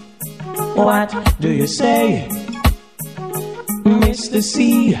What do you say, Mr.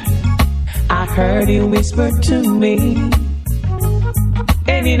 C? I heard you whisper to me.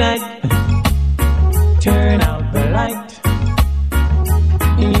 Any night, turn out the light.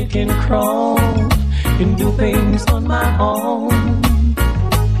 You can crawl and do things on my own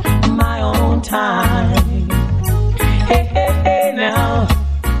time. Hey, hey, hey, now.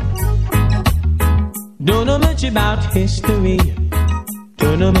 Don't know much about history.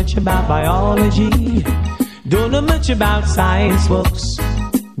 Don't know much about biology. Don't know much about science books.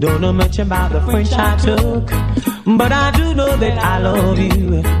 Don't know much about the French I took. But I do know that I love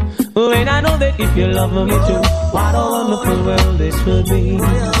you. And I know that if you love me too, what a wonderful world this would be.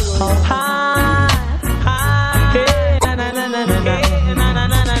 Oh, hi, hey, na na na na na na na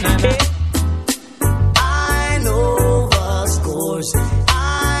na na na. I know the scores.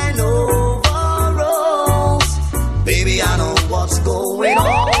 I know the rules. Baby, I know what's going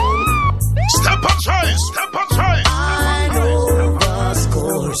on. Step on choice. Step on choice. I know the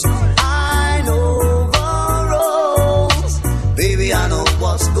scores. I know the rules. Baby, I know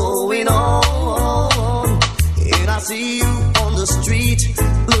what's going on. And I see you on the street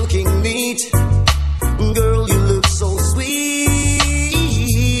looking neat. Girl, you look so sweet.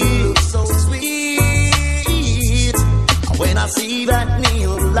 You look so sweet. When I see that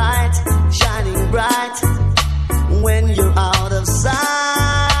neon light shining bright, when you're out of sight.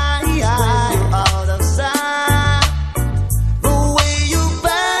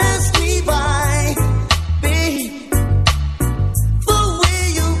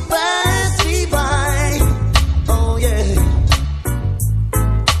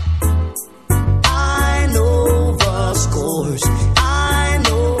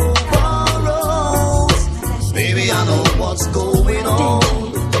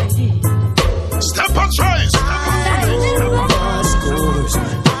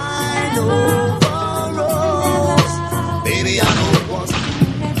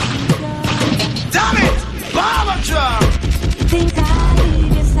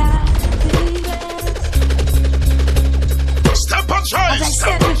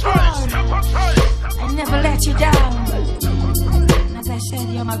 You down. As I said,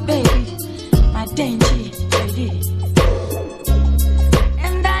 you're my baby, my dainty lady.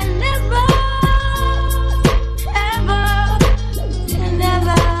 And I never, ever,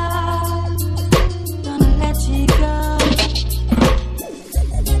 never gonna let you go.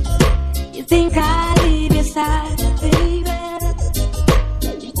 You think I leave your side, baby?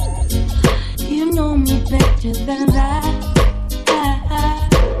 You know me better than that.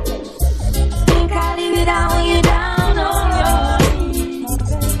 Down, you down on your knees.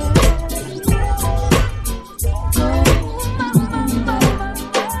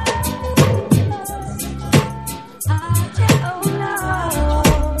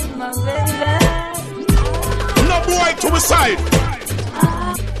 My baby. No boy to his side.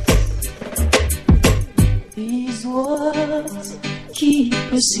 These words keep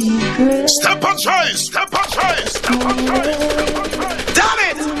a secret. Step on choice. Step on choice. Step on choice. Damn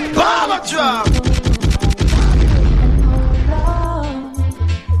it! Bomber drop.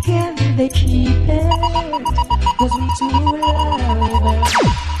 They keep it, 'cause we two lovers.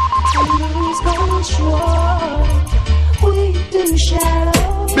 And lose control, we do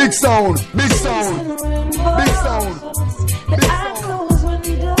shadows. Big sound, big sound, big sound. The eye closed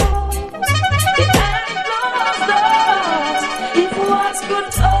windows, the eye closed doors. If what's good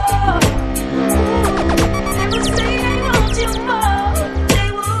talk, they will say they want you more. They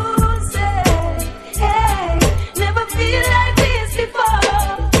will say, hey, never feel like this before.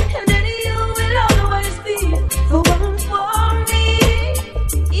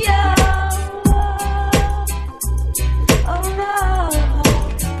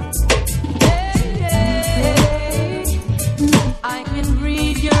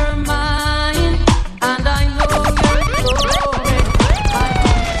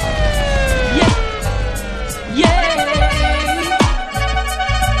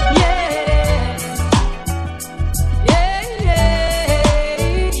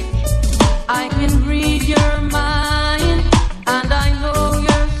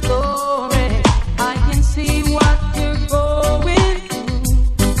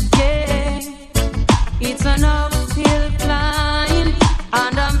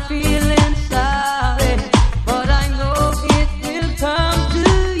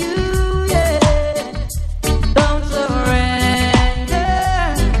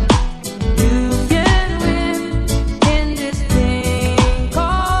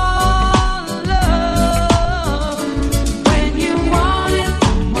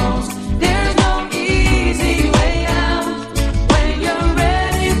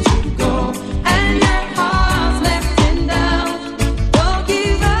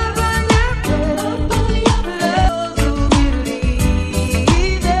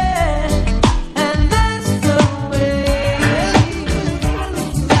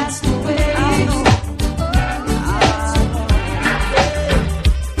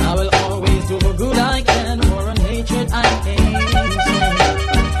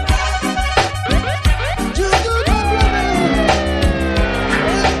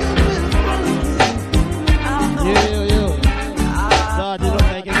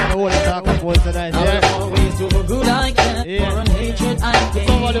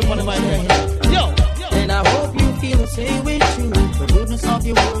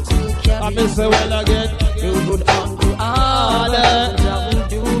 works will carry. I miss the well again. You good uncle Adam, I will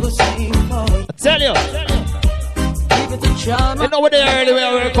do the same for you. I tell you. Keep it a charm. You know what they early way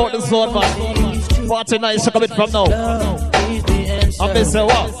I work out the zone, man. Party nice to come it from now. I miss the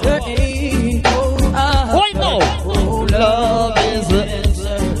what? Why no? Love is the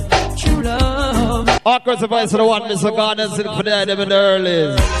answer. True love. Awkward voice for the one, Mr. Gardner, sitting for them in the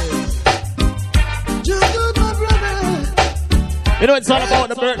early. You know it's all about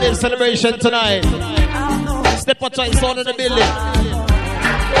the birthday celebration tonight. STEPACHOICE on in the building.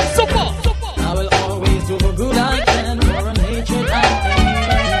 Super! I will always do the good I can for an hatred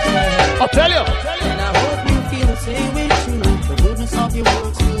I I'll tell you. And I hope you feel the same way too. The goodness of your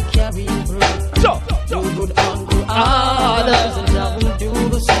words will carry you through. You good uncle others, and I will do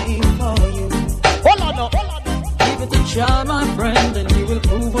the same for you. Hold on now. Keep it a child, my friend, and you will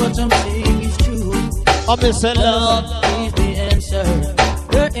prove what I'm saying is true. I'm missing love. Is the answer.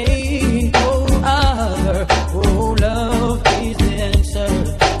 There ain't no other. Oh, love is the answer.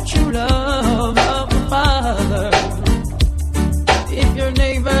 True love of the Father. If your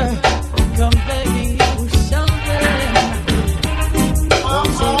neighbor come begging you something,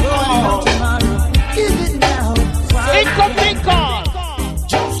 don't say no tomorrow. Give it now. Think on.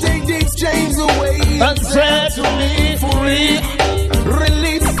 Just take these chains away And set me free.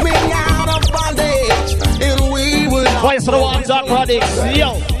 Release me out of bondage, and we will. Voice for the one, Jack Radix.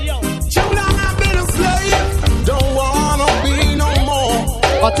 Yo. Too long I've been a slave. Don't wanna be no more.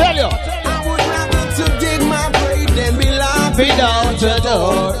 I'll tell you. I would rather to dig my grave than be locked Down to the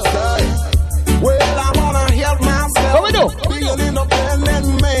door. Well, I wanna help myself. What we do? Be an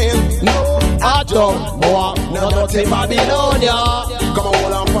independent man. No, I don't want no dirty Babylonia. come on,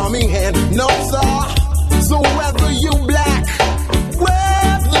 hold on for me hand. No, sir. So whether you black,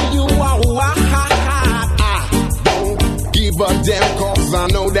 whether you are white, don't give a damn, cause I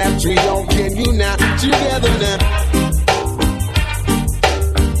know that we all can unite together now.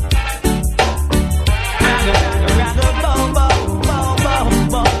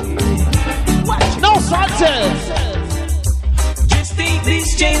 No Sanchez. Just take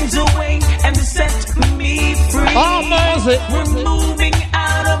these chains away and set me free. Oh, mercy. We're moving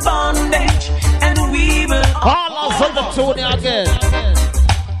out of bondage and we will All us on the tune again.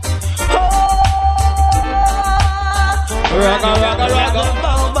 Raga, raga,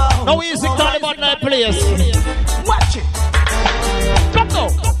 raga. No easy Taliban night place. watch it. Come now.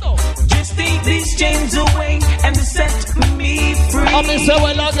 Just take these chains away and set me free. I miss the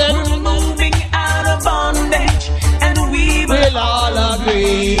well again. We're moving out of bondage and we will We'll all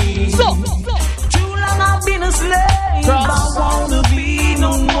agree. So, Too long I've been a slave. Cross. I wanna be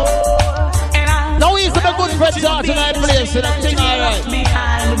no more. And I now easy the good friend George tonight place. And everything alright.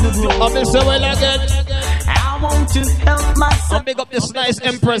 behind the door. I miss the well again. I want to help myself. I'll make up this nice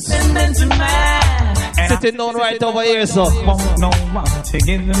empress. And then to man. And Sitting down right over here, so. I won't no one to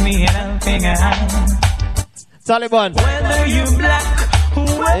give me a helping hand. Taliban. Whether you're black,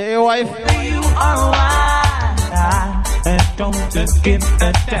 whether Hey, wife. you are white, I don't give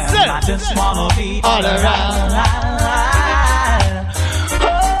a damn. I just wanna be All around.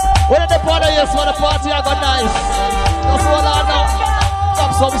 When the party is for the party, I got nice. That's what I know.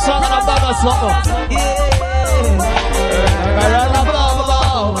 Stop some song and a bag of something.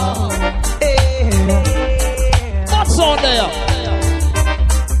 What's on there?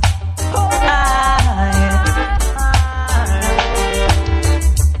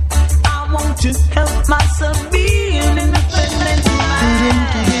 I want to help myself be an independent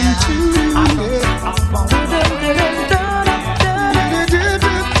man.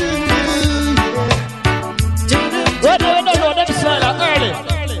 No, them smile early.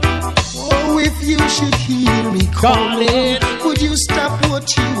 Oh, if you should hear me calling, would you stop what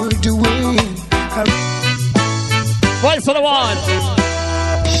you were doing? Voice of the one.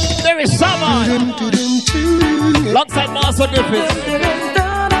 There is someone. Alongside Master Griffiths.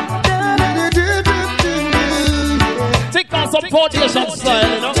 Take on some foundation style,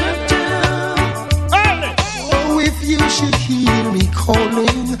 you know. Early. Oh, if you should hear me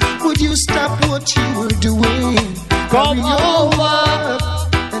calling, would you stop what you were doing? Come Hurry over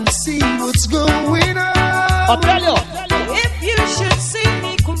and see what's going on. I'll tell you. If you should see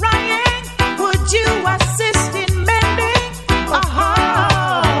me crying, would you assist in mending a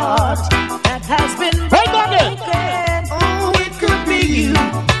heart that has been Hang on there. broken? Oh, It could be you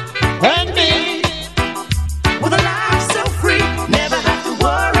And me. with a life so free, never have to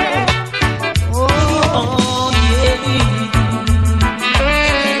worry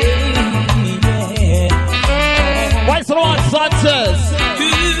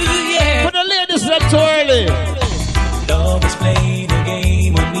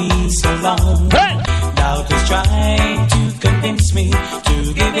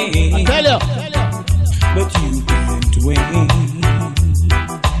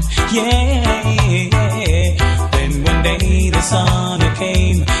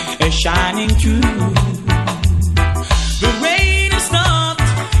shining through. The rain is stopped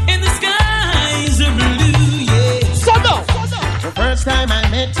and the skies are blue, yeah. So no. The first time I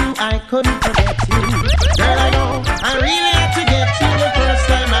met you, I couldn't forget you. Girl, I know I really had to get you. The first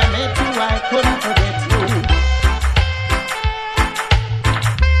time I met you, I couldn't forget you.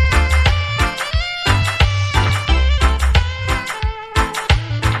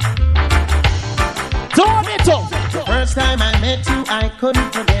 The first time I met you, I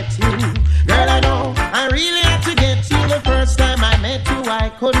couldn't forget you. Girl, I know I really had to get you. The first time I met you, I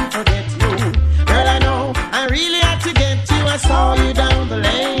couldn't forget you. Girl, I know I really had to get you. I saw you down the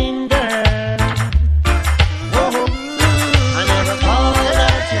lane, girl. Whoa, I never thought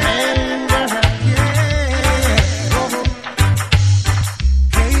that you meant, girl. Yeah. Whoa.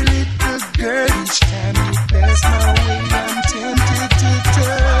 Hey, little girl, each time you pass my way, I'm tempted to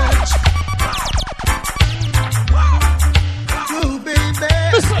touch. Oh, baby,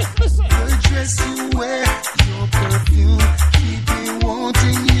 Listen. the dress you wear, your perfume, keep me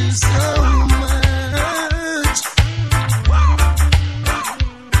wanting you so much.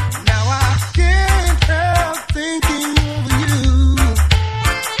 Now I can't help thinking of you.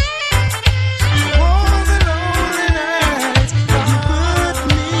 All the lonely nights that you put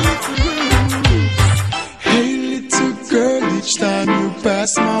me through. Hey, little girl, each time you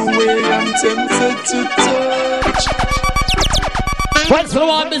pass my way, I'm tempted to touch. What's the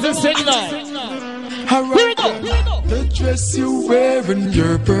one business thing now? Here we go. The dress you wear and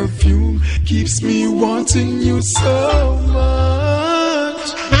your perfume keeps me wanting you so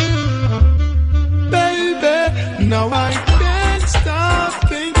much. Baby, now I can't stop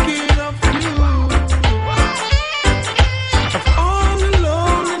thinking of you. Of all the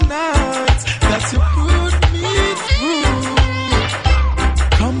lonely nights that you put me through.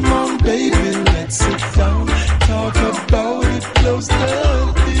 Come on, baby, let's sit down, talk about it, close the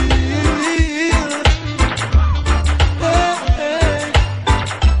deal.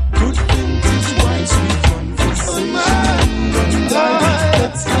 Good vintage wine, sweet conversation.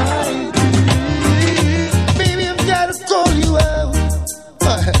 That's how it is. Baby, I've got to call you out.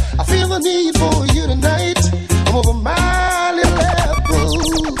 I feel the need for you tonight. I'm over my little apple.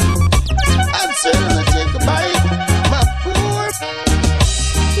 I'd certainly take a bite. My poor.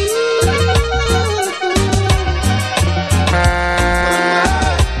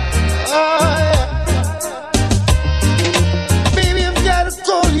 Baby, I've got to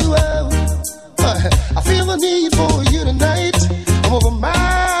call you out. I feel the need for you tonight. I'm over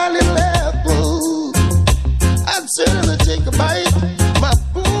my little apple. I'd certainly take a bite. My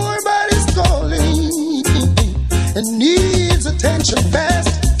poor body's calling and needs attention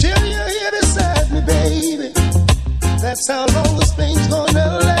fast. Till you're here beside me, baby. That's how long this thing's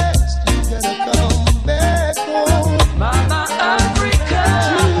gonna last. You gotta come back home. Mama Africa,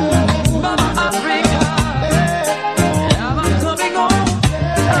 Mama Africa, I'm coming home,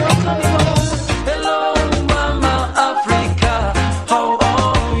 I'm coming home. Hello, Mama Africa, how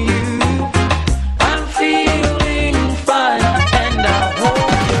are you? I'm feeling fine, and I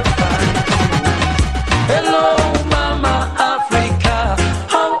hope you're fine. Hello, Mama Africa,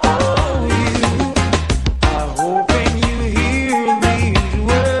 how are you? I'm hoping you hear these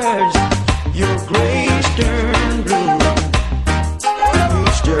words. Your grace turned blue.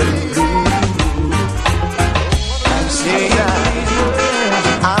 Grace turned blue. I'm saying these words.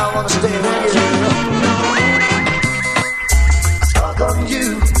 I wanna stay with you. Stuck on you.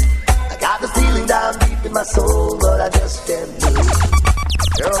 I got the feeling down deep in my soul, but I just can't move.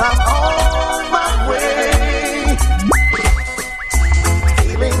 Girl, I'm on my way.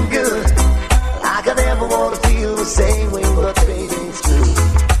 Feeling good. Like I never wanna feel the same way, but baby, it's true.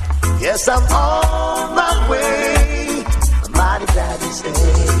 Yes, I'm on my way. I'm mighty glad you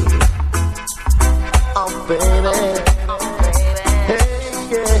stayed. Oh, baby. Hey,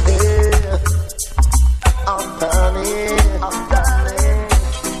 yeah. Oh, honey.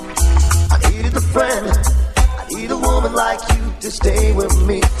 I needed a friend. I need a woman like you to stay with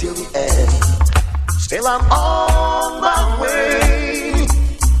me till the end. Still, I'm on my way.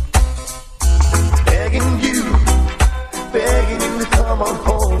 Begging you to come on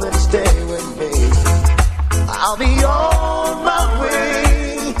home and stay with me. I'll be on my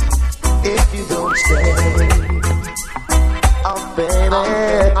way if you don't stay. Oh, baby,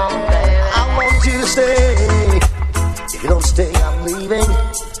 I want you to stay. If you don't stay, I'm leaving.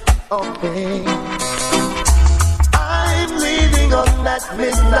 Oh, baby, I'm leaving on that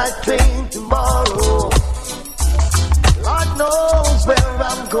midnight train tomorrow. Lord knows where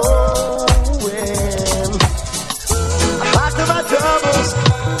I'm going. I packed up my troubles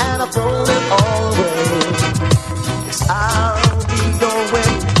and I throw them all away. 'Cause I'll be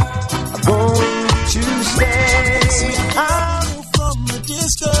going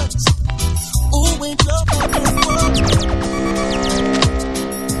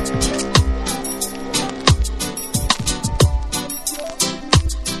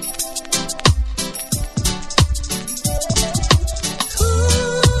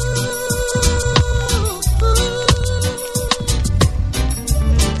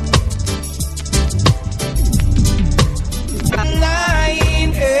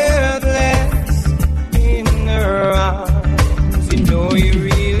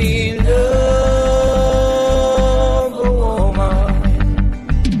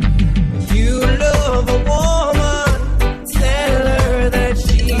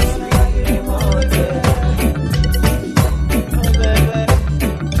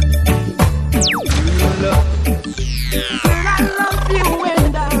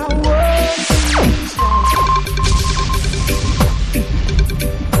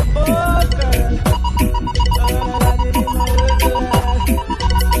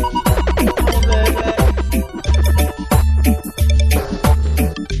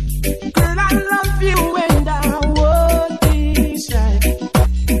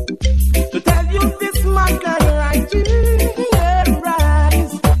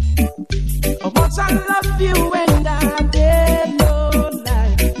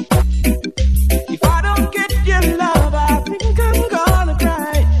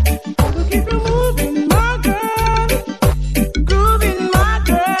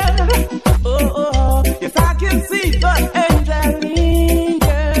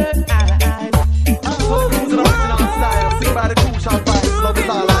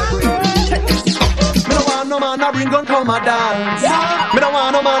man a bring gun come a dance. Me don't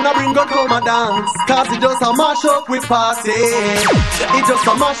want no man a bring gun come a dance. Cause it just a mash up with party. It just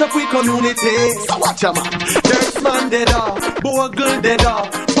a mash up with community. So watch ya man. There's man dead off, bogle dead off,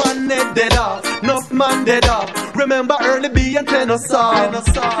 one head dead off, enough man dead off. Remember early B and Tenor song.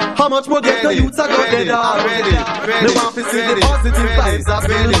 How much more get the youths a go dead off. Me want to see the positive vibes a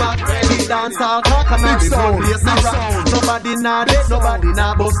build back. We dance all talk and now the whole place a rock. Nobody nah dead, nobody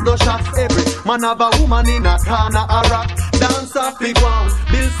nah bust no shots. Every man have a woman in a corner a rock. Dance off big one,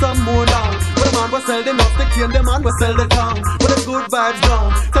 build some more down. But the man will sell them off the cane, the man will sell the town. But the good vibes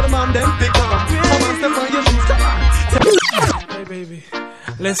down, tell the man them pick up. Come on, step on your shoes. Hey baby,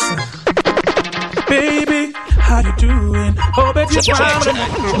 listen. Baby, how you doing? Oh, bet you're fine.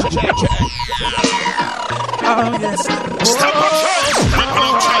 Oh, yes.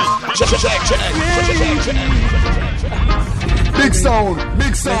 Big sound,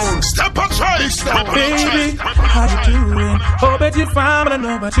 big sound. STEPACHOICE. Baby, how you doing? Oh, bet you're fine, but I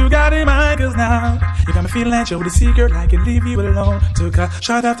know what you got in mind. Cause now you got me feeling like you're with a secret, I can leave you alone. Took a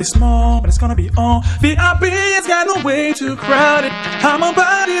shot at this moment, but it's gonna be on. VIP, it's got no way too crowded. I'm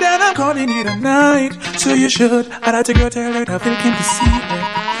about it and I'm calling it a night. So you should, I'd like to go tell her that Phil came to see her.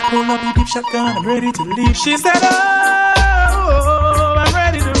 Pull up your deep shotgun, I'm ready to leave. She said, oh, I'm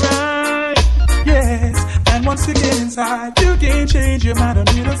ready to ride. Yes. And once you get inside, you can't change your mind.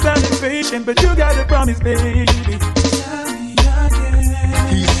 Don't need no sounding patient, but you gotta promise, baby. Tell me again.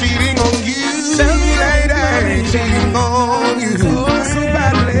 He's cheating on you. Tell me lady, cheating on you. So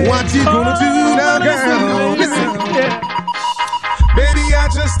badly. What you gonna do now, girl? Listen. Baby, I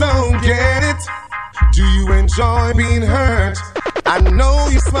just don't get it. Do you enjoy being hurt? I know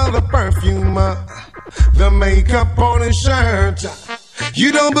you smell the perfume, the makeup on his shirt.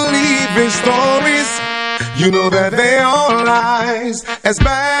 You don't believe his stories. You know that they are lies. As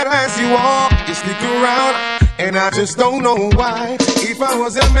bad as you are, you stick around. And I just don't know why. If I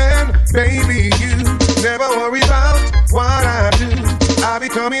was a man, baby, you never worry about what I do. I'll be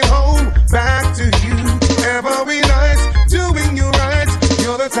coming home back to you every night, doing you right.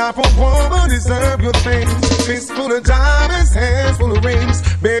 You're the type of woman deserve your things. Fist full of diamonds, hands full of rings.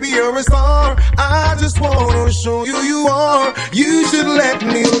 Baby, you're a star. I just wanna show you you are. You should let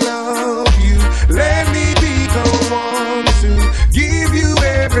me love you. Let me be the one to give you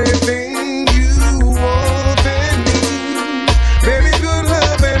everything you want and need. Baby, good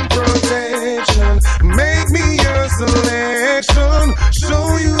love and protection. Make me your selection.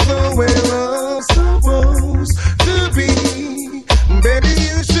 Show you the way love's supposed to be. Baby,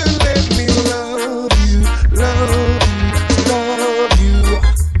 you should let me love you, love you, love you,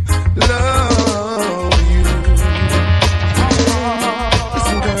 love you.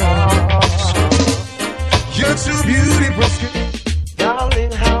 Listen, girl, you're too beautiful.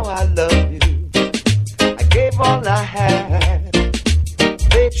 Darling, how I love you. I gave all I had.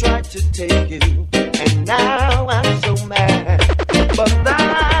 They tried to take you, and now I'm so mad. But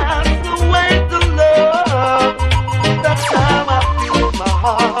that's the way to love. That's how I feel in my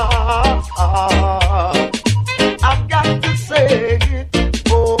heart. I've got to say it.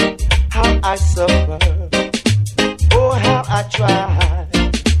 Oh, how I suffer. Oh, how I tried.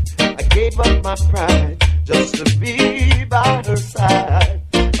 I gave up my pride just to be by her side.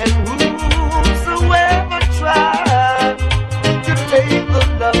 And whosoever tried to take the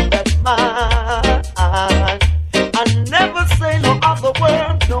love that's mine, I never say no other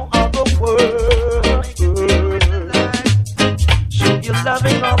word, no other word. Show you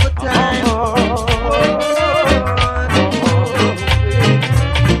loving all the time.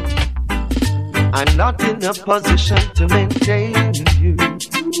 I'm not in a position to maintain you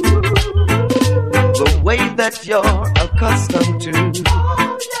the way that you're accustomed to.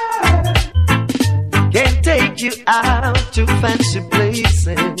 Can't take you out to fancy places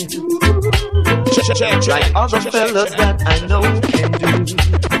like other fellas that I know can do.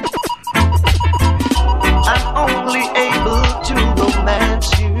 I'm only able to romance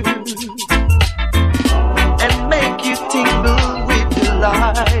you and make you tingle with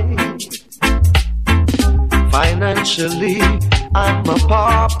delight. Financially, I'm a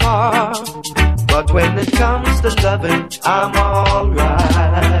pauper, but when it comes to loving, I'm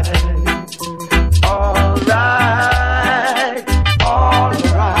alright. Alright,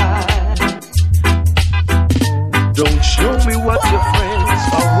 alright. Don't show me what your friends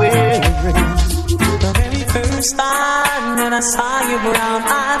are wearing. The very first time when I saw your brown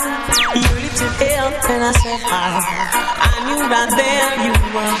eyes, your little hair, and I said hi. I knew right there you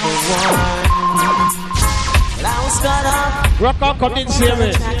were the one. I was caught up. Rock on, come in, see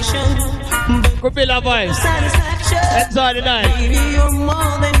me. Kupila voice. Enjoy the night. Baby, you're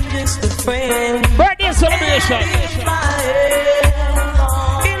more than just a friend. Birthday celebration. Nation.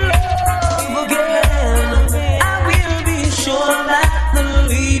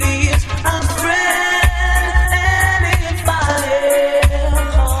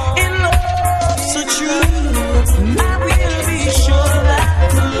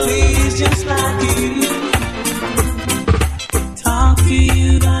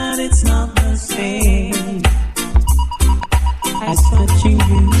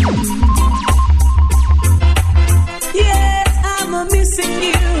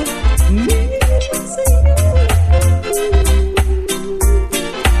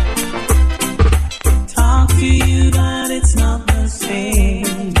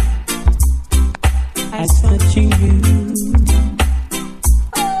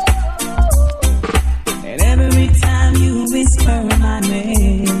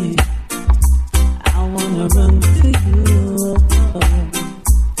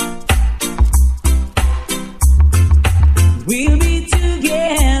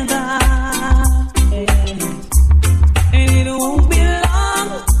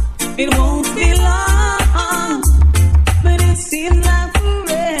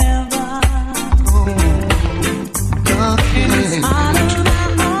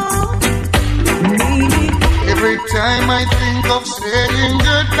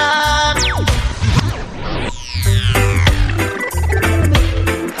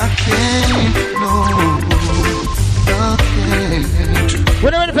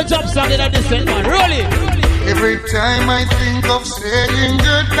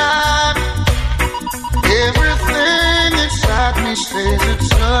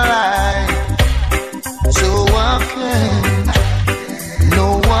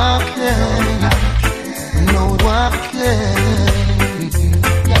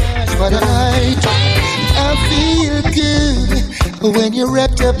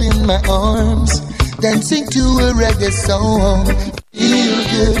 Dancing to a reggae song.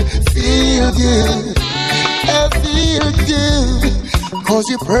 Feel good, I feel good. Cause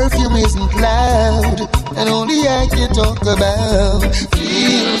your perfume isn't loud, and only I can talk about.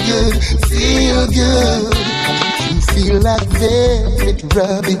 Feel good. You feel like velvet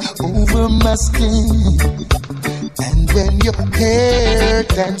rubbing over my skin. And when your hair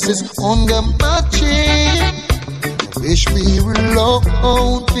dances under my chin, wish we were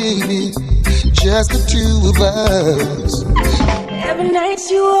alone, baby. Just the two of us. Every night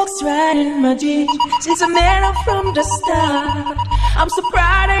she walks right in my dreams. She's a man up from the start. I'm so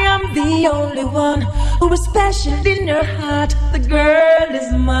proud I am the only one who is special in her heart. The girl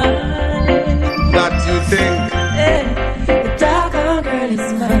is mine. That you think? Yeah, the dark girl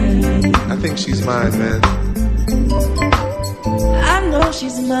is mine. I think she's mine, man. I know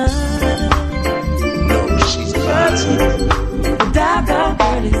she's mine. No, she's mine. The dark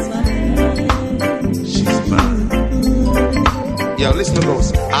girl is mine. She's mine. Yo, listen to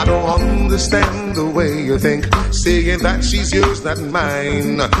those. I don't understand the way you think, saying that she's yours, not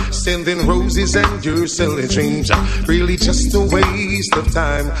mine. Sending roses and you're selling dreams. Really just a waste of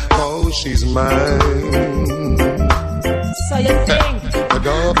time. Oh, she's mine. So you think the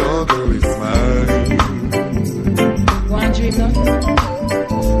dog girl is mine. One drink up.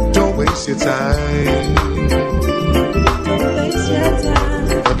 Don't waste your time. Don't waste your time.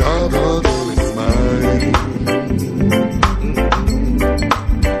 The dog girl is mine.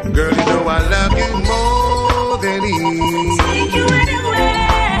 Girl, you know I love you more than he. Take you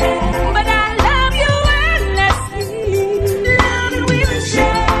anywhere, but I love you endlessly. Love you we will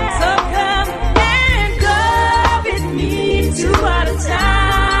share. So come and go with me to out of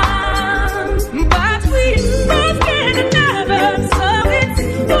town. But we both get another, so it's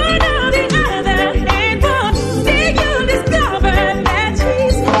one or the other. And one day you'll discover that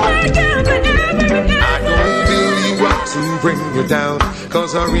she's my girl forever and ever. I don't really want to bring you down,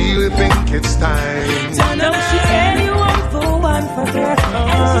 cause I really think it's time. I know she's anyone for one for her.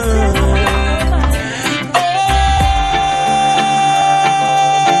 And she says,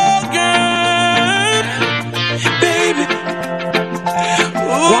 girl, baby.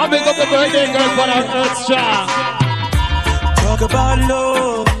 One big up the birthday girl for our Earth Strong. Talk about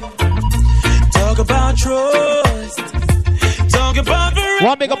love. Talk about trust. Talk about forever.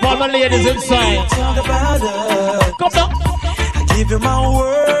 One big up all my ladies inside. Talk about us. Come down. Give you my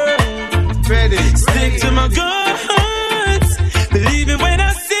word. Ready. Stick to my guns. Believe it when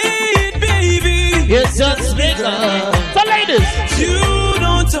I say it, baby. Yes, just me. So ladies, you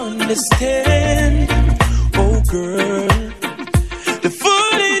don't understand, oh girl, the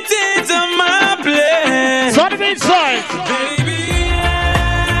full intent of my plan. so the inside. Baby,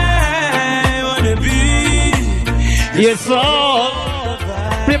 I wanna be. Yes, sir.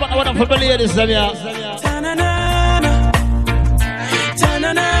 Play back one of the ladies, them here.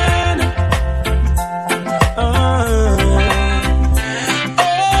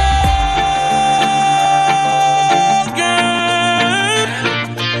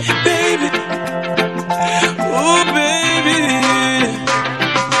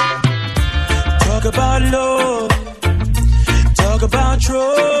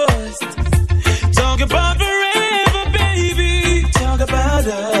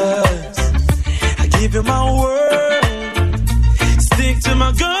 to my word, stick to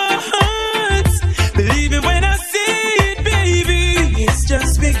my guns, believe it when I say it, baby. It's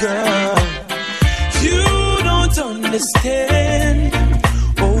just me, girl. You don't understand,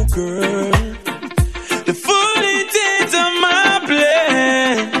 oh girl, the full intent of my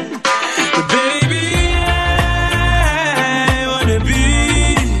plan. But baby, I wanna be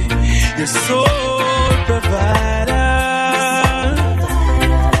your sole provider.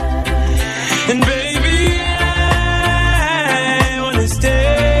 And baby, I wanna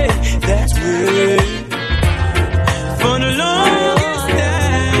stay that way for the longest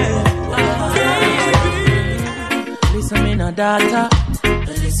time. Baby, listen me now, daughter.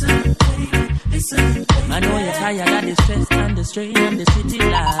 Listen. I know you're tired of the stress and the strain and the city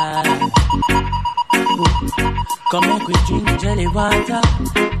life. Come make we drink jelly water.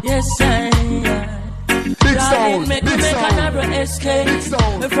 Yes, I. Darling, make a narrow escape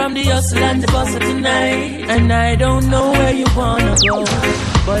from the hustle and the bustle tonight. And I don't know where you wanna go,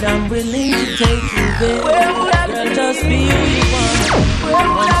 but I'm willing to take you there. Girl, just be who you wanna.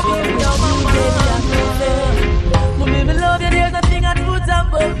 Once you're with me, baby, I know there. Mommy, me love you, there's nothing I'd put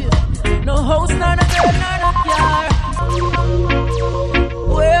above you. No house, nor no girl, nor no car.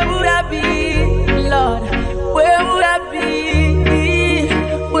 Where would I be, Lord? Where would I be?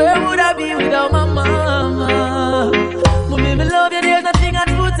 Where would I be without my mama? Mommy, me love you, there's nothing I'd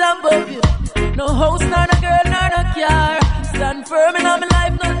put above you. No house, nor no girl, nor no car. Stand firm in all my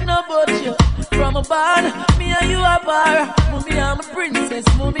life, nothing about you. From a barn, me and you are bar. Mommy, I'm a princess,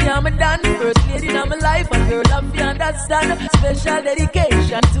 mommy, I'm a dance. First lady in my life, a girl, I'm you understand. Special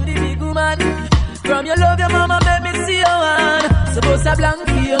dedication to the big woman. From your love, your mama, let me see your hand. Suppose a blank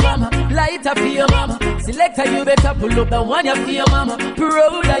for your mama, lighter for your mama. Selector, you better pull up the one you for your mama.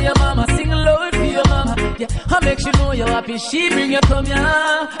 Proud of your mama, sing loud for your mama. Yeah, I make you know you're happy. She bring you come here.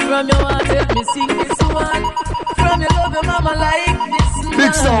 From your heart, let me sing this one. From your love, your mama like this man.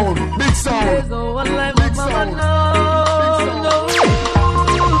 Big sound, big sound. There's no one like my mama, no.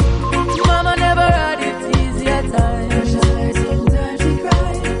 Mama never had it easy at times. Sometimes she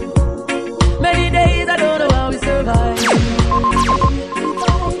cried. Many days I don't know how we survive.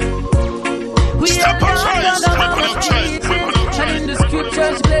 We are and in the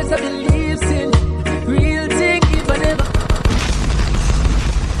scriptures place I believe in. Real thing if I never.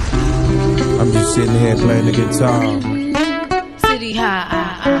 I'm just sitting here playing the guitar. City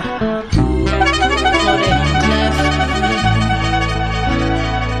high.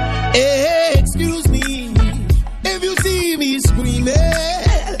 Hey, excuse me if you see me screaming,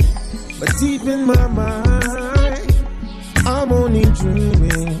 but deep in my mind, I'm only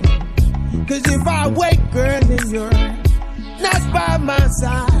dreaming. Cause if I wake, girl, and you're not by my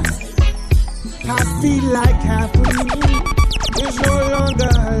side, I feel like half of me is no longer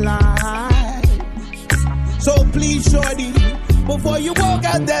alive. So please, shorty, before you walk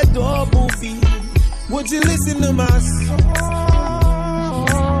out that door, boofy, would you listen to my song?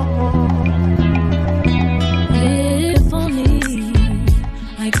 If only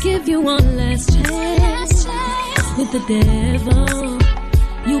I give you one last chance with the devil,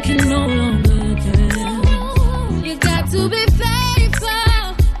 you can no longer tell. You got to be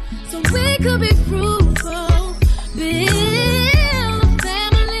faithful so we could be fruitful. Build a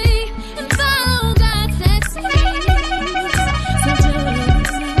family and follow God's decrees. So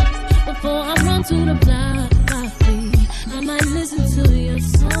just before I run to the block, I might listen to your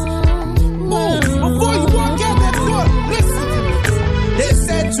song. Before you walk out that door, listen. They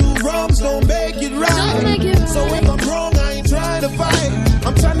said two wrongs don't make it right. So if I'm wrong, I ain't trying to fight.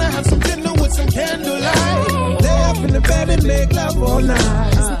 I'm trying to have some dinner with some candlelight. Lay up in the bed and make love all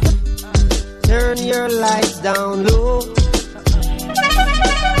night. Turn your lights down low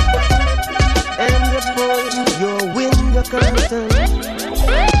and pull your window curtain.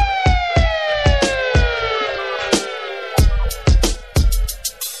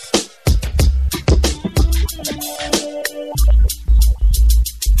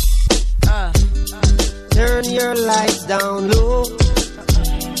 Turn your lights down low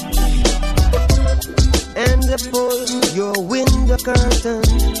and pull your window curtain.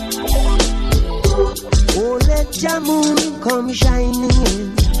 Oh, let your moon come shining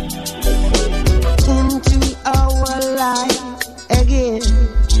in into our life again.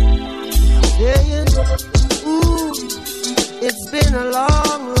 Yeah. Ooh, it's been a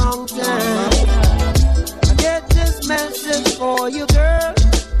long, long time. I get this message for you, girl.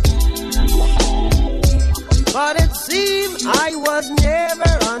 But it seemed I was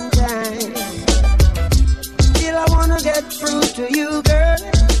never on time. Still I wanna get through to you, girl.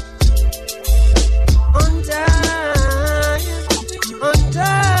 On time, on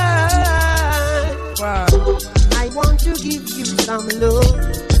time. Wow. give you some love.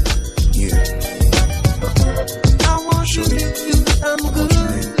 Yeah. I want to give you some good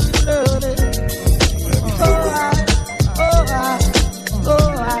love. Oh,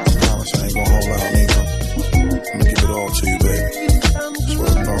 I promise I ain't gonna hold out, nigga. I'm gonna give it all to you, baby. Swear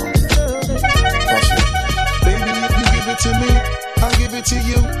to God. Baby, if you give it to me, I'll give it to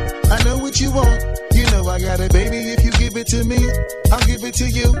you. I know what you want. You know I got it, baby. If you give it to me, I'll give it to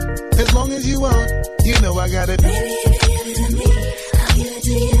you. As long as you want, you know I got it. Baby, if you give it to me, I'll give it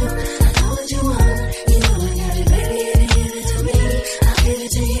to you. I know what you want. You know I got it. Baby, if you give it to me, I'll give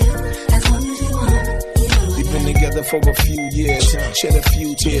it to you. As long as you want. We've been together for a few years, shed a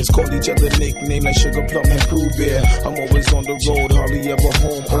few tears, called each other nicknames like Sugar Plum and Pooh Bear. I'm always on the road, hardly ever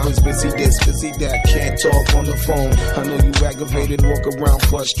home. Always busy this, busy that, can't talk on the phone. I know you aggravated, walk around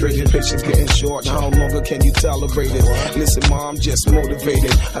frustrated, patience getting short. How longer can you tolerate it? Listen, Mom, I'm just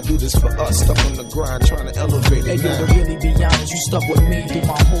motivated. I do this for us, stuck on the grind, trying to elevate it. Hey, yo, to really be honest, you stuck with me through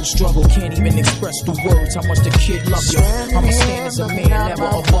my whole struggle. Can't even express through words how much the kid loves you. I'ma stand as a man, never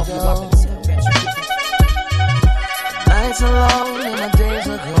above you. Nights are long and my days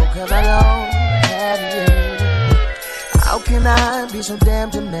are cold, 'cause I don't have you. How can I be so damn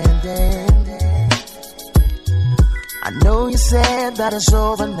demanding? I know you said that it's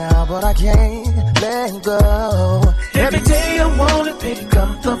over now, but I can't let go. Every day I wanna pick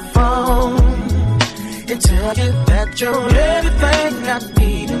up the phone and tell you that you're everything I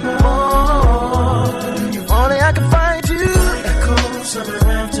need and more. If only I could find you. Echo summer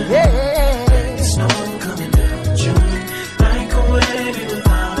after. Yeah. It's no one coming down June. Like a wave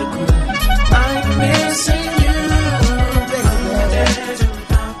without a clue. I'm missing you, baby.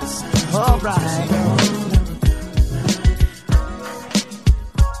 Alright.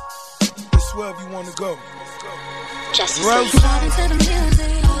 Wherever you wanna go. Just slide into the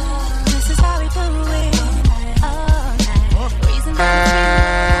music. This is how we do it. All night. Reason for the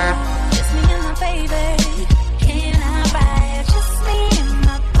just me and my baby. Can I ride? Just me and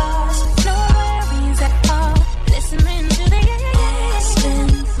my boss. No worries at all. Listening to the music.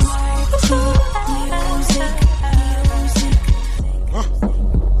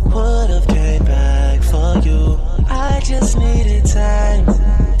 Would've came back for you. I just needed time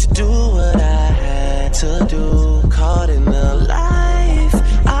to do what I had to do. Caught in the life,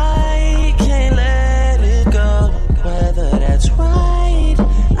 I can't let it go. Whether that's right,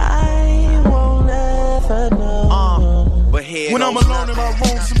 I won't ever know. But here when I'm alone in my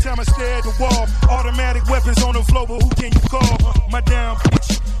room, sometimes I stare at the wall. Automatic weapons on the floor, but who can you call? My damn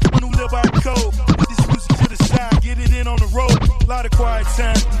bitch, one who live by the code. Put this music to the side, get it in on the road. Lot of quiet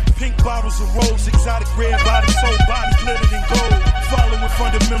time, pink bottles of rose, exotic red bottoms, whole body glittered in gold. Following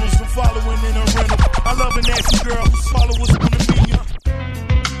fundamentals and following in a rental. I love a nasty girl who swallow us on the menu.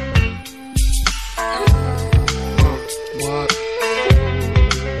 What?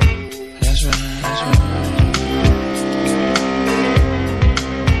 That's right.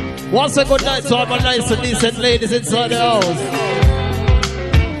 Once a good night to all my nice and decent ladies inside the house.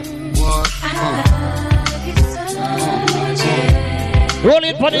 What? Roll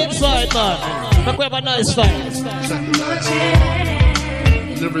it on the inside, man. Make we have a nice time.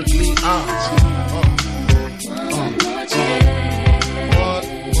 Lyrically,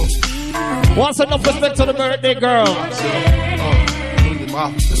 What's enough respect to the birthday girl?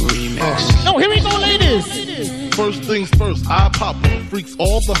 Remix. No, here we go, ladies. First things first, I pop freaks,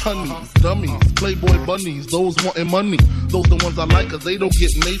 all the honeys, dummies, playboy bunnies, those wanting money. Those the ones I like, cause they don't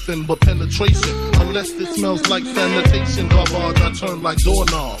get Nathan but penetration. Unless it smells like sanitation. Garbage, I turn like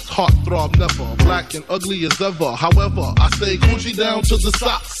doorknobs. Heartthrob never, black and ugly as ever. However, I stay Gucci down to the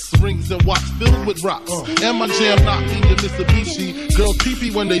socks. Rings and watch filled with rocks. And my jam knocking your Mitsubishi. Girls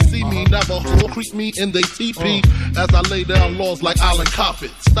pee-pee when they see me. Navajo creep me in they teepee. As I lay down laws like Island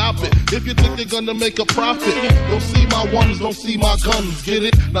Coppet. Stop it, if you think they're gonna make a profit. Don't see my ones, don't see my guns, get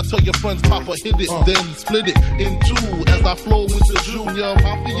it? Now tell your friends Papa hit it, then split it in two. As I flow with the junior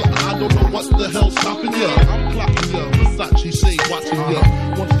mafia, I don't know what the hell's stopping ya. I'm clocking ya, Versace shade watching ya.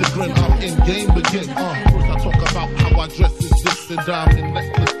 Once the grin, I'm in, game begins. First I talk about how I dress is this and diamond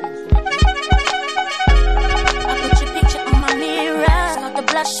necklaces. I put your picture on my mirror. Start to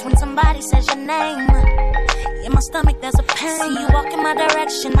blush when somebody says your name. In my stomach there's a pain. See you walk in my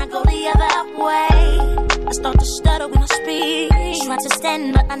direction, I go the other way. I start to stutter when I speak. Try to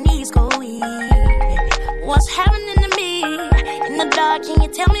stand but my knees go weak. What's happening to me? In the dark, can you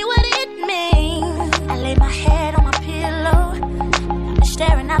tell me what it means? I lay my head on my pillow. I'm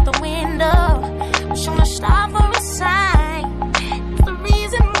staring out the window. Wish on a star for a sign. It's the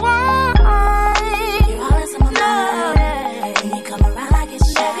reason why you're always in my mind. When you come around, I get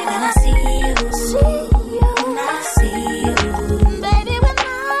shy. When I see you, when I see you.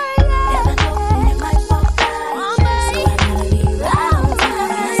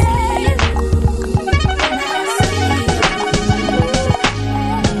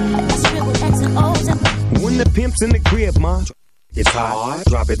 pimp's in the crib, ma. It's hot,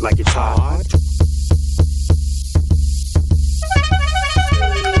 drop it like it's hot.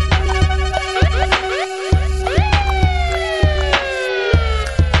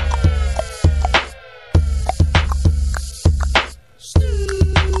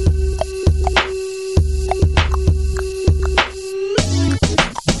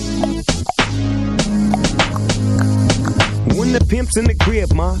 When the pimp's in the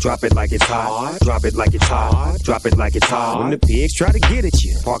crib, ma, drop it like it's hot. Drop it like it's hot. Drop it like it's hot. When the pigs try to get at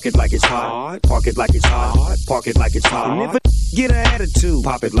you, park it like it's hot. Park it like it's hot. Park it like it's hot. And if a get an attitude,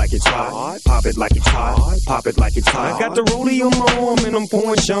 pop it like it's hot. Pop it like it's hot. Pop it like it's hot. I got the rollie on my arm and I'm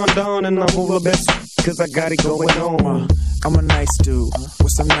pouring Sean down and I'm over best cause I got it going on. I'm a nice dude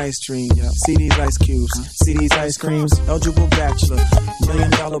with some nice dreams. See these ice cubes, see these ice creams. Eligible bachelor, $1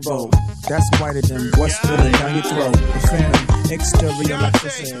 million bowl. That's whiter than what's spilling down your throat. The phantom, exterior like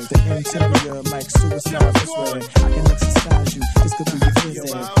this is. The interior like suicide this way. I can exercise you, this could be your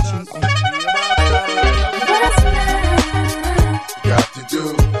physics. Got to do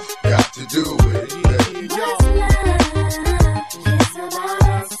it, baby. Got to do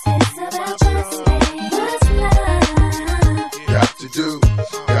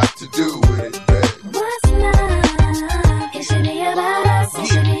with it, baby. What's love? It should be about us. It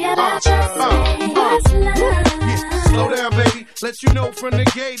should be about us. What's love? Slow down, baby. Let you know from the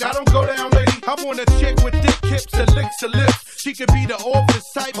gate, I don't go down, lady. I want a chick with thick hips and licks her lips. She could be the office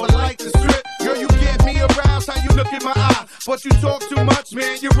type or like the strip. Girl, you get me aroused, how you look in my eye. But you talk too much,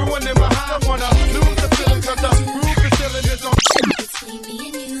 man, you're ruining my high. I wanna lose the feeling cause the groove is feeling is on. Between me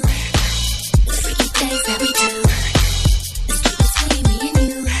and you, the freaky things that we do. Between me and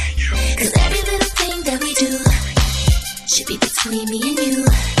you, cause every little thing that we do should be between me and you.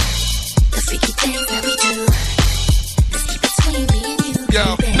 The freaky things that we do, let's keep between me and you. Yo,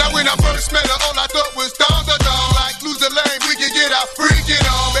 now when I first met her, all I thought was dong da dong. Like lose the lane, we can get out, freaking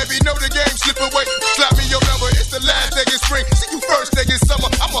on. Baby, know the game, slip away. Slap me your number, it's the last day in spring. See you first day in summer,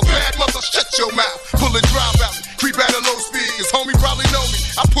 I'm a bad mother, shut your mouth. Pull a drop out, creep at a low speed. Cause homie probably know me,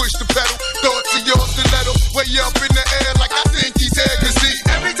 I push the pedal. Throw it to your stiletto, way up in the air like I think he's there. Cause see,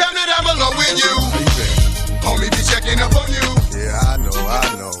 every time that I'm alone with you, homie be checking up on you. Yeah, I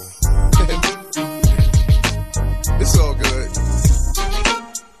know. It's all good.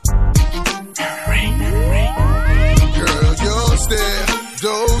 Girl, your stare,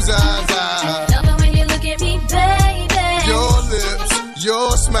 those eyes. Love it when you look at me, baby. Your lips,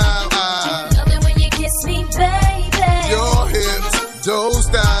 your smile. Love it when you kiss me, baby. Your hips, those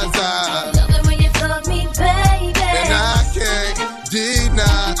thighs. Love it when you fuck me, baby. And I can't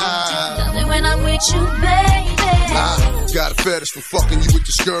deny. Love it when I'm with you, baby. I got a fetish for fucking you with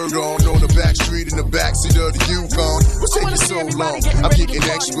the skirt on the back street in the backseat of the Yukon. What's taking so long? I'm getting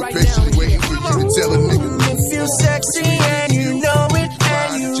extra patiently waiting for you to tell a nigga. You feel sexy and you know it,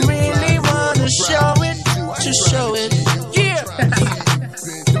 and you really wanna show it, just show it. Yeah.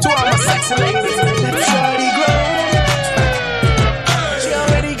 To all my sexy ladies, shorty grown. She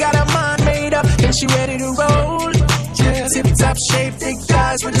already got her mind made up and she ready to roll. Yeah. Tip top shape, thick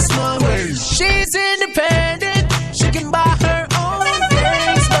thighs with a small waist. She's independent. She can buy her own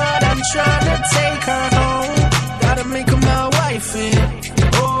things, but I'm trying to take her home. Gotta make her my wife,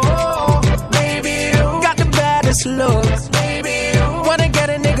 oh, baby, you got the baddest looks, baby, you wanna get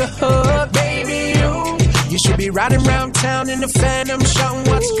a nigga hooked, baby, you should be riding around town in the Phantom, showing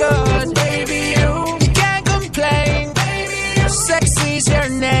what's good, baby, you can't complain, baby, sexy's your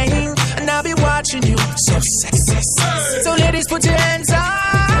name, and I'll be watching you, so sexy. So ladies, put your hands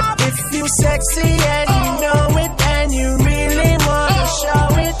up if you sexy and you know it. And you really wanna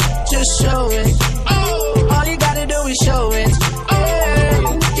show it, just show it. All you gotta do is show it.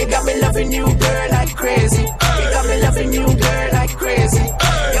 Yeah. You got me loving you, girl, like crazy. You got me loving you, girl, like crazy.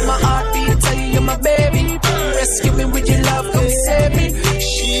 You're my heartbeat, tell you you're my baby. Rescue me with your love, come save me.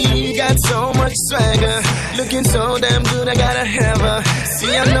 She got so much swagger, looking so damn good, I gotta have her.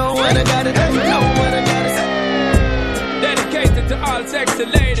 See, I know what I gotta do, know what I gotta say. Dedicated to all sexy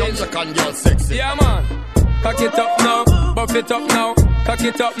ladies. Jump on your sexy. Yeah, man. Cock it up now, buff it up now. Cock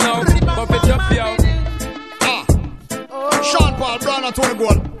it up now, buff it up, yo. Sean Paul, Brown and Tony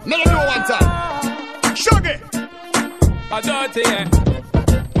Gold. Let them know one time. Shuggy. I dirty, yeah.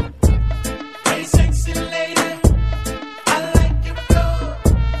 Hey, sexy lady, I like your flow.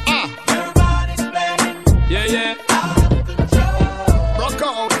 Your body's banging. Yeah. Out of control. Rock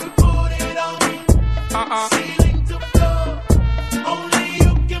out. To put it on me. Ceiling to floor. Only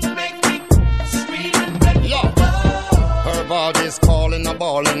you can make me scream and beg. Her body's calling a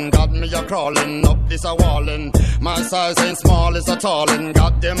ballin', got me me a crawling up this a walling. My size ain't small, it's a tallin'.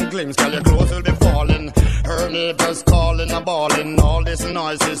 Got them glimpse, girl, your clothes will be falling. Her neighbors calling a bawling. All this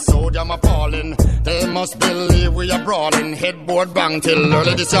noise is so damn appalling. They must believe we are brawling. Headboard bang till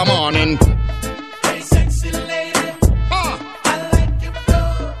early this morning. Hey, sexy lady. I like your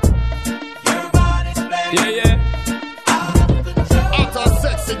flow. Your body's playing. Yeah, yeah. Out of control. Out of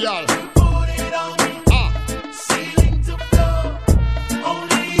sexy girl. Put it on me. Ceiling to floor.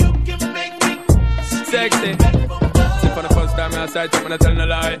 Only you can make me sexy. For the first time outside, I'm gonna tell no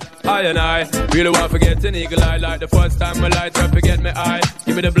lie. I and I really want to forget an eagle eye. Like the first time I light up, forget my eye.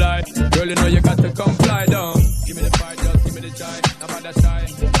 Give me the blind, girl, you know you got to come fly down. Give me the fight, just give me the try. I'm about to try.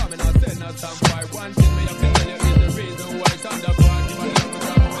 Come and I'll send out some fight. One thing me up to tell you is the reason why it's on the front. You want to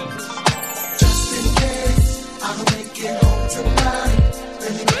just in case I don't make it home tonight.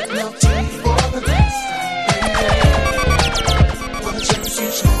 Let me make love to you for the last time, baby. Wanna chance you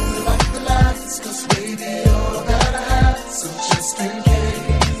show me like the lights, 'cause baby you're that I have. So just in case.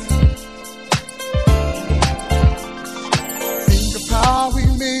 Think of how we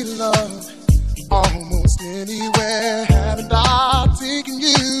made love almost anywhere. Haven't I taken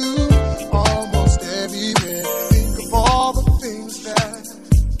you almost everywhere? Think of all the things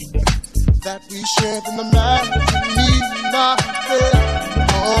that we shared in the night. Need not there.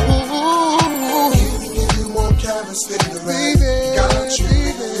 Oh, giving you more carrots than the baby. Got you,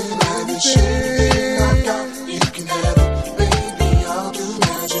 baby. Everything I got, you can have it, baby. I'll do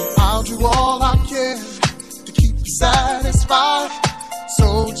magic. I'll do all I can to keep you satisfied. So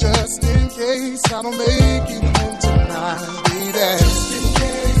just in case I don't make it home tonight, baby. Just in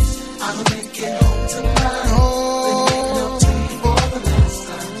case I don't make it home tonight. Oh, let me make love to you for the last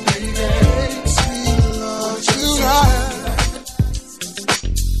time, baby. Sweet love, you right.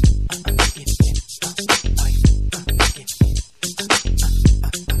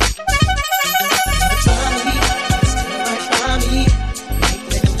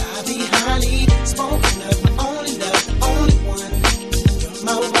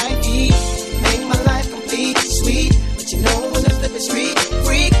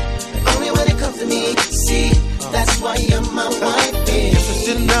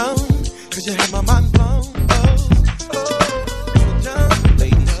 Cause you had my mind blown.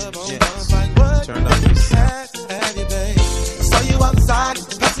 Ladies, turn up your side, you, babe. Saw you outside,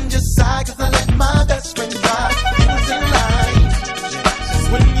 passenger side, 'cause I let my best friend drive. It was in line.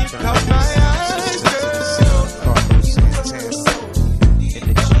 When you caught my eyes, girl. In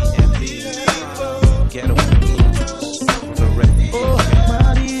the GMB, Ghetto Blues, the record. Oh,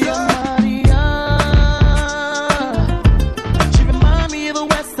 Maria, Maria. She remind me of a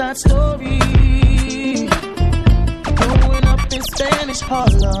West Side Story. Growing up in Spanish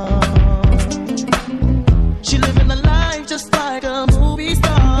Harlem. She living a life just like a movie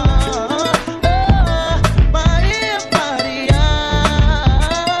star. Oh, Maria, Maria.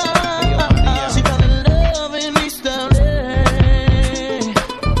 She fell in love in East LA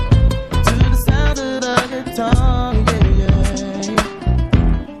to the sound of the guitar, yeah, yeah.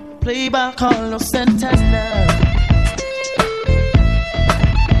 Played by Carlos Santana.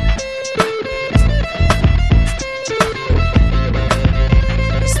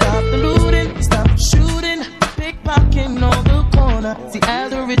 See, as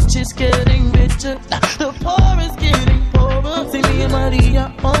the rich is getting richer, the poor is getting poorer. See me and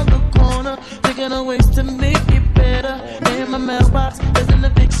Maria on the corner, thinking of ways to make it better. In my mailbox, there's an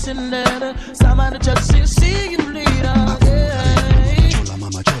eviction letter. Signed by the judge, she'll see you later. Yeah. Chola,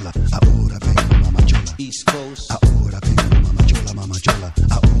 mama chola, ahora vengo, mama chola. East Coast, ahora vengo, mama chola, mama chola.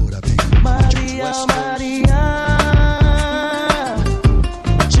 Ahora vengo, Maria, Maria.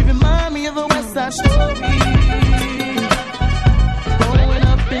 She remind me of a West Side Story.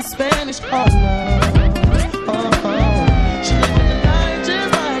 Spanish Harlem. She living the life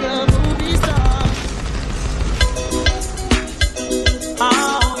just like a movie star.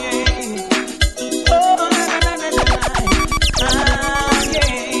 Oh yeah. Oh na na na na.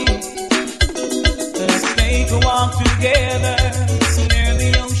 Yeah. Let's take a walk together near the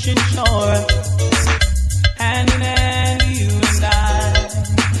ocean shore. Hand in hand, you and I.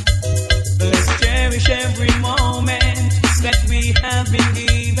 Let's cherish every moment that we have been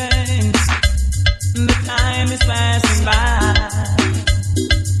given. The time is passing by.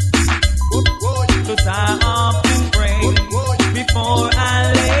 'Cause I often pray before I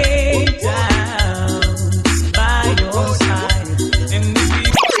lay down by your side. And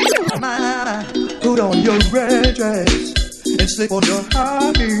put on your red dress and slip on your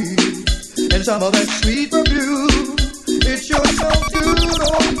high heels and some of that sweet perfume. It's your so good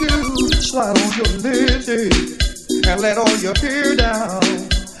on you. Slide on your lipstick and let all your hair down.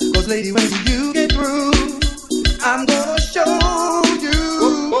 'Cause lady, when you get through, I'm gonna show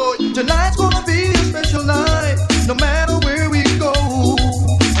you. Tonight's gonna be a special night, no matter where we go.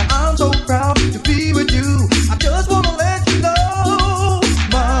 And I'm so proud to be with you. I just wanna let you know,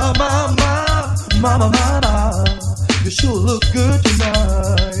 mama, you sure look good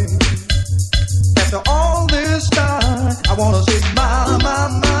tonight. After all this time, I wanna say,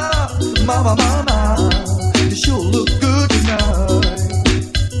 mama, you sure look good tonight.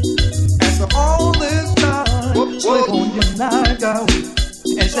 After all this time, slip on your nightgown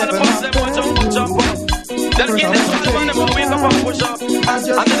and step in my bedroom. Then get this to the man, them wake up and push up.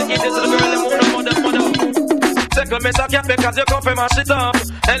 And then get this to the girl, them mother. Tickle me so cap because you come from my shit up.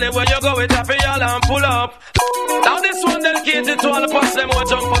 Anywhere you go, it's happy, y'all and pull up. Now this one dedicated to all the push them who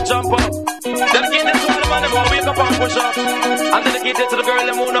jump up. Dedicated to all the man, them who wake up and push up. And dedicated to the girl,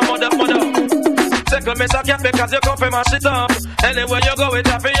 them who no mother. Tickle me so cap because you come from my shit up. Anywhere you go, it's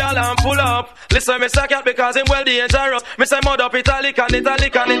happy, y'all and pull up. Listen, me so cap because him well dangerous. Me say mud up italic and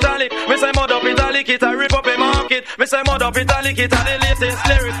italic and italic. Me say mud up italic, it a rip up a market. Me say mud up italic, it a the latest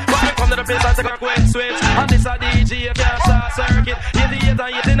lyrics. But me come to the place and take a quick switch. And this a DJ, you can't start circuit. 88 and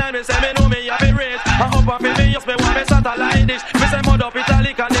 89, me say me know me have a rate. And up and me use me want me satellite dish. Me say mud up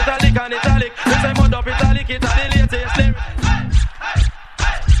italic and italic and italic. Me say mud up italic, it a the latest lyrics.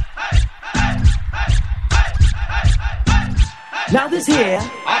 Now this here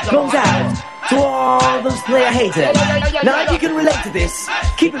goes out to all those player haters. Now if you can relate to this,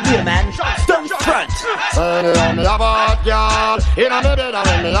 keep it real, man. Don't front. When me a bad girl, inna me bed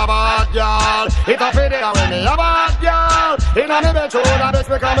when me a bad girl. It a fit when me a bad girl. Inna me bed show that bitch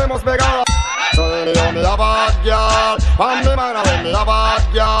because me must be girl. So when me a bad girl, from me mind when me a bad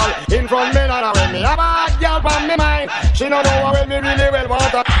girl. In front me now when me a bad girl from me mind. She no know when me really well want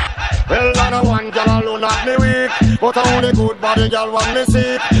her. Well, I know one girl alone at me weak, but I only good body girl want me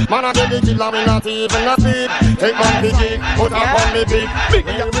sick. Man, I get the killer, me not even a sleep. Take on the kick, put up on me big.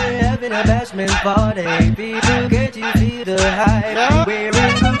 We're having a bashment party. People, can't you feel the hype? Wearing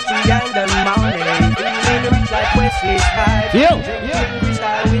Gucci and the money. Feeling rich like Wesley's hype. Drinking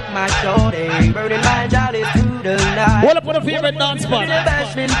freestyle with my shorty. Burning my jolly through the night. What up with a favorite dance spot? We're having a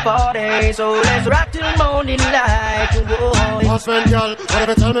bashment party, so let's rock till morning light. Husband, girl, what if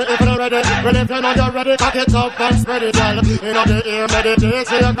you tell me if you're ready? Well, if you're not you're ready, cock it up and spread it, girl. In the ear, meditate,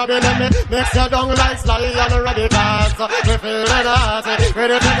 so you can be let me mix your down like sly and ready dance. We feel it nasty,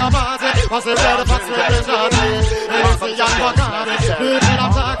 ready to take a party. Pass it ready, pass it ready, shorty. Ready to young Bacardi, people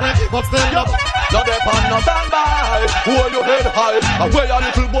attack me, but still up. Now they pan no standby, hold your head high. And where your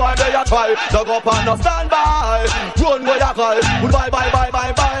little boy they a try. Dug up and no standby, run where you cry. Goodbye,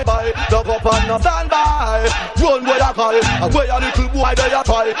 bye. Dug up and no standby, run where you cry. And where your little boy they a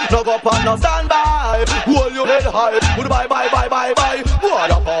try. Dug up and no standby, hold your head high. Goodbye, bye. Boy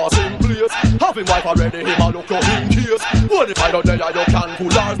a passing place. Having wife already, him a look up in case. What if I don't there you can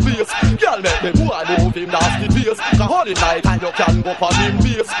pull our space. Girl make me boy move him nasty face. The whole night and you can go on him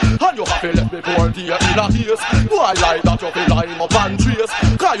face. And you have to let me pour dear in a haze. Boy like that you can line up and trace.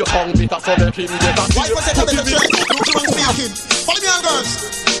 Cause you tongue bitter so make him get a taste. Follow me on girls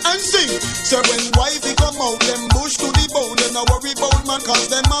and sing. So when wifey come out, them bush to the bone. Them no worry about man cause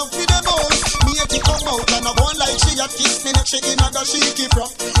them out with them bone. Me if he come out and I want like she a kiss me neck she in a the shaky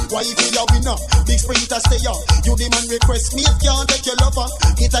front. Wifey a winner, big sprinter stay on. You the man request me if can't take your lover.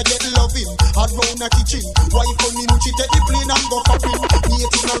 It a get loving, hard round a kitchen. Wife on me she take the plane and go fucking. Me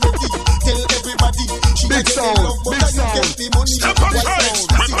it is not ready, tell everybody. She a get love but I you get the money.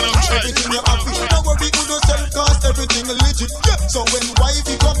 Everything you have it. No worry who no sell cause everything legit. So when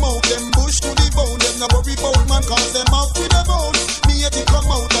wifey come out, them bush to the bone. Them no worry about man cause them out with the bone. Me if he come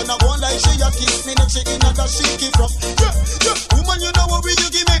out and I want like she a kiss me neck she in a the shaky front. Woman you know what you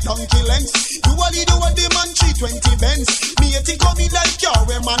give me donkey lengths. You only do what the man 320 Benz. Me if he come in like car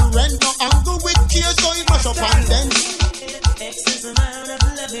where man rent. No angle with tears so it mash up and then Excess amount of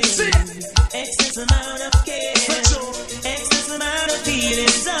loving, excess amount of care, excess amount of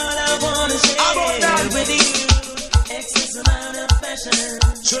feelings. All I wanna share with you. Excess amount of passion,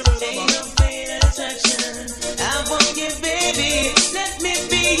 ain't no fatal attraction. I want you, baby. Let me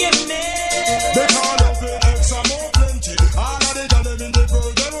be your man. They call up the X more plenty. All of the talent in the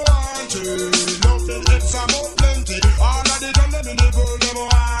world they want to. Love the X more plenty. All of the talent in the world they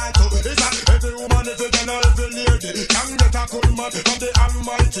want to. It's like every woman, every girl, every lady can get a good man from the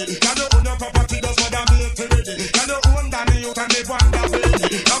Almighty. Can you own your property just for them make it ready? Can you own that youth and live on that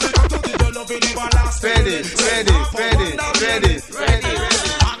baby? Now we got to give the love in everlasting. Ready.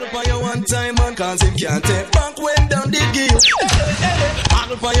 I'll for you one time man cause it can't take back when down the gear.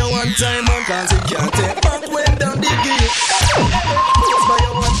 I'll for you one time man cause it can't take back when down the gear. For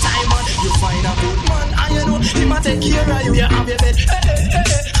you one time He might take care of you, you have your bed.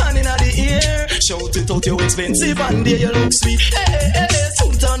 Hand in the ear. Shout it out, you expensive, and there you look sweet.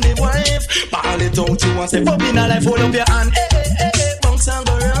 Suit on the wife. Ball it out, you want step up in a life, hold up your hand. Bounce and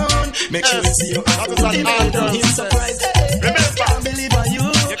go round. Make sure you see your hand. He's surprised. Can't believe on you.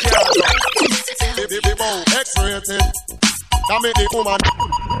 X-rated. That make the woman.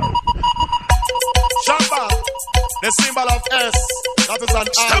 Shabba, the symbol of S. That is an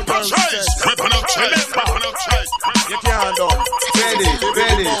STEPACHOICE. You can't done.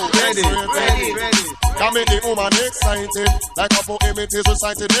 Ready. That make the woman excited. Like a poem it is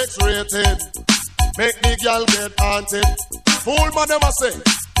recited. X-rated. Make the girl get haunted. Fool man never say.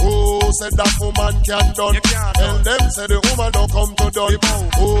 Who said that woman can done? Tell them say the woman don't come to done.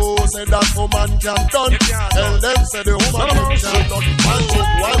 Who said that woman can done? Tell them say the woman can done. Man took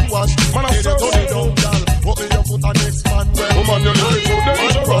one wash, man I said it down, girl. Put me your foot on next man. Woman you look too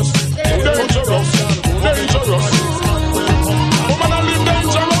dangerous, dangerous. Woman I live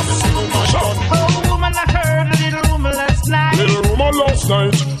dangerous. Oh woman I heard a little rumor last night. Woman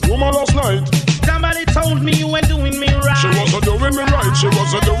last night. Somebody told me you weren't doing me right. She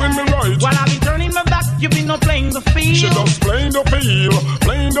wasn't doing me right. While I've been turning my back, you've been not playing the field. She just playing the field.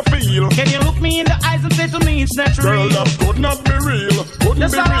 Can you look me in the eyes and say to me it's not Girl, real? that could not be real.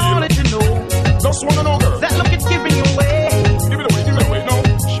 That's all I wanted to know. Just wanna know, girl. That look is giving you away. Give it away, no.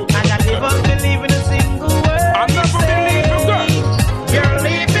 And I never believe in a single word. I never believe in that. You're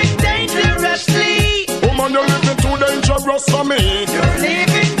living dangerously. Woman, you're living too dangerous for me. You're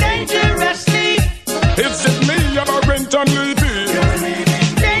living dangerously. Is it me and a rent and Levy? You're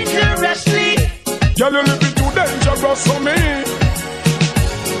living dangerously. Girl, you're living too dangerous for me.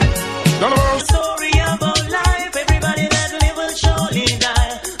 Story about life. Everybody that live will surely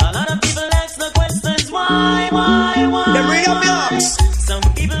die. A lot of people ask the questions why? They bring up the ox. Some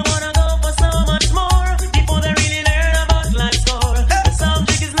people wanna go for so much more before they really learn about life's score. The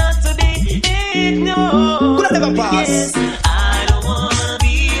subject is not to be ignored. Could I never pass? Yes, I don't wanna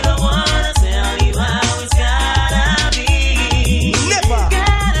be the one to tell you how it's gotta be. Never.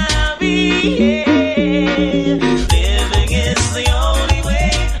 Gotta be. Yeah. Living is the only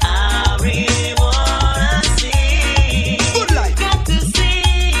way. I really wanna see. Good life. Got to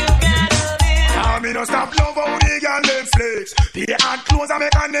see you gotta live. I me no stop love how the girl them flex. The hard clothes I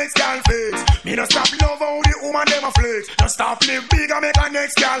make a next girl fix. Me no stop love how the woman them a flex. No stop live big I make a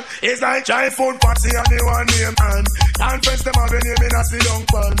next girl. It's like try phone party and the one name and conference them have a name in a sit down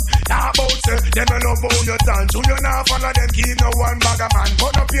pan. Talk about say them no love how you dance. You not follow them keep no one bag of man.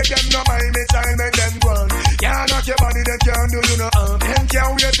 But no pay them no mind me child make them run. Can't knock your body they can't do you no harm. Them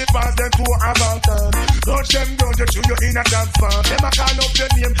can't wait to pass them to about time. Touch them down you chew you in a dance farm. Them a call up your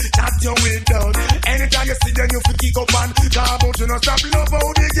name chat your way down. Anytime you see them you fi kick up and talk about you no stop love how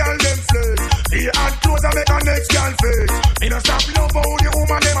the girl them flex. The hard clothes I make a next girl flex. Me no stop love how the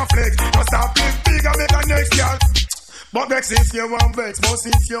woman them a flex. No stop live big I make a next girl. But vex if you want vex, boss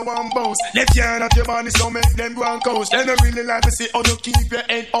if you want bounce. Left hand of your body so make them go and coast. They don't really like to see how you keep your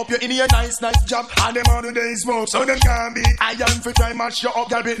head up. You're in your nice job and them all the days smoke. So them can't be iron for try match you up,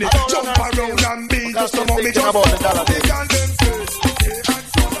 girl Britney. Jump around and beat just to make me jump about the dollar. They can't them face.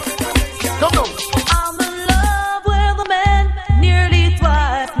 Come on. I'm in love with a man nearly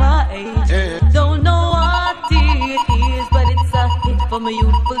twice my age. Don't know what it is, but it's a hit for my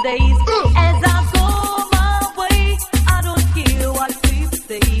youthful days. As I go my way, I don't care what people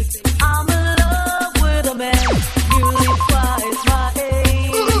say. I'm in love with a man nearly twice my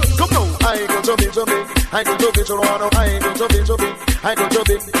age. Come on, I go to be. I go to be, you know, I go to be. I go to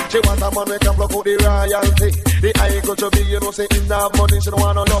be. She want a man we can block out the royalty. The I go to be, you know, say in that money, she don't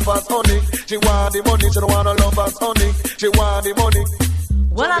want no love as honey. She want the money, she don't want no love as honey. She want the money.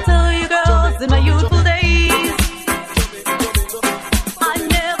 Well, I tell you girls, in my youthful days, I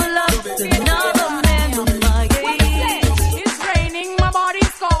never loved another man of my age. It's raining, my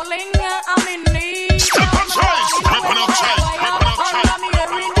body's calling, I'm in need. STEPACHOICE, ripping up chase.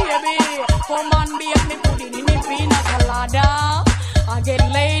 Come on, babe, me put it in the pina colada. I get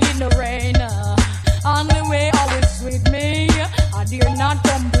laid in the rain. Only way always with me. I dare not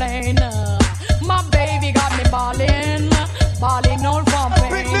complain. My baby got me balling all from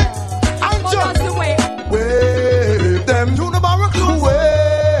pain. But that's the way. Wave them, you no borrow clothes.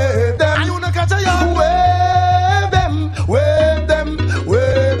 Wave them, you no catch a young. Wave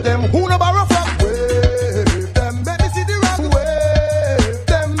them, who no borrow from? Wave them, let me see the rock. Wave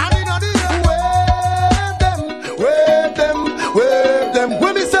them, I mean, wave them,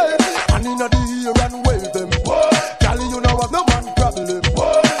 when me say,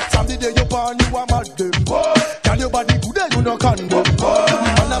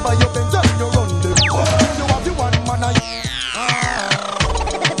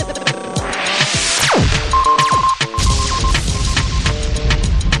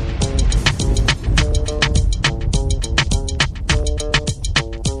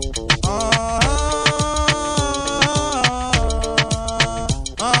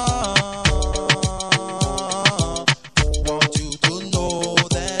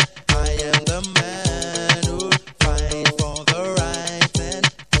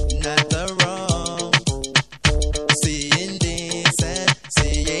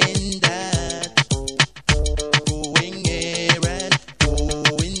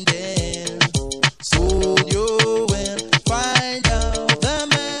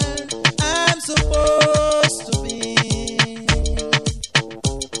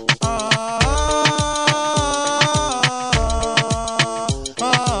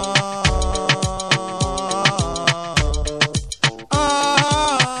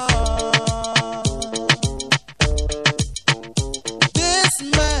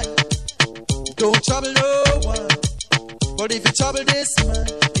 man, don't trouble no one. But if you trouble this man,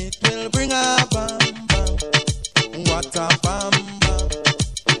 it will bring a bam bam. What a bam bam.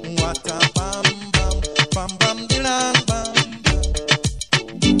 What a bam bam. Bam bam dilang bam.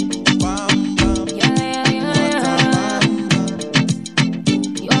 Bam bam. Yeah.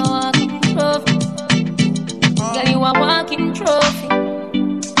 You're walking trophy. Girl, you are walking trophy.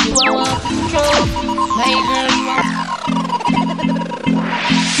 You are walking trophy. My girl, you are.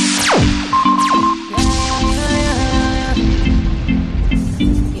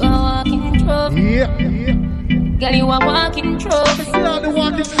 Yeah. Girl, you are walking trophy. You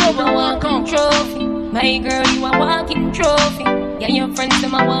are walking trophy. My girl, you are walking trophy. Yeah, your friends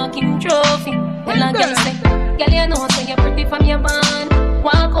them are walking trophy. Well, I can say, girl, you know say you're pretty from your band.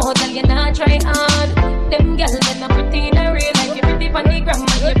 Walk out, girl, you not try hard. Them girls them are pretty in a real life. You're pretty from the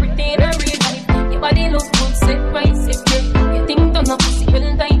grandma, you're pretty in a real life. Your body look good, sit right, sit good. You think don't know pussy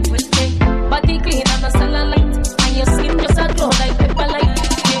will tight, will take. Body clean and a cellulite, and your skin just a glow like pepper light.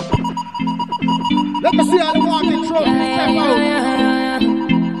 Let me see how the walking trophy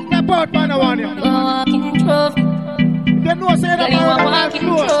step out, man, I want you. Walking trophy. They know say that you are walking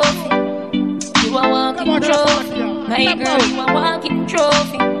trophy. You are walking trophy. My girl, you are walking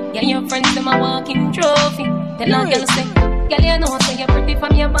trophy. Yeah, your friends them are walking trophy. Tell a girl say, girl, you know say you're pretty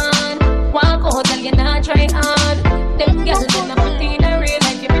from your band. Walk out, girl, you not try hard. Them girls them are pretty in a real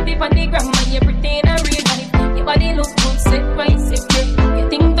life. You're pretty from the grandma, you're pretty in a real life. Your body look good, sit right, sit good. You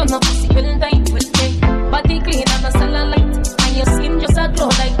think don't know pussy will tight, will take. Body clean and a cellulite, and your skin just a glow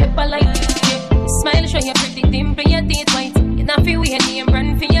like pepper light. Smile, show your pretty dimple, your teeth white. You not feel weird, name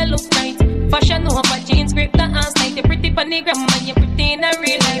brand for your look right. Fashion over jeans, grip the ass tight. You're pretty on the gram, and you're pretty in a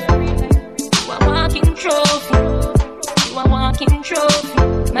real life. You are walking trophy. You are walking trophy.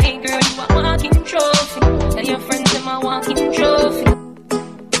 My girl, you are walking trophy. Tell your friends them are walking trophy.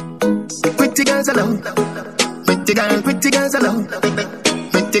 Pretty girls alone. Pretty girls alone.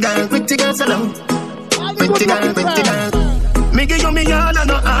 Pretty girls alone. Pretty girl. Me give you me all and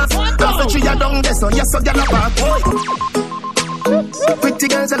no half. Half a tree a down there, so yes, so girl a park, boy. Pretty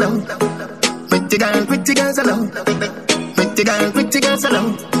girls alone. Pretty girls alone. Pretty girls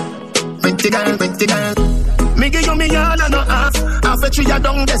alone. Pretty girl. Me give you me all and no half. Half a tree a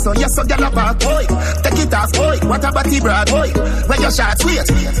down there, so yes, so girl a park, boy. Take it off, boy. What a body broad, boy. Where your shots, wait.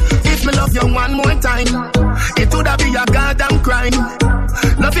 If me love you one more time, it woulda be a goddamn crime.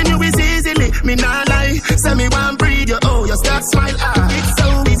 Loving you is easily, me nah lie. Say me one breathe, you oh, you start smile. Ah, it's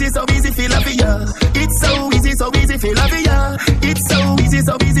so easy, feel love ya. It's so easy, feel love ya. It's so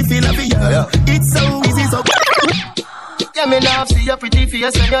easy, feel love ya. It's so easy, so. Yeah, me love see your pretty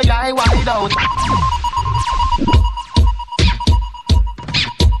face when your eye wide out.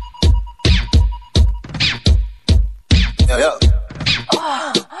 Yeah.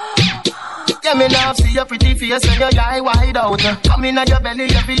 Yeah, me love see your pretty face when your eye wide out. Come in at your belly,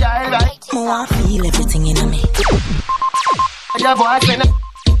 every eye right. Oh, I feel everything in me. Your voice when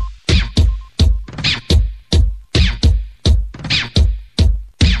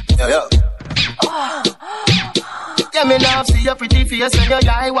Yeah. Yeah, me love see your pretty face when your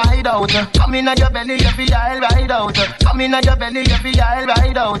eye wide out. Come in at your belly, every eye right out. Come in at your belly, every eye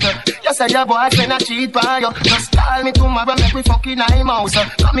right out. You say your boyfriend a cheat by you. Just call me tomorrow, make we fucking eye mouse.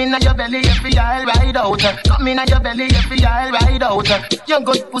 Come in at your belly, every eye right out. Come in at your belly, every eye right out. Your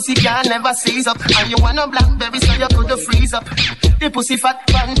good pussy can never seize up, and you want a blackberry so you could freeze up. The pussy fat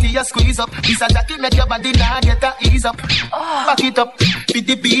panty you squeeze up. This a jacket make your body not get a ease up. Back it up, beat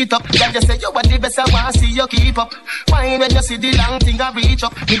the beat up. Girl, you say you want the best, I want see you keep up. Why when you see the long thing I reach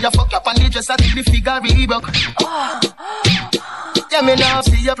up? Me you fuck up on the dress until the figure rebuck. Yeah, me now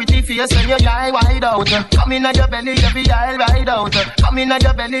see your pretty face when your eye wide out. Come in at your belly, every eye right out. Come in at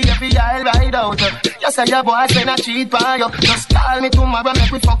your belly, every eye right out. You say your boyfriend a cheat by you. Just call me tomorrow,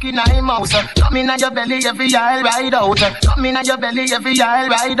 make we fucking eye mouse. Come in at your belly, every eye right out. Come in at your belly, every eye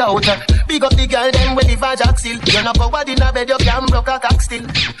right out. Big up the girl them with the vajak still. You know power in a bed, you can broke a cock still.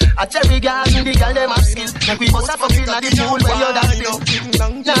 A cherry gas in the girl them have skill. Make we bust a fucking at the pool where you that still.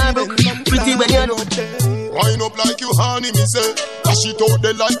 Nah bro, pretty when you look. Wind up like you honey, me say. Dash it out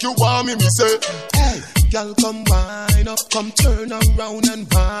there like you want me say. Hey, girl, come wind up, come turn around and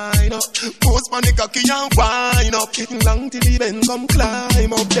wind line up. Post on the cocky and wine up. Getting long till the bend come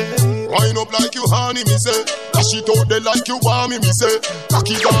climb up there. Wine up like you honey, me say. Dash it out there like you want me say.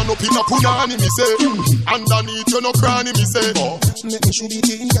 Cocky gone up in a punani, me say. Underneath you no cranny, me say. Make me shoot it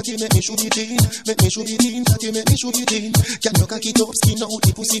in, catty, make me shoot it in. Make me shoot it in, catty, make me shoot it in. Can you cock it up, skin out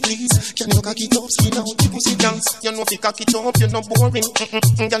the pussy, please? Can you cock it up, skin out the pussy, dance? You know if you cock it up, you're not boring.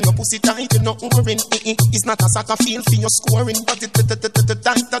 Girl, your pussy tight, you're not boring. It's not a soccer field for your scoring, but it's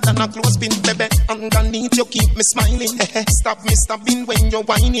tighter than a clothespin, baby. Underneath you keep me smiling. Stop me stopping when you're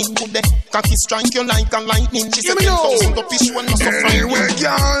whining. Good day, cocky strike you like a lightning. She said 10,000 up is one, not so frightening. Anyway,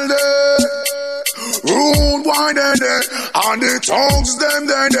 girl, rude boy, there, and the tongues, them,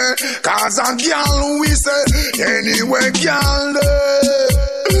 there. Cause a girl, we say, anyway, girl,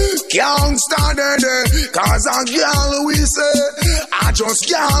 can't start there. Cause a girl, we say, I just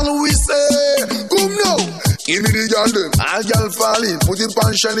girl, we say, come now. Give me the girl them, all girl fall in. Put it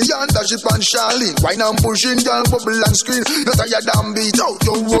on Shelly and dash it on Charlene. Wine and pushing, girl bubble and screen. Not a your damn beat out,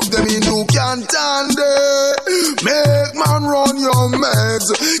 you work them in, you can't stand it. Make man run your meds.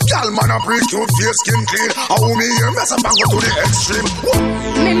 Girl man a pretty cute, face skin clean. How me here mess up and go to the extreme.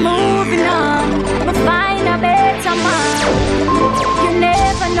 Me moving on, but find a better man. You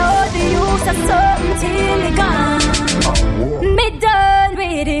never know the use of something till he gone. Me done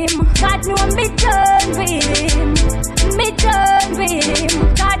with him, God know me done with him. Me done with him,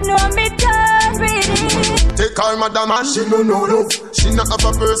 God know me done with him. Take her madam and she no know love. She not have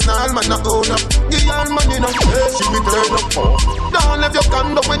a personal man not own up. Give her money no, she be turn up. Don't leave your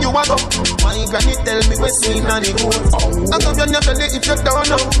conduct when you walk up. My granny tell me we're seen on the road. I love you never if you don't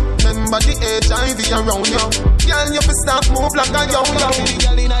know. Remember the HIV around you. Girl, you fi start move like a yo-yo.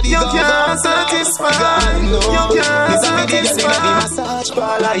 You can't satisfy. You can't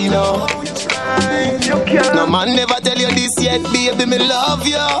satisfy. I know. No man never tell you this yet, baby, me love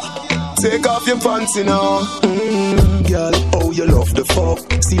you. Take off your pants, you know. Girl, oh, you love the fuck.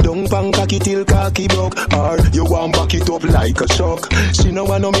 See don't pan cocky till cocky broke. Or you want back it up like a shock. She no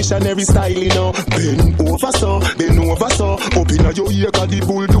want no missionary style, you know. Bend over so, up in your ear cause the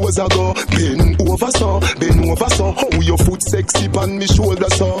bulldozer go. Bend over so, how your foot sexy pan me shoulder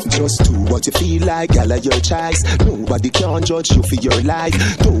so. Just do what you feel like, girl, your choice. Nobody can judge you for your life.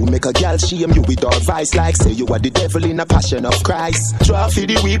 Don't make a girl shame you with advice. Like say you are the devil in a passion of Christ. Try for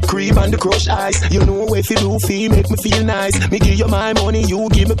the whipped cream and the crushed ice. You know if you do feel, make me feel nice. Me give you my money, you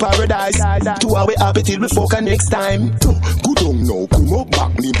give me paradise. 2 hours happy till we fuck next time. Good on now, come up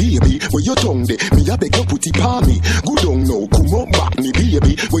back me baby. Where your tongue de, me a beg you put it pa me. Good on now, come up back me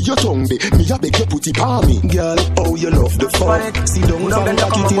baby. Where your tongue de, me a beg you put it pa me. Girl, oh you love the fun. See don't know then you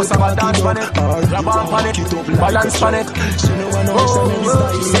come up with a dance on it. Grab on it, balance on it. She know I know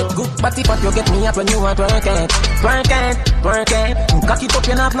she said good body but you get me up when you are twerking. Cock it up,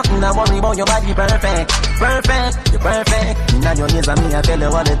 you have nothing to worry about. Your body perfect, you perfect. Now your knees and me, I tell you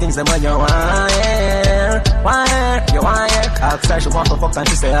all the things that when you wire. Outside she want to fuck and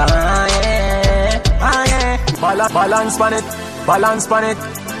she say balance on it.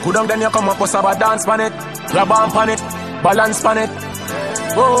 Good on then you come up with a dance on it. Grab on it, balance on it.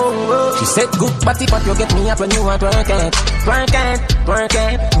 Oh. She said good body but you get me up when you are twerking.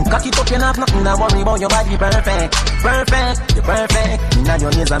 Cock it up, you have nothing to worry about. Your body perfect, you perfect. Now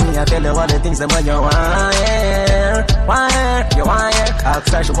your knees and me, I tell you all the things that when you wire.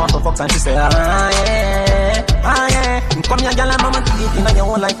 Outside she want to fuck and she say come here, girl, and mama keep it in your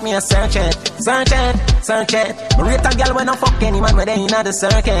own like me a search it. Me rate a girl when I fuck any man when they in the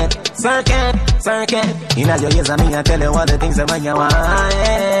circuit. Inna your ears and me, I tell you all the things that when you wire.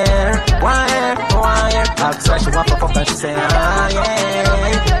 Outside she want to fuck and she say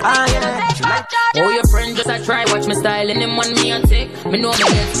oh, your friend just a try, watch me style and them want me a tick. Me know me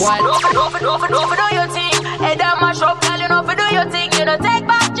get wild. Over do your thing. Head down mash up, girl, you know for do your thing. You don't take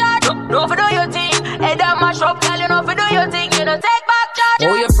back charge. Over do your thing. Head down mash up, girl, you know for do your thing. You don't take back charge.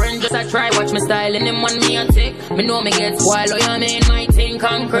 Oh, your friend just a try, watch me style and them want me a tick. Me know me get wild. Oh, you mean my thing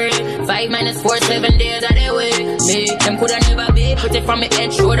concrete. 5 - 4, 7 days of the week. Me, them coulda never be pretty from me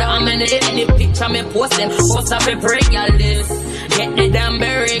head, shoulder, I'm in it. Any picture me post them, post up a break, all this. Get the damn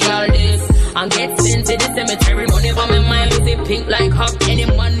berry, all this. And get sent to the cemetery. Money for my mind, is it pink like hop. Any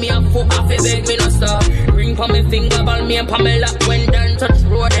man me a foot off, it beg me no stop. Ring for me finger, ball me and Pamela. When done touch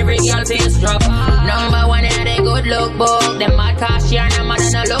road, every girl face drop. Number 1 in the good look book. Them mad cash here, and I'm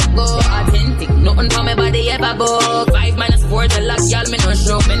no look good. Authentic, nothing for me body ever book. 5 - 4, the last girl me no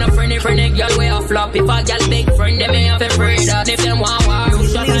show. Me no friendly girl way a flop. If a girl big friend, them me have to afraid of. If them want war, you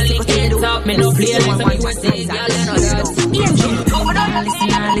shut and lick it up. Me no play like some USA girl, you know that.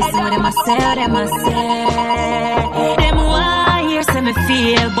 Listen what them a say, Them why hear say me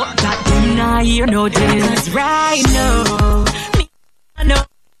feel, but that do not hear no deals right now. Me no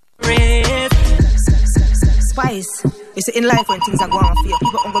rest. Spice. You see, in life when things are going for you,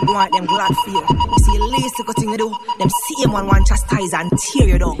 people don't go out them glad for you. You see, the least little thing you do, them see him one chastise and tear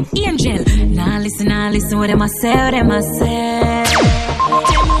you down. Angel, nah listen what them a say, Them why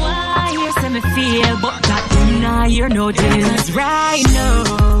hear say me feel, but that do not hear no deals right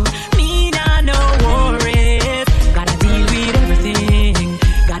now. Me nah no worries, gotta deal with everything,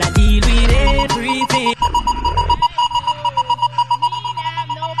 gotta deal with everything.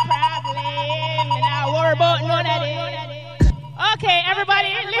 About none of this. Okay,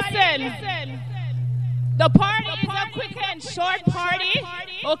 everybody, listen. The party is a quick and short party.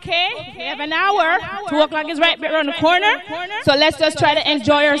 Okay, we have an hour. 2 o'clock is right around the corner. So let's just try to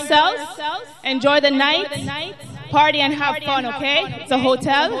enjoy ourselves, enjoy the night, party and have fun. Okay, it's a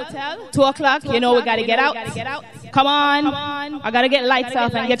hotel. 2 o'clock. You know we gotta get out. Come on, I gotta get lights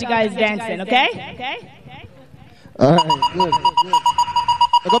off and get you guys dancing. Okay. All right, good.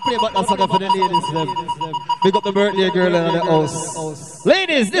 I got to play about that song for the ladies. Big up the birthday girl in the house.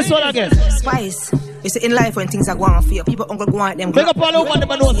 Ladies, this one again. Spice. You see, in life when things are going for you, people don't go out them. Big up all over them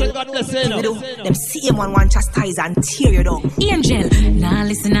know say God bless you. Them see him one chastise and tear you down. Angel, nah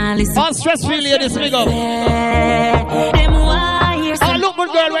listen. All stress free ladies, big up. Them why hear some. Oh, look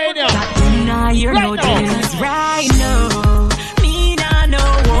good girl right now. Nah hear no deals right now. Me nah no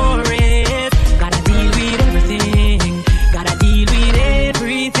worries. Gotta deal with everything. Gotta deal with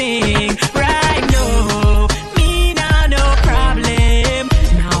everything right now. Me nah no problem.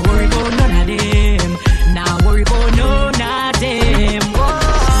 Now worry about none of them. Now worry about none of them.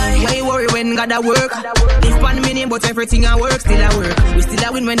 Boy, why you worry when God a work? If 1 minute but everything I work, still I work. We still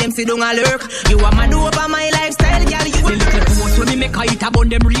a win when them sit down a lurk. You are my do over my lifestyle, girl. You the little post when me make a hit about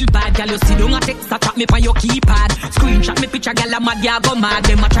them real bad, girl. You sit down a text, tap me on your keypad. Screenshot me picture, girl. I'm mad, yeah, go mad.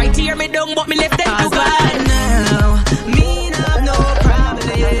 Them a try to tear me down, but me left them to God. Now me have no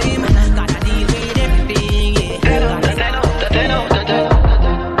problem. Gotta deal with everything. Yeah.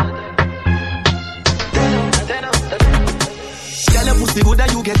 Girl, your pussy good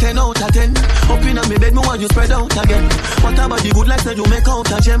that you get 10 out of 10. Up in me bed, me want you spread out again. What about the good life that you make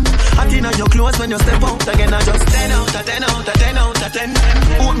out of gem? Hot in your clothes when you step out again. I just 10 out of 10 out of 10 out of 10.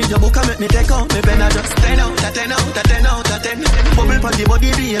 Hold me your book and make me take out me pen. I just 10 out of 10 out of 10 out of 10. Bubble for the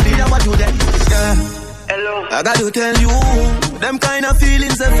body, baby, that what you then. Yeah. Hello. I got to tell you, them kind of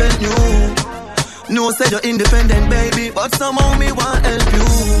feelings I felt new. No, say you're independent, baby, but somehow me want help you.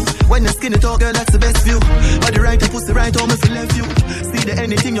 When you're skinny talk, girl, that's the best view. But the right pussy right home if you left you. See the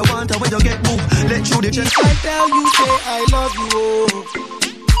anything you want, and when you get boo, let you the chest. If I tell you, say I love you.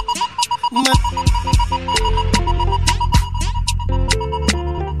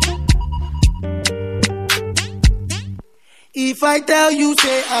 If I tell you,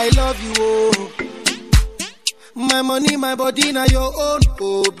 say I love you, oh. My money, my body, now your own,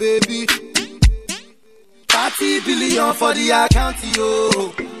 oh baby. 30 billion for the account,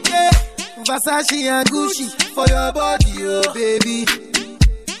 yo. Yeah. Versace and Gucci for your body, oh baby.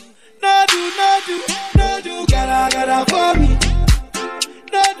 No do, gotta for me.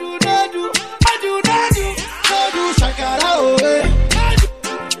 No do, shakara, oh eh.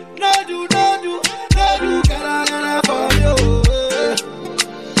 No do, gotta for me, oh eh.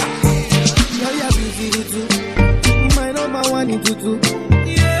 Yeah, busy too. My number one in tutu.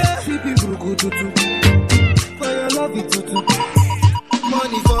 Yeah, sleeping bruku tutu. Love it tutu.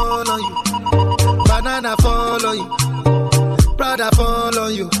 Money fall on you, banana fall on you, Prada fall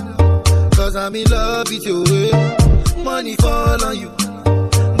on you, cause I'm in love with you. Money fall on you,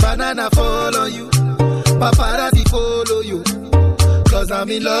 banana fall on you, paparazzi follow you, cause I'm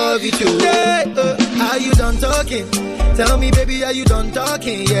in love with you. Yeah, are you done talking? Tell me, baby, are you done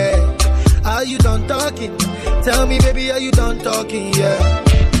talking? Yeah. Are you done talking? Tell me, baby, are you done talking? Yeah.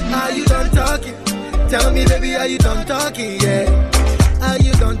 Are you done talking? Tell me, baby, are you done talking? Yeah. Are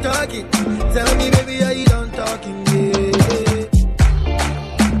you done talking? Tell me, baby, are you done talking? Yeah.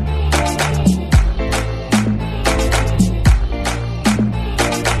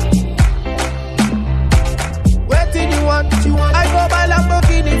 What do you want? I go buy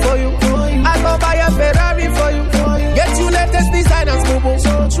Lamborghini for you. I go buy a Ferrari for you. Get you latest designers, boo.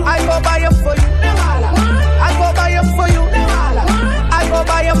 I go buy them for you. I go buy them for you. I go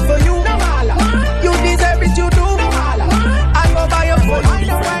buy them for you. You deserve it, you do. I go buy them for you.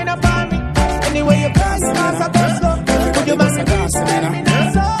 Wind up on me. Anyway, you pass, put your man in dance, man.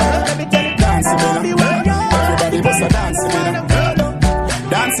 Let me tell you, dance, everybody bust a dance, man.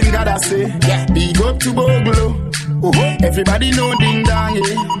 Dancing, gotta say, big up to Bogolo. Everybody know ding dong,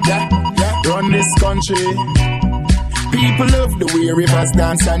 yeah. Run this country. People people love the way rivers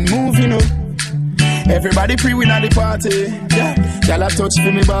dance and move, you know. Everybody pre-win at the party. Yeah, y'all touch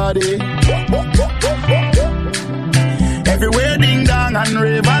for me body. Everywhere ding dong and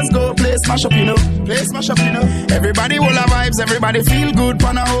ravers go, play smash up, you know. Play smash up, you know. Everybody will have vibes, everybody feel good,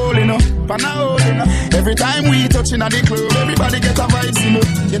 pan a hole, you know. Pan a hole, you know. Every time we touching at the club, everybody get a vibes, you know.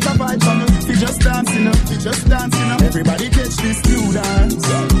 Get a vibe, you know. We just dance, you know. We just dance, you know. Everybody catch this new dance.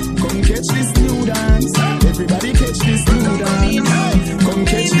 Come catch this new dance. Everybody catch this new dance. Come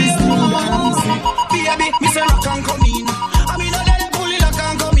catch this new dance. Baby, me say rock and come in. I mean, I let them pull it, rock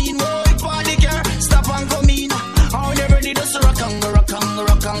and come in. Whoa, if party girl, stop and come in. Oh, they ready to rock and come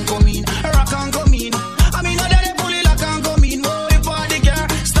in. Rock and come in. I mean, I let them pull it, rock and come in. Whoa, if party girl,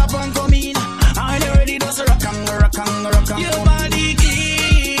 stop and come in. Oh, they ready to rock and your body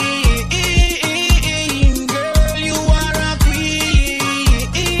clean, girl, you are a queen.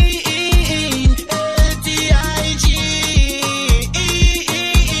 LTIG,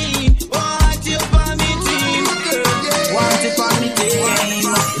 what you for me team, girl, yeah. Want it for me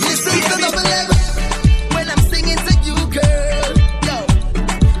team. Listen to the level when I'm singing to you, girl. Yo,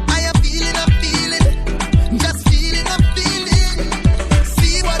 I am feeling, just feeling,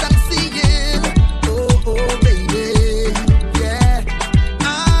 see what I'm seeing. Oh, baby, yeah.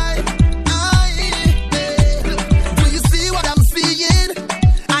 Do you see what I'm seeing?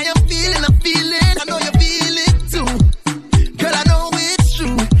 I am feeling, I know you feel it too. Girl, I know it's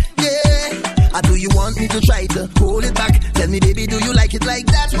true, yeah. Or do you want me to try to hold it back? Tell me, baby, do you like it like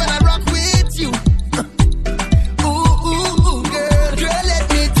that when I rock with you? Ooh, girl, let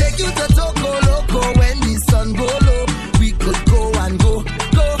me take you to Toco Loco when the sun go low. We could go and go,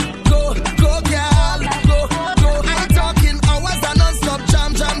 girl, go. I'm talking hours and non-stop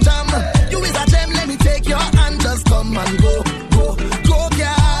jam. You is a gem, let me take your hand, just come and go, girl,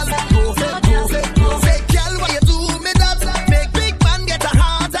 go. Say, girl, why you do me that? Make big man get a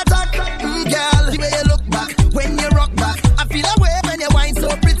heart attack. Girl, the way you look back when you rock back, I feel a way when you whine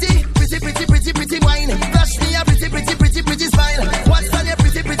so pretty wine. Flash me a pretty smile. What's on your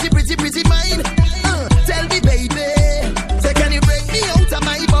pretty mind? Tell me, baby, say can you break me out of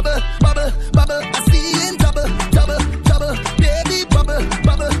my bubble? I see you in trouble, baby, bubble,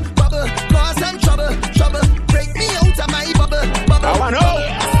 cause I'm trouble. Break me out of my bubble. I wanna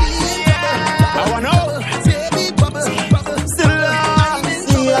know. Baby, bubble.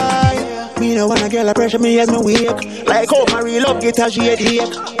 Me no wanna girl a pressure me as me wake. Like how my real love get a shade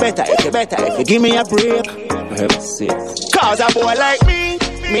ache. Better if you give me a break. For heaven's sake. Cause a boy like me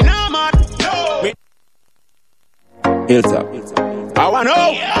no mad. No. Hilltop. I wanna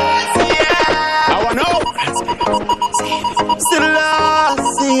know.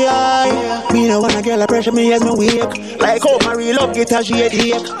 Still me no wanna girl a pressure me as me wake. Like how my real love get a shade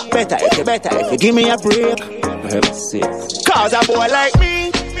ache. Better if you give me a break. For heaven's sake. Cause a boy like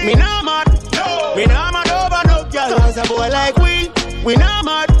me no mad. Me no mad over no girl. Cause a boy like we no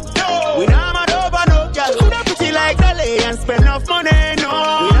mad. We no mad over no girl. Coulda pretty like Dolly and spend enough money, no.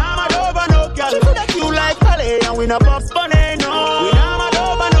 We no mad over no girl. Coulda cute like Dolly and we no puff money, no. We no mad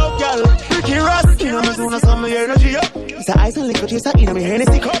over no girl. Ricky Ross, you know me soon as some energy up. It's a ice and liquor chaser, you know me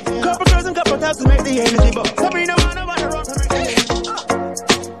Hennessy cup. Couple girls and couple taps to make the energy bust. Sabrina wanna run to make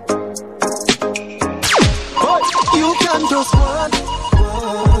You can just one.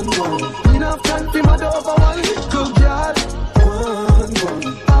 Enough time for my dog for one little girl. One.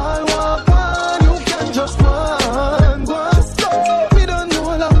 I want one. You can just one. We don't know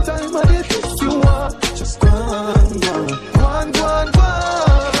a long time, but if you want, just one.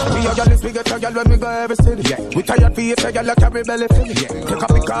 We are jealous, we get tired when we go every city. Yeah. We tired for you, so you carry belly for me. Take up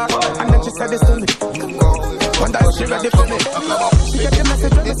the car, and then she said this to me. One day she ready for me. She get the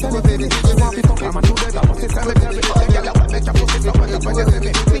message when they send it. She want people come and do that. I want to sell it every day. Girl, I want to make you push it up when you see me.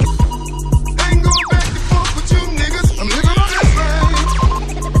 Ain't going back and forth with you niggas. I'm living my best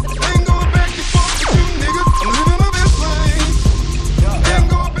life. Ain't going back and forth with you niggas. I'm living my best life. Ain't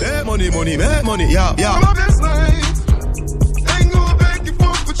going back. Make money, yeah. My best life. Ain't going back and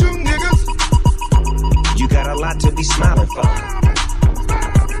forth with you niggas. You got a lot to be smiling for.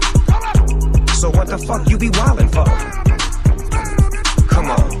 So what the fuck you be wildin' for?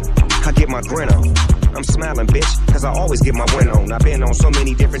 Come on, I get my grin on. I'm smiling, bitch, cause I always get my win on. I've been on so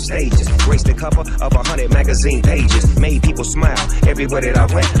many different stages. Graced the cover of 100 magazine pages. Made people smile everywhere that I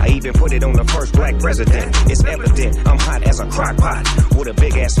went. I even put it on the first black president. It's evident I'm hot as a crock pot. With a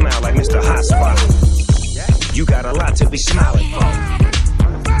big ass smile like Mr. Hot Spot. You got a lot to be smiling for.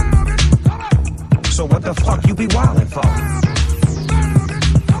 So what the fuck you be wildin' for?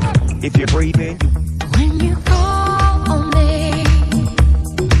 If you're breathing. When you call on me,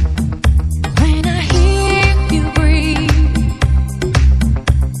 when I hear you breathe,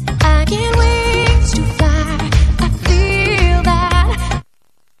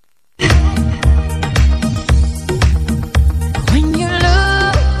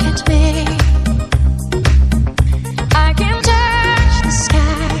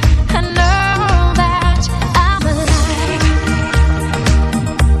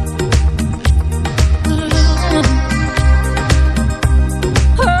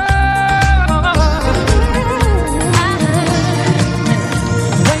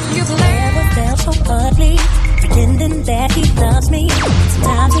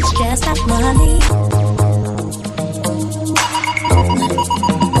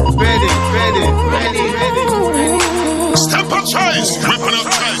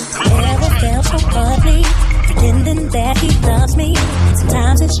 Never felt so ugly, pretending that he loves me.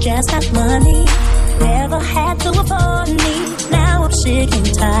 Sometimes it's just not money. Never had to afford me. Now I'm sick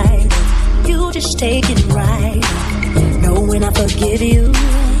and tired. You just take it right, knowing I forgive you.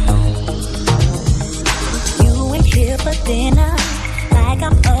 You ain't here for dinner, like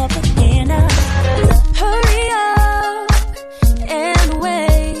I'm up for dinner. Hurry up and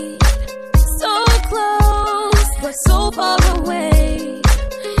wait. So close, but so far away.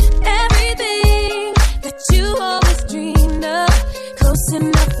 Everything that you always dreamed of, close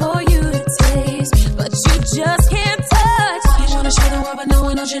enough for you to taste, but you just can't touch. You wanna show the world, but no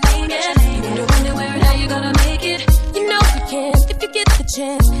one knows your name yet. You wonder when and where and how you gonna make it. You know you can if you get the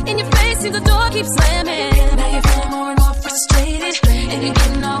chance. In your face, see the door keeps slamming. Now you're feeling more and more frustrated, and you're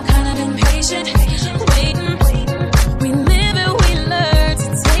getting all kind of impatient. Waiting, we live and we learn to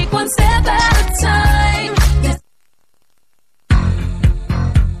take one step at a time.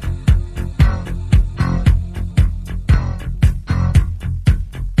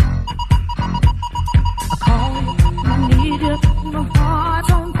 My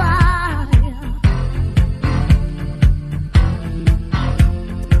heart's on fire.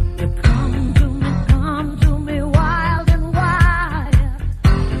 You come to me wild and wild.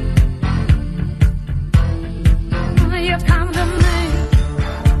 You come to me,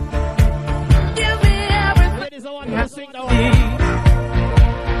 give me everything. Ladies, I want you to sing now.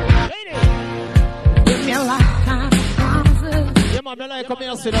 Ladies, give me a lifetime of promises. Yeah, man, I like come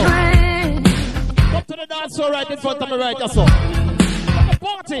here, sit down. Come to the dance floor right in front of me, right? That's all.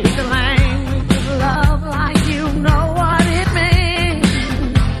 Party. The language of love, like you know what it means.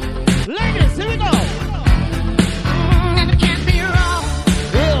 Ladies, here we go. And it can't be wrong.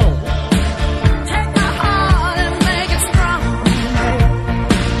 Yeah. Take my heart and make it strong.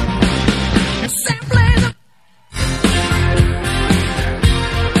 It's simply the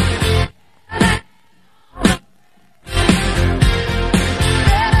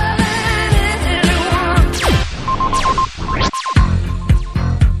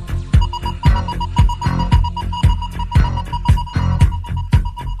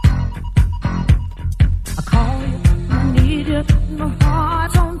my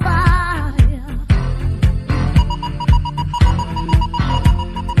heart's on fire.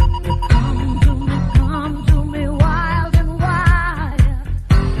 You come to me wild and wild.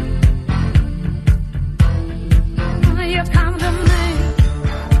 You come to me,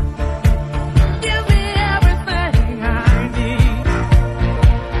 give me everything I need.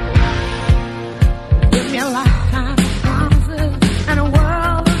 Give me a lifetime of promises and a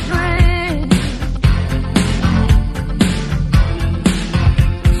world of dreams.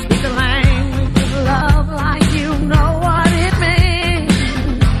 The language of love, like you know what it means.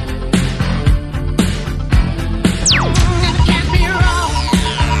 It can't be wrong.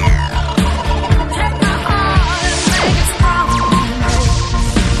 Take my heart and make it strong.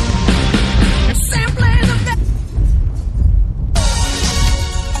 It's simply the best.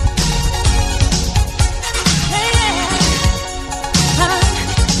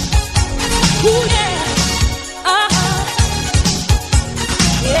 Ooh, yeah.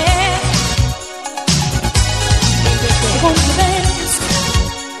 Yeah.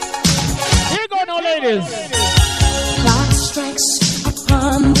 Here you go now, ladies. Clock strikes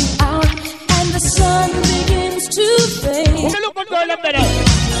upon the hour, and the sun begins to fade. Let me look at girl up there.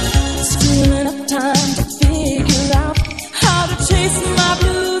 Still enough time to figure out how to chase my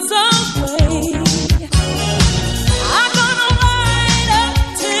blues away. I'm gonna light up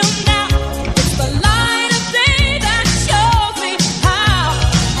till now. It's the light of day that shows me how.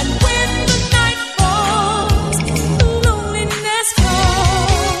 And when the night falls, loneliness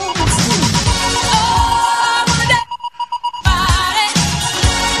comes. Oh, I wanna dance with somebody.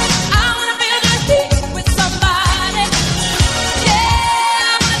 I wanna feel the heat with somebody. Yeah.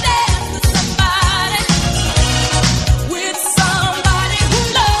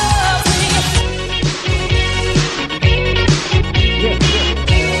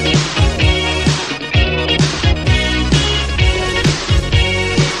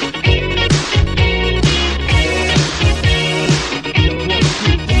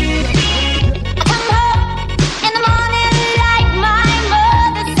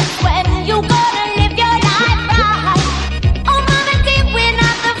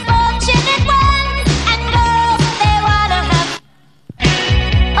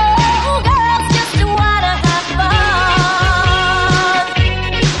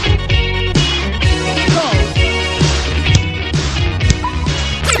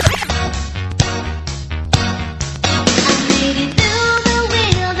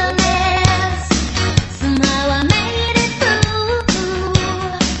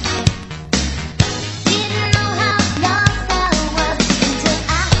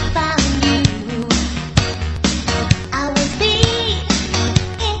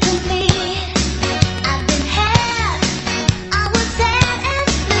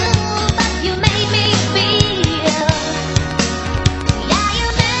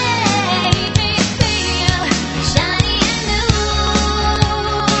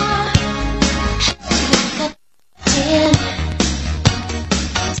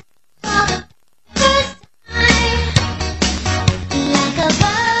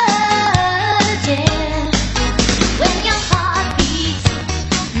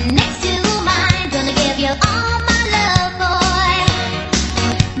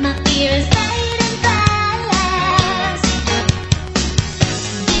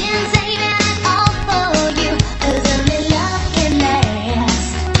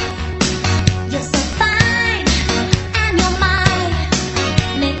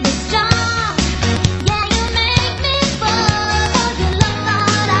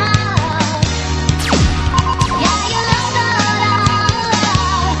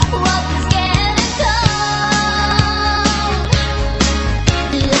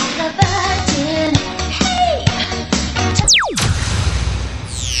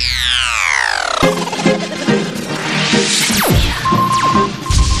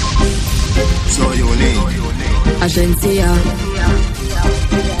 see ya.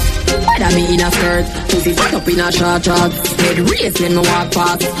 Whether me in a skirt, pussy fat up in a short shorts. Head race when me walk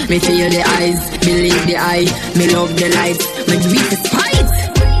past. Me feel the eyes, believe the eye. Me love the lights, me do it despite.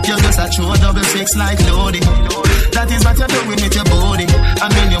 You're just a true double six like Lodi. That is what you're doing with your body. I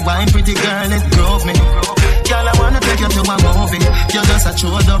mean you wine pretty girl, it drove me. Girl, I wanna take you to a movie. You're just a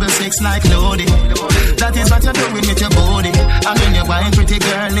true double six like Lodi. That is what you're doing with your body. I mean you wine pretty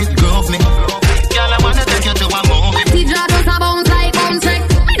girl, it drove me. Girl, I wanna take you to a movie. Teacher does a bounce like bounce check.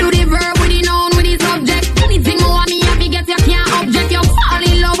 I do the verb with the noun with the subject. Anything more me happy get you can't object. You fall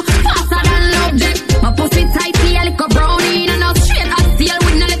in love faster than object. My pussy tight feel like a brownie and a straight as steel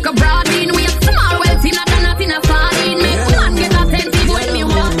with no like a broad bean. We a small wealth in a donut in a sardine. Me man get a 10 people when me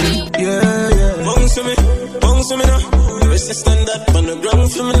walk me. Yeah. Bounce to me now. Rest you stand up on the ground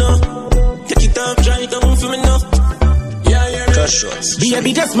for me now. Take it up, dry it down for me now.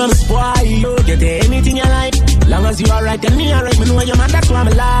 Baby, just man spoil you. Get anything you like. Long as you alright, tell me alright. Me know your man, that's why I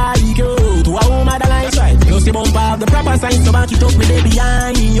like you. To a woman that likes right. Close the bumper of the proper sign. So back it up, me day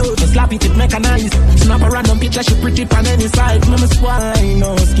behind you. To slap it mechanized. Snap a random picture, she pretty on any side. Me spoil,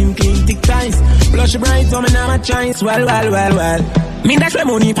 no skin clean, thick ties. Blush bright, so me never choice. Well. Me dash my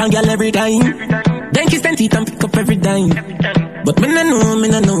money pan girl every time. Then kiss them teeth and pick up every dime. But me no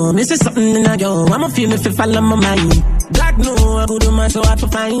know. Me say something in a yo. I'ma feel if it fall on my mind. God know I go do my so hard to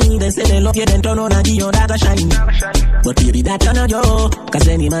find. They say they love you, then turn on a Dio that a shine. But baby that you know yo. Cause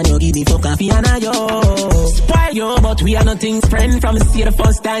any man you give me for coffee and a yo. Spoil yo, but we are nothing friend. From see the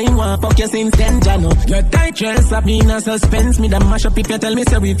first time, one fuck you since then, ya know. Your tight dress have me in a suspense. Me the mash up if you tell me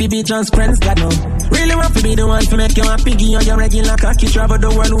say we fi be just friends, God know. Really want to be the one to make you a piggy on your regular cocky. Travel the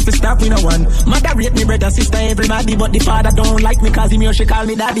world, who fi stop with no one. Mother rate me brother, sister, everybody. But the father don't like me cause him yo, she call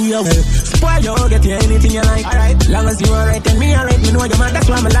me daddy yo. Spoil yo, get you anything you like. Alright, long as you alright, tell me alright. Me know your man, that's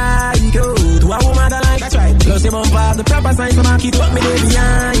why I'm like you. To a woman that like, that's right. Close your bumper, the proper sign, so mark it up, me day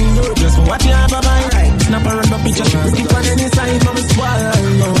behind you. Just for what you have a buy, right. Snap a random picture, she pretty on any side. Mama spoil,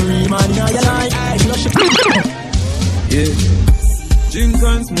 no man, now you like. Yeah, drink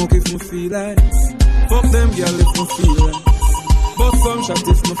and smoke if me feel like. Fuck them girl if me feel like. But some shot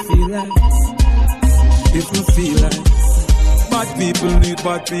if me feel like. If me feel like. Bad people need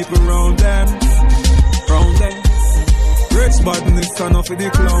bad people round them. Rich badness and off of the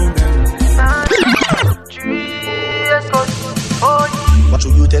clown them. What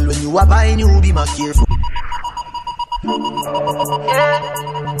should you tell when you are buying, you be more careful.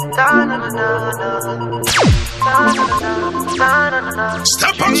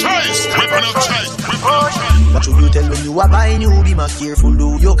 STEPACHOICE, weapon of choice. What should you tell when you are buying, you be more careful.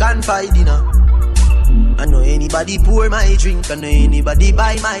 Do you can't find dinner. I know anybody pour my drink, I know anybody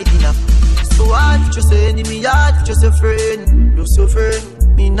buy my dinner. So hard, just say enemy, hard, just a friend, just a friend.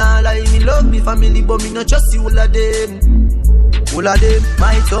 Me nah lie, me love me family, but me not trust you all of them. All of them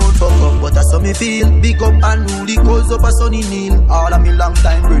might sound fuck up, but that's how me feel. Big up and rule, cause up a sunny kneel. All of me long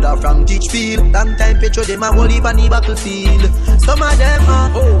time brother from Teachfield. Long time petro, them a whole even the battlefield. Some of them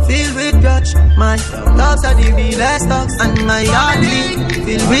are filled with grudge. My thoughts are the realest thoughts, and my heart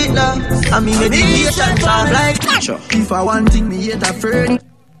filled with love. And me meditation sound like if I want thing, me hate a friend.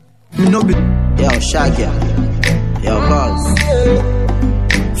 Me no be yo Shaggy, yo Buzz,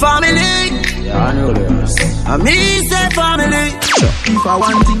 family. Yeah, I know this. I me say family. If I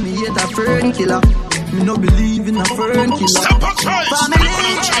want thing, me hate a fern killer. Me no believe in a fern killer. Family.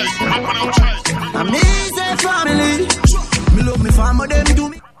 I me say family. Me love me family, them do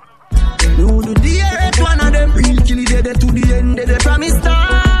me. Me who do the earth one of them. Real kill it to the end, they promise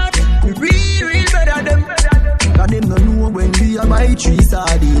start. Me real better them. Cause them no know when we a buy 3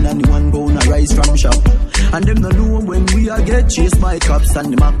 sardines and the one gonna rise from shop. And them no know when we a get chased by cops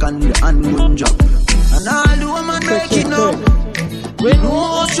and the mac and the handgun drop. And all the woman make it now. We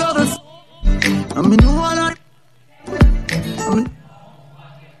know struggles. And me know all that.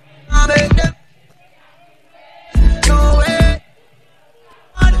 I make them. No way.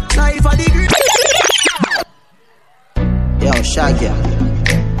 Life a degree. Yo Shaggy,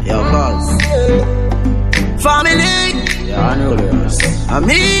 yo Buzz, family. Yeah, I know this. I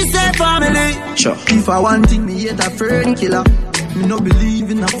me say family. Sure. If I want thing, me hate a fern killer. Me no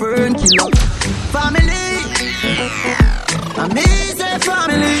believe in a fern killer. Family. I me say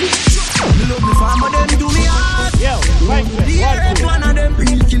family. Me love me family, them do me hard. Yo, right there. One of them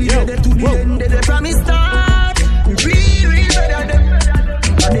real kill it to the end. They promise start. We real better them.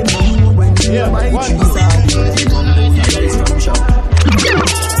 And them know when we are my trees are. They come down and rise from shop.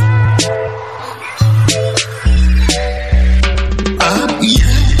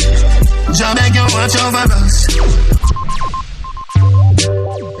 Jah beg you watch over us.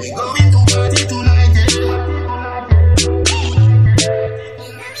 We going to party tonight.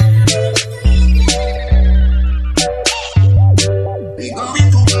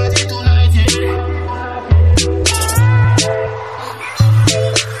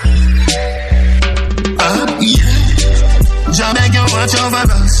 over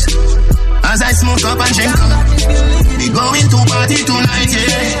us. As I smoke up and drink up. We going to party tonight,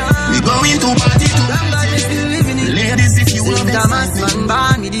 yeah. We going to party tonight. Ladies, if you love it, man,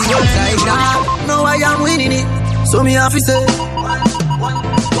 ban me the work like that. No, I am winning it. So me have to say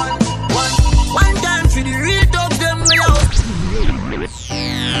one time for the real dogs, them way out.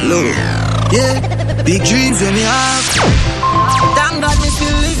 Look, yeah, big dreams when me have. Thank God me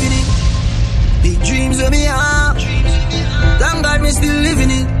still living it. Big dreams when me have. Thank God me still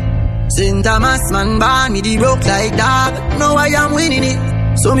living it. St. Thomas, man, ban me the broke like that. Now I am winning it.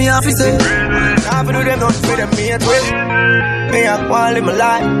 So me have to say I do them not for them me at will. Me I want live my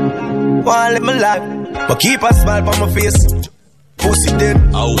life. Want live my life. But keep a smile on my face. Pussy dead.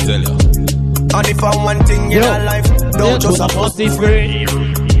 I will tell you. And if I one thing in my life, don't just a pussy free.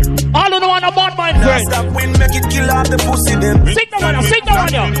 All you know about my friend. Stop win, make it kill off the pussy them. Sing the one, sing the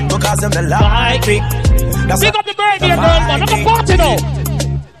one, yo. Because them the like me. Pick up the bird here, girl, man. Look at party now.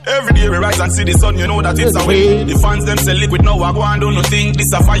 Every day we rise and see the sun, you know that it's a way. The fans them sell liquid, now I go and do nothing.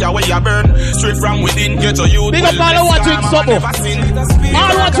 This a fire where you burn, straight from within. Get your youth. Big up all who want drink something. All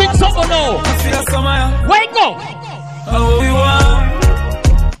who want drink something now. Wake up. Oh, we want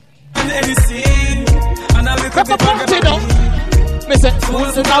and anything. And I look at the party now. Listen,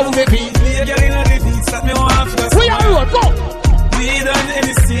 who's the now with me? We are road, go. We done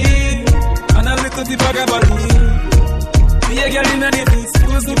anything. And I look at the bag about me. Yeah, girl in the beats,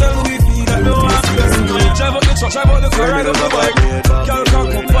 who's the bell we feed? I don't want to drive out the truck, drive out the car, ride on the bike. Girl,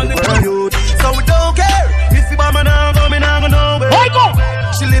 come up on the road. So we don't care if you buy me now, go me now, go nowhere. Wake up!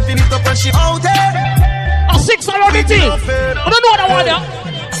 She lifting it up and she out there. A 6 around the team. I don't know what I want there.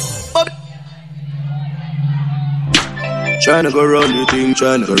 Tryna go round the thing,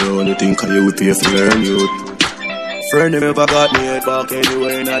 tryna go round the thing, cause you pay for learn youth. Friend never got me head back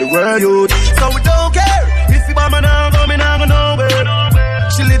anywhere in the world youth. So we don't care if you buy me now, go me now, go nowhere.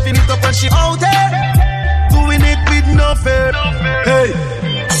 She lifting it up and she out there, doing it with no fear. Hey,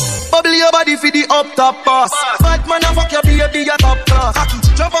 bubble your body for the up top boss. Bad man a fuck your baby a top class.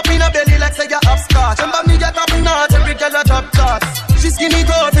 Jump up in a belly like say you have scotch. Remember me get up in heart, every girl a drop class. She skinny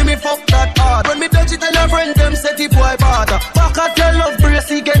girl for me fuck that hard. When me touch it and her friend them set it boy bad. Back at your love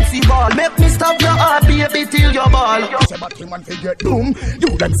brace against the ball. Make me stop your heart baby till your ball. Say but him and figure doom.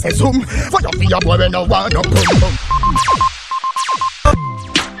 You them say zoom. For your fear boy when no one no boom.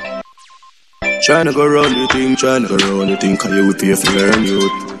 Tryna go round the thing, tryna go round the thing, cause you pay for learn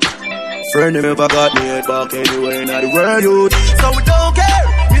youth. Friend never got me head back anywhere in the world youth. So we don't care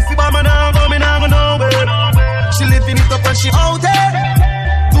if you buy me now, go me now, go nowhere. She lifting it up and she out there,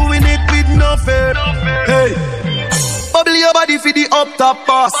 doing it with no fear. Hey, bubble your body for the up top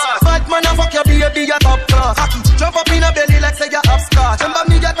boss. Bad man a fuck your baby a top class. Jump up in a belly like say you have scotch. Remember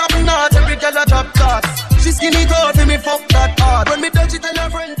me get up in heart, every girl a drop class. She skinny girl for me fuck that hard. When me touch it and her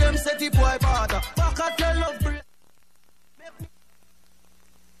friend them set it boy bad. Back at your love break.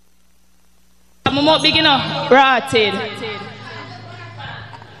 I'm not big enough. Rotted.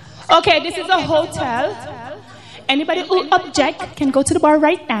 Okay, this is a hotel. Anybody who object can go to the bar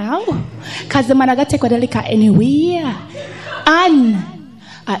right now. Cause the man I gotta take with the liquor anywhere. And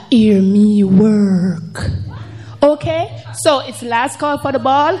I hear me work. Okay? So it's last call for the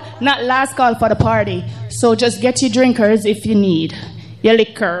ball, not last call for the party. So just get your drinkers if you need. Your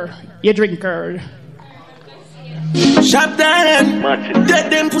liquor, your drinker. Shop down,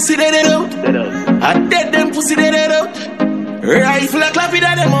 dead them pussy dead out. I dead them pussy dead out. Rifle a clap it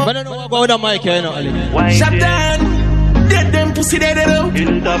at them up. But I don't know about the mic here, no, Ali. Shop down, dead them pussy dead out.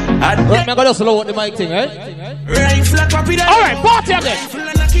 I'm gonna just slow up the mic thing, right? Rifle a clap it at them. Alright, party again.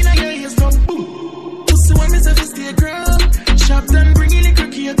 Pussy want me to stay ground. Shop down, bring in the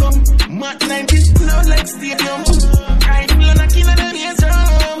cookie come. Mat 90 loud like stadium. Rifle a knocking at them ears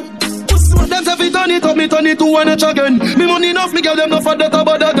round. Them say fi turn it to one inch again. Me money enough, me girl them no for that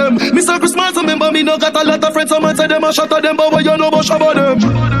about them. Mr. Christmas, remember me no got a lot of friends. Some man say them a shot at them, but what you know about shabba them?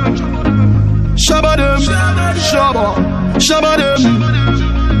 Shabba them, shabba them.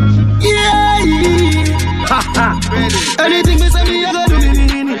 Yeah. Ha ha. Anything me say me, I go do me.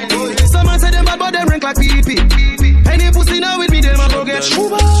 Some man say them bad, but them rank like pee-pee. Any pussy now with me, them a go get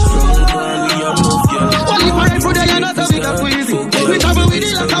shuba. Only for right for the not a bit of easy. We travel with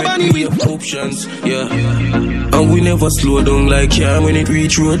it like a bunny with options, yeah. And we never slow down like car when it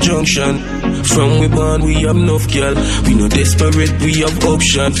reach road junction. From we born, we have enough girl. We no desperate, we have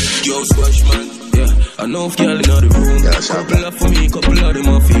option. Yo, squash man, yeah. Enough girl in the room. Yeah, couple of for me, couple of them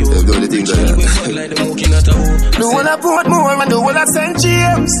off you. They've done the things like that. Like them walking at a home. The one I put more and the one I St.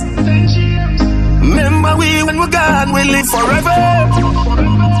 James. Remember we when we gone, we live forever.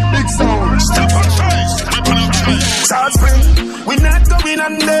 Big sound. South Spring, we not going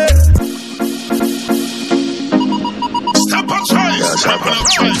under. STEPACHOICE.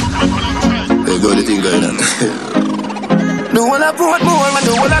 They got the thing going on. Do all I put more and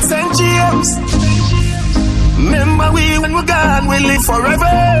do all I St. James. Remember we when we're gone, we live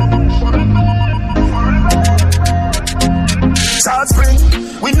forever. South Spring,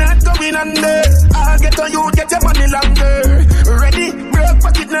 we not going under. I'll get on you, get your money longer. Ready, broke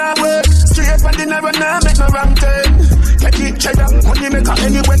pocket now work. Straight on the narrow now, make no wrong turn. Take it cheddar, money maker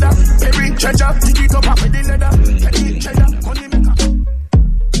any weather. Every treasure, dig it up with the leather. Take it cheddar, money maker.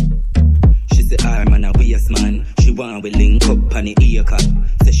 She say I'm man a waste man. She want we link up on the ear cut.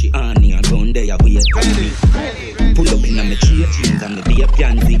 Say she on me and round there wait for me. Pull up in a me cheap jeans and me be a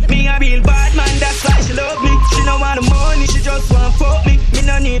pansy. Me a real bad man, that's why she love me. She don't want the money, she just want fuck me. Me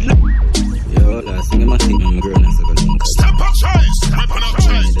no need love. Yo, that's me must think I'm a girl that's a good link.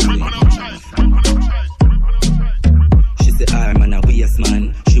 She say I'm man a waste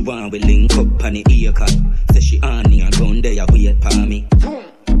man. She want we link up on the ear cut. Say she on me and round there wait for me.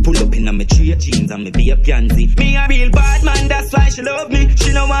 Pull up in a me straight jeans and me be a pansy. Me a real bad man, that's why she love me.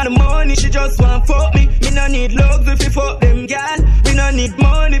 She don't want the money, she just want fuck me. Me no need love if you fuck them gal. We no need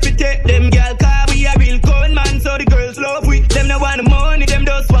money if you take them gal. Cause we a real con man, so the girls love we. Them no want the money, them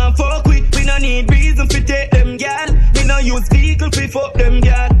just want fuck we. We no need reason if you take them gal. We no use vehicle if you fuck them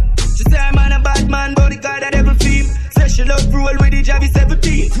gal. She say I'm a bad man, but the guy that ever feel. Say she love roll with the Javi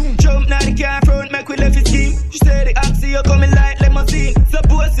 17. Jump now the car front, make we left his scheme. She say the oxy you coming like limousine.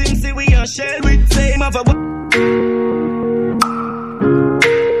 Suppose him see we on shell with same of a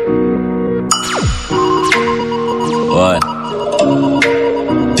what?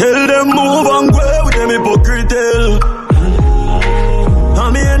 Tell them move and go with them hypocrite.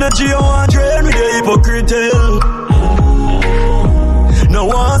 And me energy I want drain with the hypocrite. Now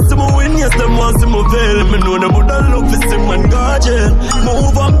want to win, yes, them want to fail. Me know them would love to see man guardian.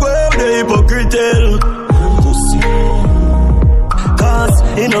 Move and go with the hypocrite. Cause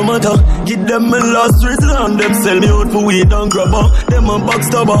it no matter, give them my last reason and them sell me out for weed and grabber. Them a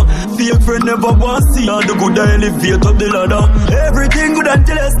backstabber, fake friend never want see and the good I elevate up the ladder. Everything good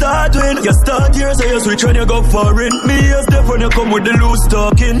until I start win. You start here so you switch when you go foreign. Me as deaf when you come with the loose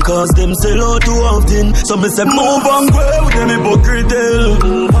talking. Cause them sell out too often. So me say move and go with them hypocrite.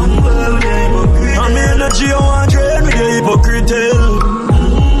 Move and go with them hypocrite. And me energy I want drain with the hypocrite.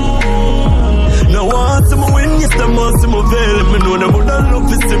 Now want to win, yes, them want to fail. Me know them would love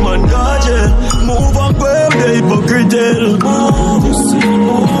to see man guardian. Move and go with the hypocrite.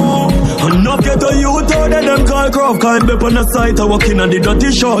 Enough get a youth out there, them call Croft. Can't be on the site, I walk in on the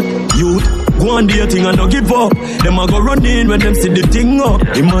dirty shot. Youth, go on the thing and don't give up. Them a go run in when them see the thing up.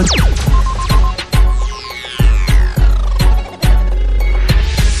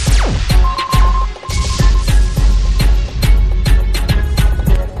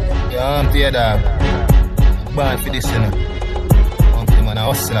 I'm here, dog. Born for this, you know. I'm a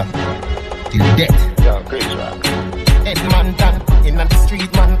hustler. Till death. Yeah, great track. Head man down, in the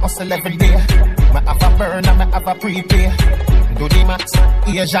street, man, hustle every day. Me have a burn and me have a prepay. Do the max,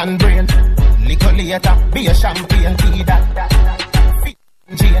 Asian brain. Liquor later, be a champagne. Tea that.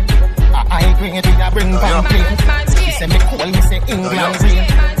 Jane. I grade, we a bring champagne. She say me cool, me say England rain.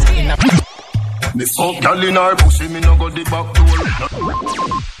 Me fuck gal in her pussy, me no go the back door.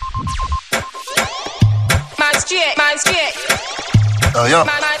 Man straight, man straight. Yeah.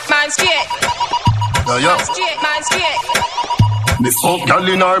 Man straight. Yeah. Man straight. Me fuck gal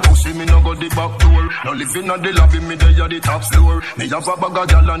in her pussy, me no go the back door. No living on the lobby, me dey at the top floor. Me have a bag of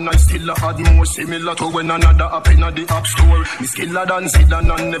gal and I still a add more. Similar to when another up in the app store. Me skiller than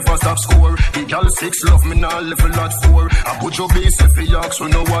Zidane and never stop score. The gal 6 love me now level at 4. I put your base if you ask, so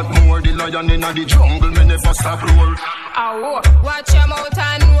know what more. The lion in the jungle, me never stop roar. Oh, watch your mouth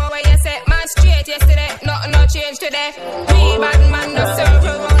and know where you set. Man straight yesterday, nothing no change today. Me bad man no serve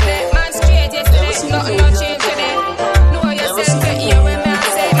around there. Man straight yesterday, nothing no change today. Know yourself to hear when me I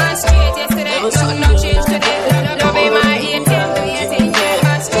say. Man straight yesterday, nothing no change today. Don't be my ATM, do your thing, yeah.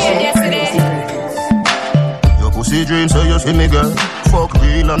 Man straight yesterday. Your pussy dream, so you see me girl. Fuck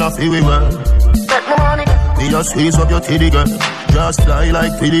real and I feel we well. Take my money. Me just squeeze up your titty girl. Just fly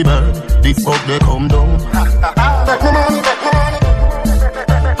like Philly bird. The fuck they come down. Take my money, take my money.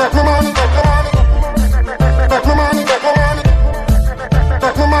 Take my money, take my money. Take my money, take my money.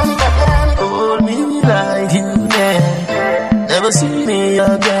 Take my money, take my money. Hold me like you can. Never see me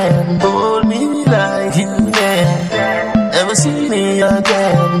again. Hold me like you can. Never see me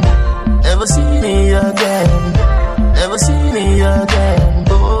again. Never see me again. Never see me again.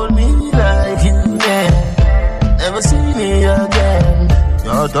 Hold me like you can. Never see me again.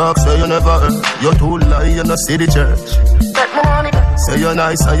 talk, say you never heard. You too lie, you no see the church. Say you're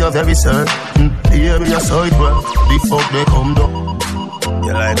nice and you're very certain. Baby, you saw it well. The fuck they come down.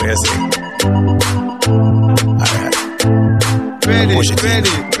 You like what you say? Alright. Ready.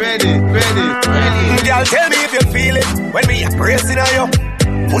 Girl, tell me if you feel it. When me a pressing on you.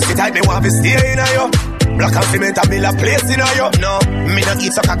 Pussy tight, me want to stay in on you. Black and cement a bill a place in on you. No, me not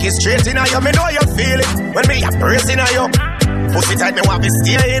eat so cocky straight in on you. Me know you feel it. When me a pressing on you. Pussy tight, me want to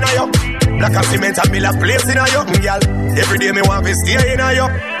stay in on you. Black and cement a bill a place in on you. Girl, every day me want to stay in on you.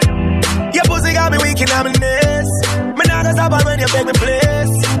 Your pussy got me weak in my knees. Me not gonna stop when you beg me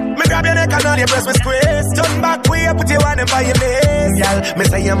place. Me grab your neck and all your breasts me squeeze. Turn back way, put your hand by your knees. Girl, me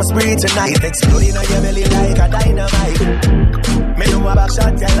say I'm a spree tonight. Exploding on your belly like a dynamite. Me know about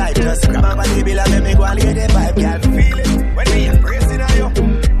shot your life. Just grab my body bill and let me go and lay the vibe. Girl, feel it when me embracing on you.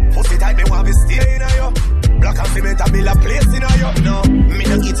 Pussy tight, me want to stay in on you. Black and cement a bill a place in on you. No, me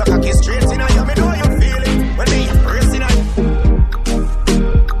no eat a cocky straight in on you. Me know you feel it when me embracing on you.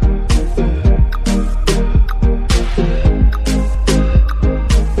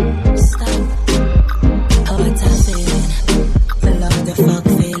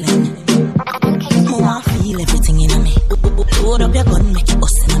 Load up your gun, make it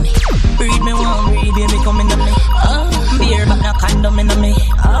bust in me. Breed me one, breed baby, come in me. Beer, but no condom in me.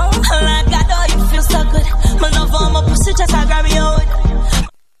 Like God, oh, you feel so good. My love on my pussy, just I grab you out.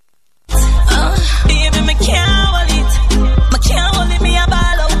 Baby, me can't hold it. Me can't hold it, me a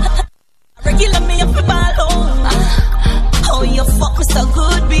ball out. Regular me up a ball out. Oh, you fuck me so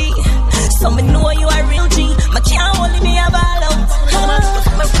good, B. So me know you are real G. Me can't hold it, me a ball out.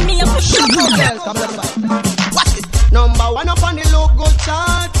 Me up a shit. Watch it. Number one up on the look good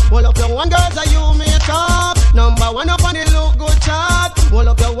chart. Hold up your one girls and you me top. Number one up on the look good chart. Hold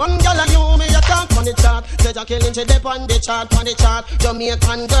up your one girl and you me top on the chart. Say you're killing she dip on the chart, on the chart.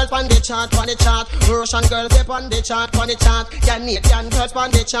 Jamaican girls on the chart, on the chart. Russian girls dip on the chart, on the chart. Canadian girls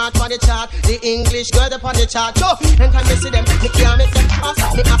on the chart, on the chart. The English girls up on the chart. So, anytime you see them, me can't make them pass.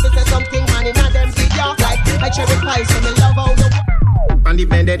 Me have to say something, man, in a them feet off like I cherry pie. So me love how you. On the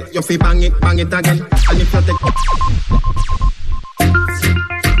bended, you feel bang it again. And if you take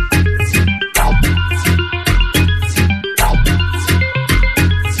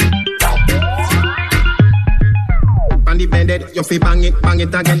on the bended, you feel bang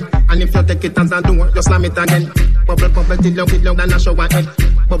it again. And if you take it as a door, you slam it again. Bubble, bubble, till long, than a shower head.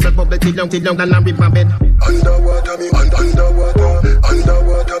 Bubble, bubble, till long, than a river bed. Underwater, me, underwater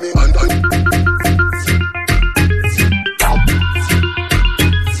me,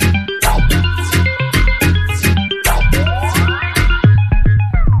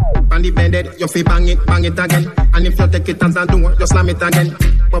 on the bended, you feel bang it again. And if you take it as a door, you slam it again.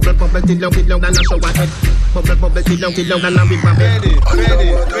 Bubble, bubble, till long, than a shower head. Bubble, bubble, till long, than a river bed.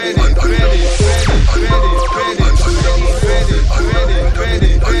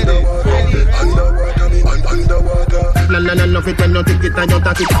 No, love it when you take it and you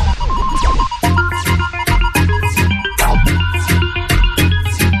touch it.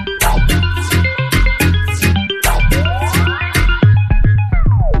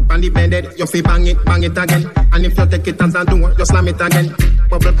 Bended, you feel bang it again. And if you take it as a door, you slam it again.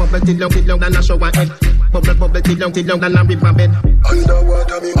 Bubble, bubble, till long, than a shower head. Bubble, bubble, till long, than a river bed.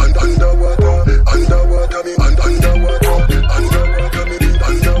 Underwater me, underwater me, underwater me, underwater me.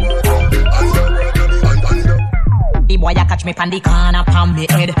 The boy a catch me pan the corner pan me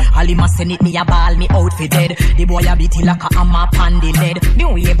head. All him a send it me a ball me out for dead. The boy a beat it like a hammer pan the lead. The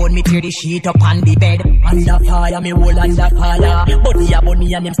way bun me tear the sheet up on the bed. Under fire me hold under fire. But he a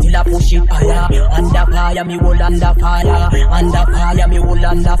bunny and him still a push it higher. Under fire me hold under fire. Under fire me hold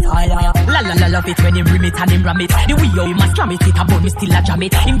under fire. La la la love it when him rim it and him ram it. The way how him a slam it a bun me still a jam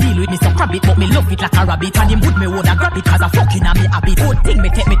it. Him deal with me so crab it but me love it like a rabbit. And him would me hold a grab it cause a fucking a me habit. Good thing me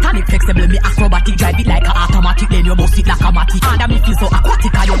take me tonic flexible me acrobatic. Drive it like a automatic then you bust it like a matic. And me feel so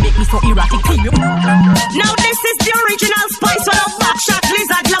aquatic and you make me so erratic. Now this is the original Spice on a back shot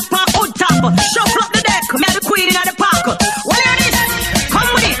lizard lap on hood top. Shuffle up the deck, me a the queen in the park. Well hear this,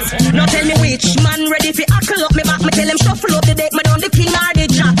 come with it. Now tell me which man ready fi hackle up me back. Me tell him shuffle up the deck, me done the king or the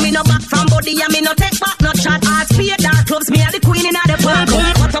jack. Me no back from body and me no take back no chat. All speed dark clubs, me a the queen in the park.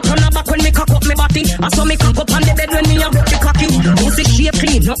 Cut up on the back when me cock up me body. I saw me cock up on the bed when me a broke the cocky. Pussy shape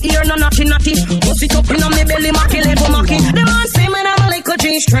clean, no ear no naughty. Pussy up in on me belly, macky level macky. The man say me I'm a little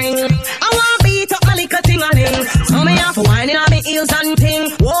G-string. I want beat up my little ting-a-ling. So me have to whine in on me heels and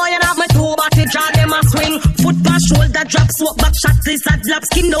ting. Whoa, you have my two body jaw, them a swing. Foot past shoulder. that drops, walk back shot, lizard lap,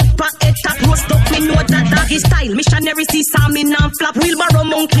 skin up, pack head tap, roast up, me know that doggy style. Missionary see me now flap, wheelbarrow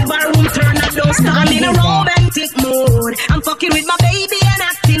monkey baroom, turn that don't stop. I'm in a romantic mood. I'm fucking with my baby and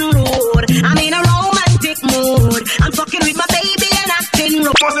acting rude. I'm in a romantic mood. I'm fucking with my baby and acting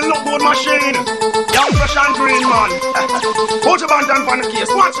rude. Mustn't look good machine. Young fresh and green man. Put your band down on the case,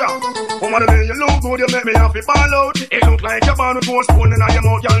 watch out. Woman, the way you look good, you make me happy ball out. It look like you're born with one spoon in your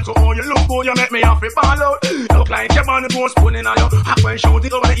mouth, girl. So oh, you look good, you make me happy ball out. Look like you're born with one spoon in your mouth. When shout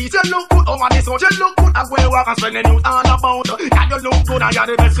it over the east, you look good. Over this out, you look good. I go walk and spend the news all about. Yeah, you look good and you're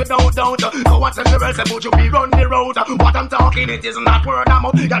the best without doubt. Go watch the else about you be run the road. What I'm talking, it isn't that word I'm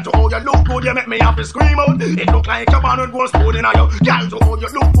out. Girl, so oh, you look good, you make me happy scream out. It look like you're born with one spoon in your mouth. Girl, so oh, you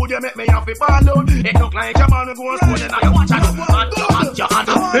look good, you make me happy ball out. It look like you're born with one spoon in your mouth. Watch out, your hand.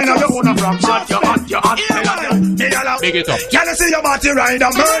 You know you wanna from shot your hand. Big it up. Can you see your body ride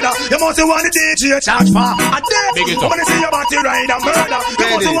and murder? You must want the DJ charge for a day. Big it up. When you see your body ride and murder, you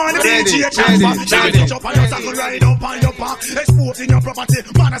must want the DJ charge for. Charge up on your saddle, ride up on your back. Exporting your property,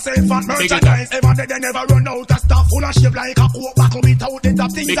 man I say fat merchandise. Every day they never run out of stuff. Full of shape like a coke buckle without the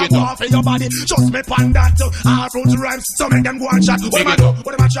top things that go off in your body. Trust me pan that. All fruit rhymes, so make them go and shot. What them a do?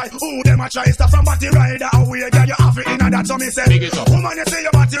 What them a try? Who them a try? Stuff from body rider away. Girl you have it in that. So me say, woman you see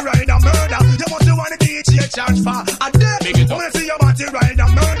your body ride and murder, you must want the DJ charge for a day. When you see your body ride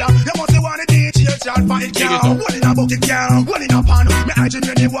and murder, you must want the DJ charge for it. Can't one in a bucket, can't one in a pan. Me I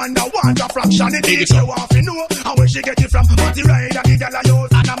genuinely wonder want a fraction. The DJ want to know how where she get it from. Body rider, the girl I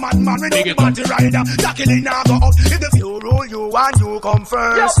use, and a madman with no body rider. Tackle it now go out. If the few roll you and you come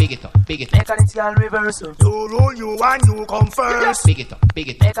first. Big it up, big it up. Mechanical reversal. You roll you and you come first. Big it up, big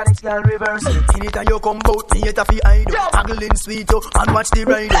it up. Mechanical reversal. Anytime you come out, me hit a fi hide. Haggling sweet you and watch the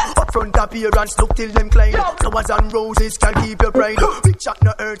ride. Up front appearance, look till them climb. Flowers and roses can keep your pride. Big chat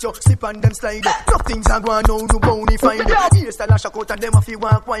no hurt you, slip on them slide. Nothing's a go on now, you bonafide. Here style a shock out and them a fi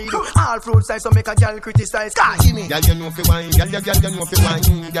walk wide. All fruit size so make a girl criticize. Give me. Girl you know fi wine, girl you know fi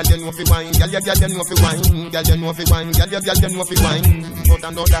wine, girl you know fi wine, girl you know fi wine, girl you know fi wine, girl you know fi wine. But I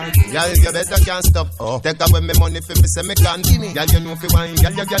know that, girl you better can't stop. Take away me money fi me say me can. Girl you know fi wine,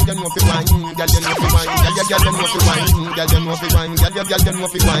 girl you know fi wine, girl you know fi wine, girl you know fi wine, girl you know fi wine, girl you know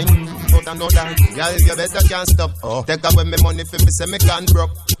fi wine. But I know that, girl you better can't stop. Take away me money fi me say me can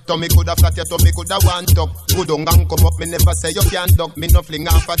broke. Tummy coulda flat, your tummy coulda one tuck. Good on gang come up, me never say you can't duck. Me no fling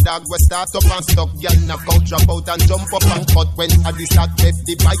off a dog, we start up and stuck. Girl knock out, drop out and jump up and cut. When I the start left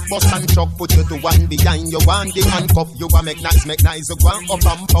the bike bus and truck. Put you to one behind you, one the handcuff. You a make nice, you go up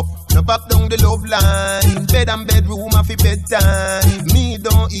and pop. No pop down the love line. Bed and bedroom a fi bedtime. Me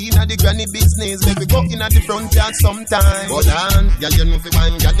don't eat at the granny business. Maybe go in at the front yard sometime. But girl you know fi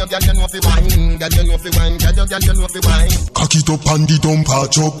wine, girl you know fi wine, girl you know fi wine, girl you know fi wine. Cock it up and the dump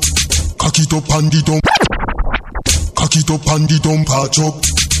patch up. Cock it up and the dump. Cock it up and the dump patch up.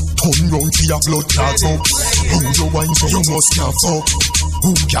 Turn round to your blood clots up. Who you wine so you must can't fuck. Who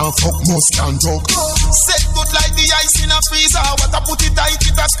can't fuck must can't talk. Set good like the ice in a freezer. What I put it tight,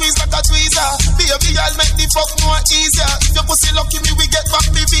 it a squeeze like a tweezer. Baby, I'll make the fuck more easier. If your pussy lucky me, we get back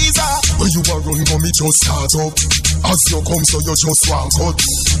the visa. When you are run for me, just start up. As you come, so you just walk out.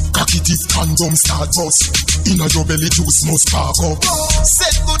 Cock it if condom start bust. Inna your belly juice must spark up.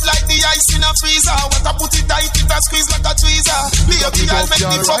 Set good like the ice in a freezer. What I put it tight, it a squeeze like a tweezer. Baby, I'll make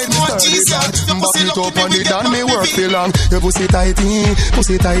the fuck more easier. If your pussy lucky me, we get back the visa. Your pussy tighty,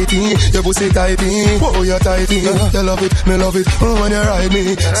 pussy tighty, your pussy tighty. Oh, you're tighty. You love it, me love it. Oh, when you ride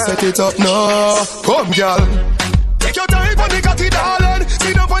me, set it up now. Come, girl. Take your time on the cocky, darling.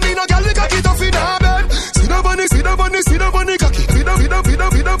 See the bunny, no girl, the cocky tough in her bed. See the bunny, see the bunny, see the bunny cocky. See the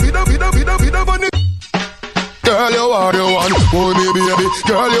bunny. Girl, you are the one, oh me baby.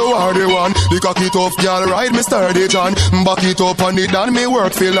 Girl, you are the one. The cocky tough girl, ride me sturdy John. Back it up on it and me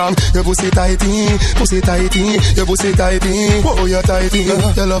work for long. Your pussy tighty, pussy tighty, your pussy tighty. Oh, you're tighty. You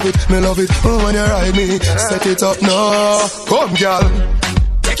love it, me love it. Oh, when you ride me, set it up now. Come, girl.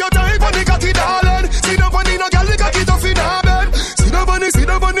 Take your time on the cocky, darling. See the bunny, no girl, the cocky tough in her bed. See the bunny, see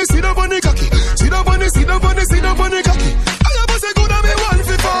the bunny, see the bunny cocky. See the bunny, see the bunny, see the bunny cocky. I your pussy good and me want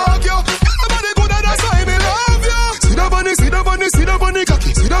to fuck you. Your body good and that's why me love you. See the bunny, see the bunny, see the bunny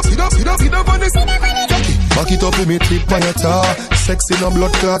cocky. See the bunny, see the bunny cocky. Back it up with me tip on your tar. Sexy no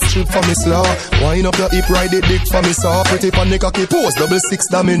blood clot strip for me slaw. Wind up your hip, ride it dick for me saw. Pretty pan the cocky pose, 6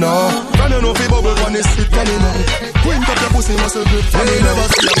 damina. Can you know fi bubble when it sit on me now? Quint up your pussy muscle grip for me. Never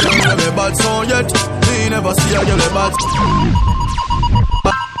see a girl with a bad song yet. Me never see a girl with a bad.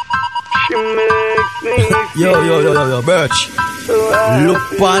 She makes me Yo, Birch.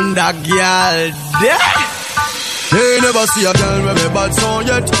 Look on that girl there. Me never see a girl with a bad song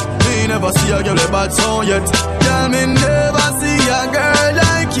yet. Me never see a girl with bad song yet. Girl, me never see a girl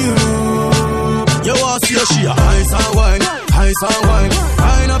like you. You want to see she a ice and wine, ice and wine.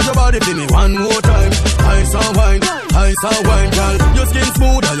 Wind up your body for me one more time. Ice and wine, girl. Your skin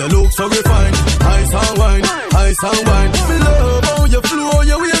smooth and you look so refined. Ice and wine, ice and wine. Me love how you flow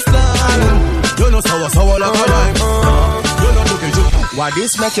your waistline. You know sour like a lime. You know looking too. What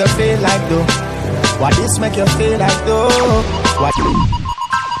this make you feel like though? What this make you feel like though? What?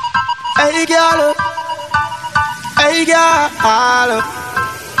 Hey girl, hey girl.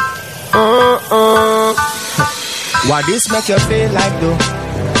 What this make you feel like though?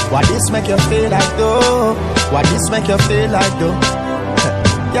 What this make you feel like though? What this make you feel like though?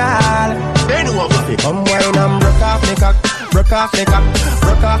 Girl, come wine and broke off me cock, broke off me cock,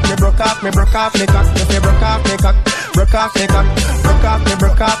 broke off me, broke off me, broke off me cock. If you broke off me cock, broke off me cock, broke off me,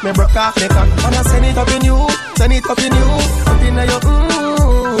 broke off me, broke off me cock. Wanna send it up in you, send it up in you, up in your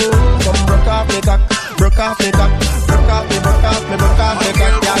come broke off me cock, broke off me cock, broke off me, broke off me, broke off me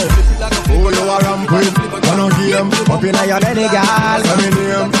cock, girl. Oh, you are rampant, I know game, up in your belly, girl. Come in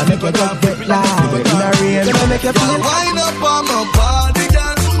here, I make you get loud, in the rain, I make you feel. Wind up on my body,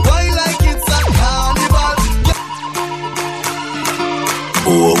 girl. Why like it's a carnival?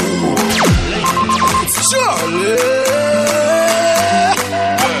 Oh, Charlie.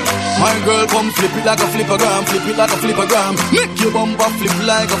 My girl, come flip it like a flippergram, flip it like a flippergram. Make your bumper flip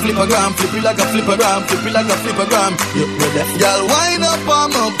like a flippergram, flip it like a flippergram, flip it like a flippergram. You ready? Girl, wind up on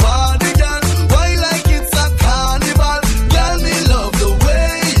my body, girl. Why like it's a carnival? Girl, me love the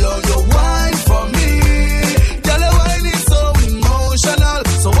way you wine for me. Girl, your wine is so emotional.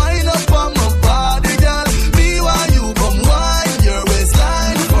 So wind up on my body, girl. Me while you come wine your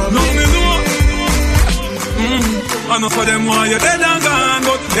waistline for me. I know for them why you're dead and gone,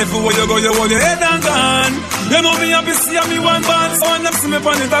 but everywhere you go, you hold your head and gone. You know me happy see me one band, so when them see me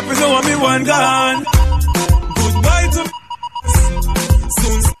on the top, you know me one gone. Goodbye to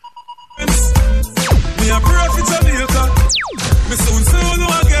soon. Me a pray for Jamaica, me soon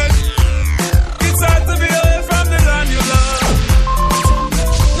you again. It's hard to be away from the land you love.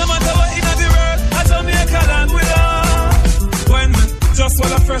 No matter what in the world, I Jamaica land we love. When just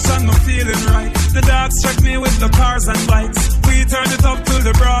while I'm fresh and I'm feeling right, the dogs check me with the cars and bikes. We turn it up till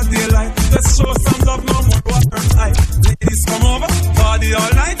the broad daylight. Let's show some love, no more water tight. Ladies come over, party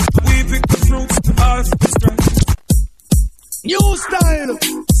all night. We pick the fruits, all straight. New style,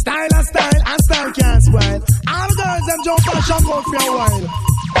 style and style, and style can't spoil. All girls them jump and shock out for a while.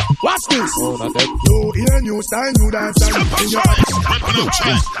 Watch this. Oh, not that. You hear new style, new dance style.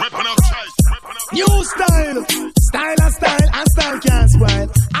 New style, style and style, and style can't spoil.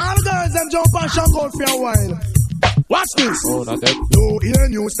 All girls them jump and shock out for a while. Watch this. Oh, not that. You hear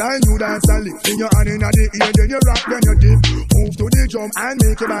new style, new dance and lift. In your hand in the ear, then you rock, then you dip. Move to the drum and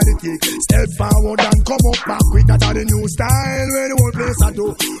make your body kick. Step forward and come up back quick. That's the new style where the whole place I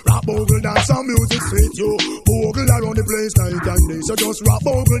do. Rap, bogle, dance, some music sweet you. Bogle around the place night and day. So just rap,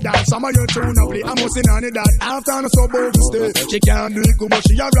 bogle, dance, some of your tune and play. I'm missing on it that after no so bogle stay. She can't do it good, but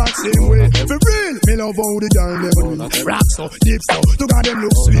she a rock same way. For real, me love how the girl never do. Rock so, deep so, to got them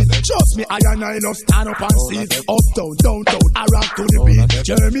look sweet. Trust me, I and I love stand up and see. Uptown, downtown, I rock to the beat.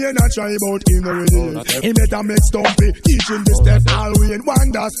 Jeremy and I try about him already. He better make stumpy, teaching the step all way in one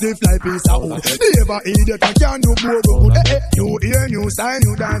that stiff like piece of wood. Never idiot, I can't do more good. You hear, new style,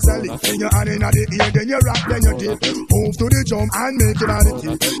 new dance and lift. In your hand in the ear, then you rock, then you dip. Move to the drum and make your body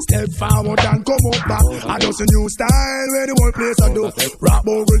kick. Step forward and come up back. I just a new style where the whole place I do. Rap,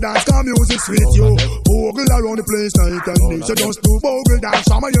 bogle, dance, come music sweet you. Bogle around the place night and day. So just do bogle dance,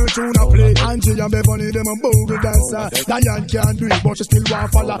 some of your tune I play. Angie and Beverly, them a bogle dancer. Diane can't do it, but she still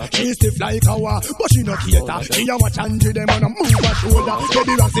want follow. She stiff like a war, but she no cater. She a watch Angie, them on a move her shoulder.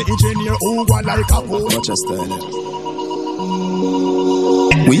 Baby Ross the engineer, who go like a pole. Watch us style.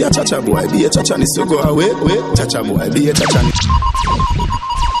 We a cha-cha boy, be a cha-cha needs to go away. Cha-cha boy, be a cha-cha.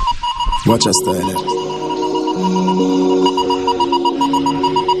 Watch us style.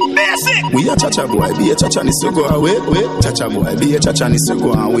 We a cha-cha boy, be a cha-cha needs to go away. Cha-cha boy, be a cha-cha needs to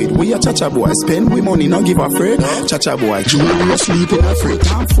go away. We a cha-cha boy, spend we money, not give a free. Cha-cha boy, jewelry sleep in a free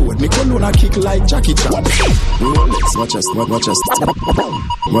time food. Me cologne a kick like Jackie Chan. Rolex, watch us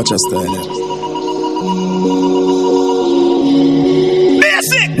style.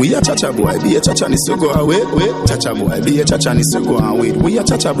 We a cha-cha boy, be a cha-cha needs to go away. Cha-cha boy, be a cha-cha needs to go away. We a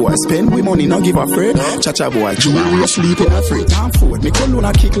cha-cha boy, spend we money, not give a free. Cha-cha boy, jewelry sleep in a free. Time forward, me cologne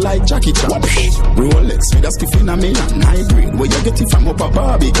a kick like Jackie Chan. Rolex, with a skiff in a million. High grade, where you get it from up a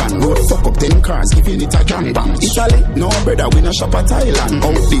Barbican. Road fuck up 10 cars, giving it a gang bang. Italy, no brother, we no shop at Thailand.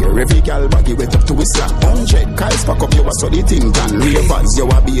 Out there, every gal baggy wet up to his slap. 100 guys pack up, you a so the thing done. Ravers, you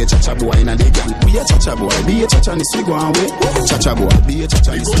a be a cha-cha boy in a the gang. Be a cha-cha boy, be a cha-cha needs to go away. Cha-cha boy, be a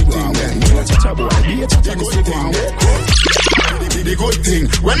cha-cha needs to go away. Be a cha-cha boy, be a cha-cha needs to go away. The good thing,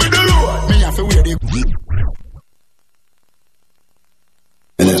 when we do road, me have to wear the basic.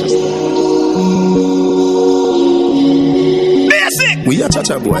 We a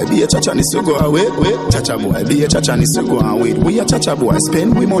cha-cha boy, be a cha-cha needs to go away. Cha-cha boy, be a cha-cha needs to go away. We a cha-cha boy,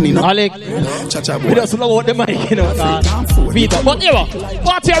 spend we money now. Alec, cha-cha boy. we just love out the mic, you know. Vita, but yeah,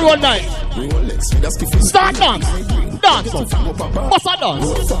 party all night. Start dance. Dance, what's a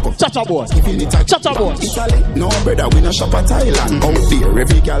dance? Cha-cha boy, cha-cha boy. No brother, we no shop at Thailand. Out there,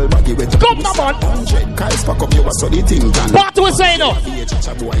 every gal baggy with come on, man. 100 guys pack up, you a so the thing done. Party we say no.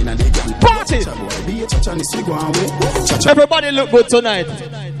 Party. Everybody look good tonight.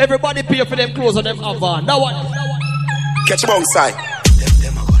 Everybody pay for them clothes and them have on. Now what? Catch them outside.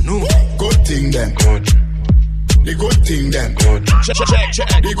 Them a go no. Good thing them. Good. The good thing them. Good.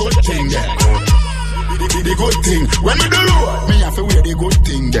 Check. The good thing them. Good. The good thing. When we do road, me have to wear the good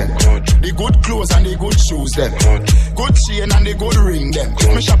thing then. The good clothes and the good shoes then. Good chain and the good ring then.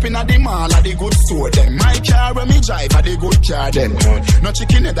 Me shopping at the mall at the good store then. My car when me drive at the good car then. No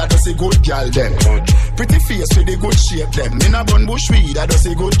chicken head that does a good gal then. Pretty face with the good shape then. In a bun bush weed that does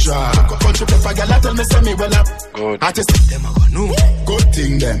a good draw. Country pepper gal tell me say me well up. Artist them a go no. Good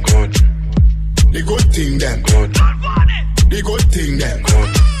thing then. The good thing then. The good thing then.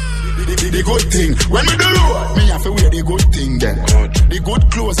 The good thing. When we do road, me have to wear the good thing then. The good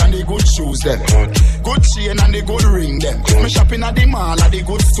clothes and the good shoes then. Good chain and the good ring then. Me shopping at the mall at the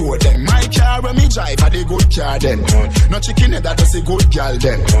good store then. My car when me drive at the good car then. No chicken head that does a good gal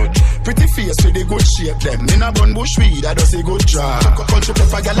then. Pretty face with the good shape then. In a bun bush weed that does a good draw. Country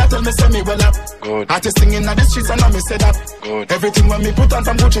pepper gal tell me say me well up. Artist singing at the streets and I me say that. Everything when me put on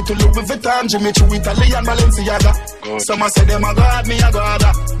from Gucci to Louis Vuitton, Jimmy Choo, Italy and Balenciaga. Some say them a god, me a god.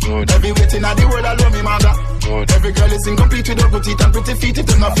 Every waiting at the world alone me mother. Every girl is incomplete with her good teeth and pretty feet. If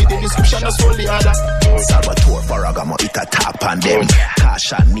them not fit the description, that's all the other. Salvatore Farragamo it a tap on them.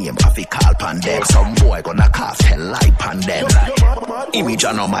 Tasha name have a call on them. Some boy gonna cast hell light on them. Image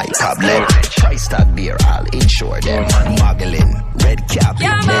on my tablet. Price tag there, I'll insure them. Muggling, red cap in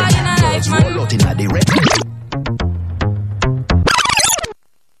them. Girls roll out in the red.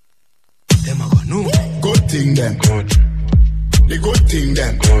 Them a go no. Good thing them. The good thing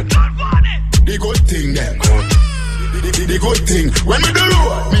them. The good thing them. The good thing. When we do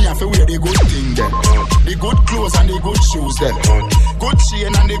road, me have to wear the good thing them. The good clothes and the good shoes them. Good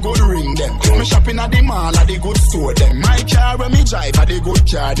chain and the good ring them. Me shopping at the mall at the good store them. My car when me drive at the good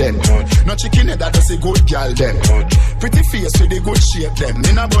car them. No chicken head that does a good gal them. Pretty face with the good shape them.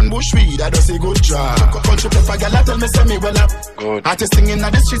 In a bun bush weed that does a good draw. Country pepper gal tell me say me well up. Artist singing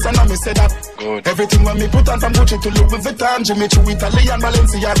at the streets and I me say that. Everything when me put on from Gucci to Louis Vuitton, Jimmy Choo, Italy and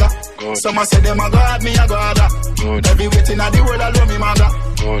Balenciaga. Some say them a god, me a god. Every waiting at the world alone me mother.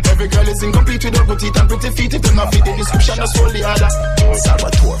 Every girl is incomplete with her good teeth and pretty feet. If them not fit the description, that's all the other.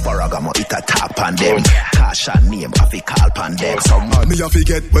 Salvatore Farragamo it a tap on them. Tasha name have a call on them. Some me have to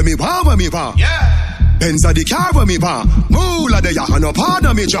get when me want. Benz a the car when me want. Moolah de ya and no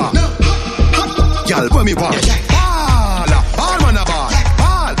partner me jaw. Girl when me want. Ball man a ball.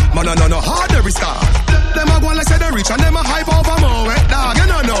 Man a no hard every star. Them a go like say they rich and them a hype over more. Dog you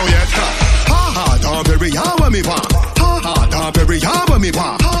don't know yet. Don't very hard when me want. Don't very hard when me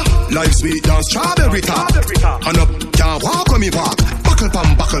want. Life sweet down strawberry top. And up can't walk when me walk. Buckle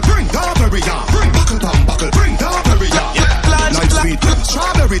pam buckle bring down very hard. Buckle pam buckle bring down very hard. Life sweet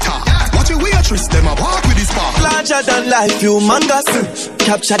strawberry top. Watch your waitress them a walk with this spark. Larger than life humongous.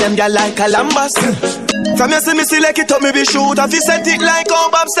 Capture them girl like a lambas. From you see me select it up me be shoot. If you set it like how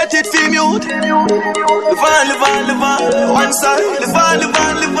Bob set it for mute. Live on one side. Live on.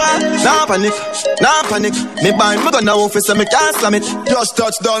 Nah panic. Me bind me gun now office so me can't slam it. Just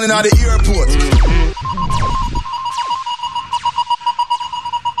touched down in the airport.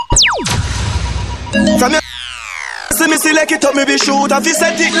 From you see me select it up me be shoot. If you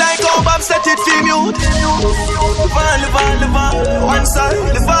set it like how Bob set it for mute. Live on one side.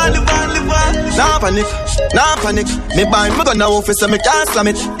 Live on. Nah panic. Me bind me gun now office so me can't slam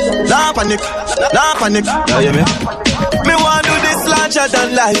it. Nah panic. Yeah, you me want do this lad larger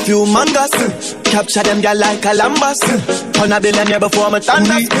than life, humongous. Capture them girl like a lambas. Turn a billionaire before me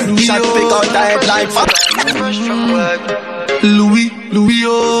thunders. Shot pick out the headline fuck. Louis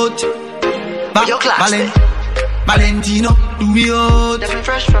Oth. Valentino, Louis Oth. Get me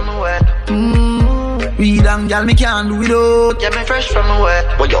fresh from the wet. Read and girl, me can't do it out. Get me fresh from the wet.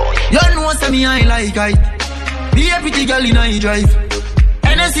 You know say me I like I. Be a pretty girl in I drive.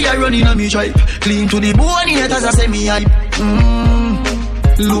 NSC I run in a me drive. Clean to the bone, haters I say me hype.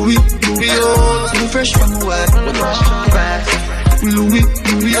 Louis Oth. Get me fresh from the wet. Louis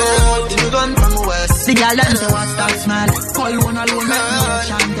Oth. You done from the west. The girl them say what's that smell? Call one alone, make me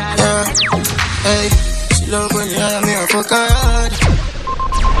Chantal. Hey, she love when you have me a fuck hard.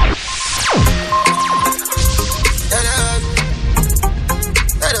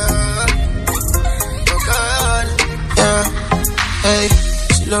 Hey,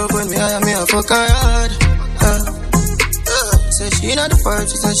 she love when me have me a fuck hard. Say she not the vibe,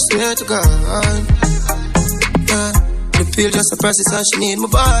 she said she swear to God. The feel just a process and she need my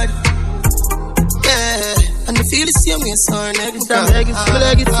body. Yeah, and the feel the same way, so her neck is down.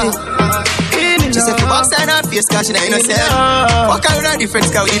 She said for box and her face, cause she not innocent. Walk out with her different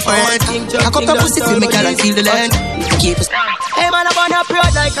scout different. I come to pussy feel me girl and feel the land. Keep us. Hey man, I'm on a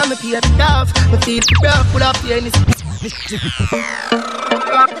proud like I'm a peer tough. Me feel the proud, pull up here in this.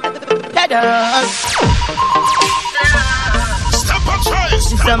 STEPACHOICE.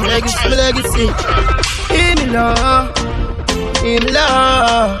 This is my legacy. Hear me love.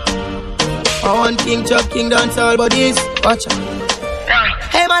 I want King Chop, King dance all bodies. Watch out.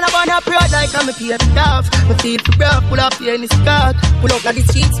 Hey man, I'm on a proud like I'm a peer tough. Me feel the proud, pull up here in this car. Pull up like the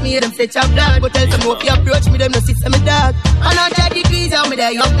streets, me them say chop blood. But tell them no if you approach me, them no sit some dog. And 100 degrees out me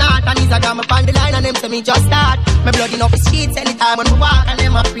there up north. And these are got me on the line and them say me just start. My blood enough the streets anytime when we walk. And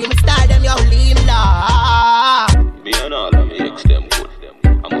them a free me style, them you leave me love. Me and all of me ex them good.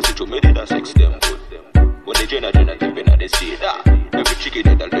 I must to me did a sex them good. When they Jenna tipping at the sea, every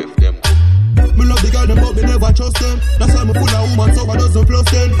chicken that I left them good. Me love the girl them but me never trust them. That's why me full of woman so I doesn't plus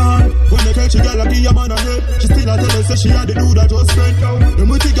them. When they catch a girl I give a man a head. She still a tell her say she had the dude that just spent. Them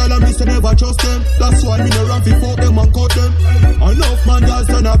with the girl and me say never trust them. That's why me no run fi fuck them and cut them. Enough man girls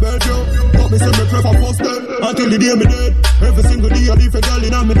turn a bed yo, but me say me prefer first them. Until the day me dead. Every single day I leave a girl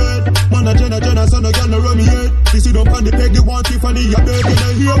in me bed. Man a Jenna son a girl no run me head. This sit up on the peg the one Tiffany a bed. And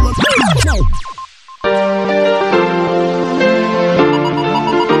I hear one.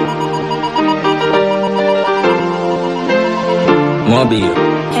 Mobile.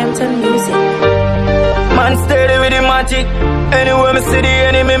 Hampton Music. Man steady with the magic. Anywhere me see the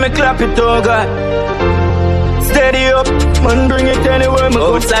enemy, me clap it, oh God. Steady up, man bring it anywhere me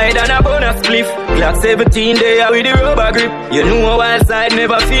go. Outside and a bonus cliff. Glock 17 there with the rubber grip. You know wild side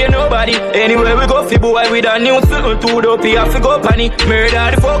never fear nobody. Anywhere we go fi boy with a new something to dope. You have to go panic.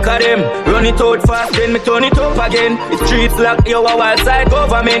 Murder the fuck of them. Run it out fast then me turn it up again. The streets lock you a wild side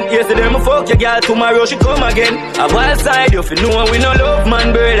government. Yesterday me fuck your girl, tomorrow she come again. A wild side you fi know we no love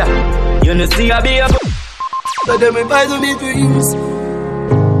man brother. You know see I be a but them me buy me dreams.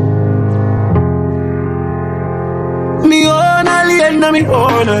 Me own alien, na me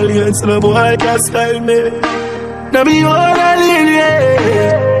own alien. So no boy can style me. Na me own alien,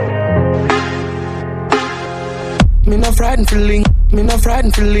 yeah. Me no frightened feeling. Me no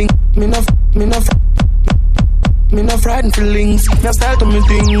frightened feeling. Me no frightened feelings. Me style to me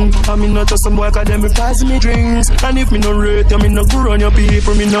thing. I me not just some boy 'cause them me pass me drinks. And if me no rate you, me no go run your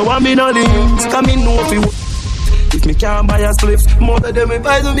people. Me no want me no links. 'Cause me know if me can't buy a spliff, most of them me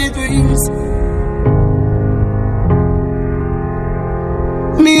buy to me dreams.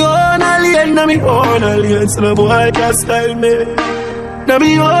 Me own alien, na me own alien. So no boy can style me. Na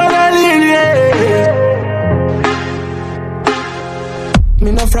me own alien, yeah.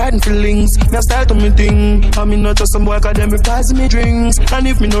 Me no frightened feelings. Me style to me thing. I me not just some boy 'cause them me pass me drinks. And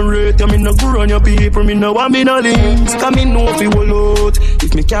if me no rate you, me no go run your people. Me no want me no links. 'Cause me know fi wall out.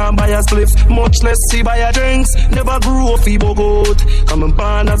 If me can't buy a spliff, much less see buy a drinks. Never grew up fi bogot. Come and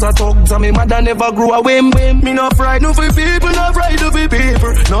born as a thugs and me mother never grew a whim. Me no frightened fi people, no frightened fi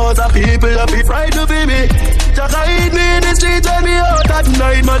people. No the people that be frightened fi me. Just hide me in the street when me out at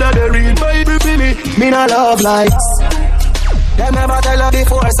night. Mother they read Bible fi me. Me no love lights. Them never tell her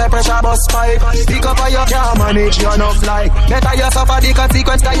before, say pressure bus pipe. Pick up how you can't manage your enough like. Better you suffer the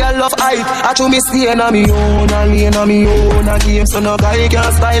consequence 'cause you love hype. I chew me staying on me own, and lane on me own. A game so no guy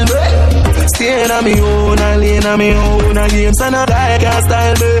can style me. Staying on me own, and lane on me own. A game so no guy can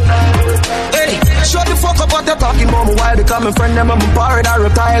style me. Hey, shut the fuck up what you're talking about me while becoming friend them and my parrot I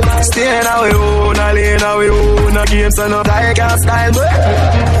reptile. Staying on me own, and lane on me own. A game so no guy can style me.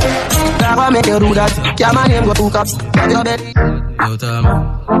 Never make you do that. Yeah, my name go two cups. Your bed. Yo, time.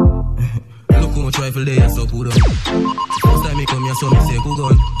 Look how much rifle there, so put up. First time me come here, so me say, go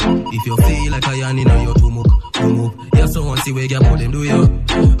gun. If you feel like a yarn in your to move. Yeah, someone see where get more them do you.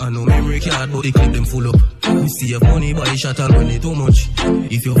 I know memory card, but the clip them full up. You see your money, buy shot and run it too much.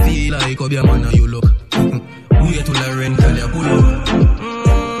 If you feel like a be man, you look. Wait till I rent, tell you pull up.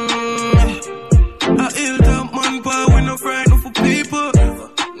 A ill-top man, power, we no frightened for people.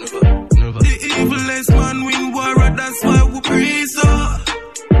 Never. The evilest man win war, that's why we pray so.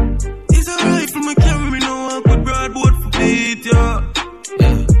 It's alright for me carry me no walk with broadboard for beat, yeah.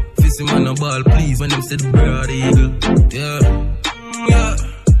 Fissy man a ball, please, when them say the broad eagle, yeah.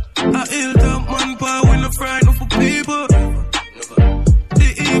 A ill-top man, power, we no frightened for people. The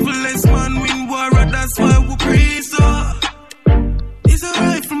evilest man win war, that's why we pray so. It's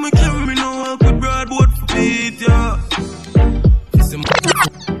alright for me carry me no walk with broadboard for beat, yeah.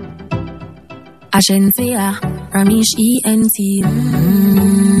 Ashensia, Ramesh ENT.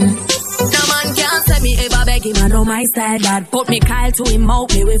 No man can't say me ever beg him, I know my style that. Put me Kyle to him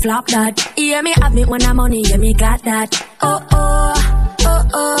out, me we flop that. Hear me have me when I'm money, yeah me got that. Oh oh, oh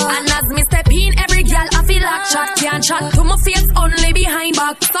oh. And as me step in, every girl I feel like chat. Can't chat to my face, only behind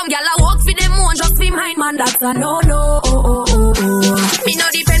back. Some girl I walk for them one, just behind man, that's a no no. Oh oh oh oh. Me no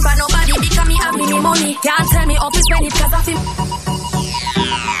depend on nobody because me have me money. Can't tell me off is spend it cause I feel.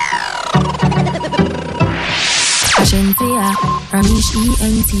 Ashensia, Ramesh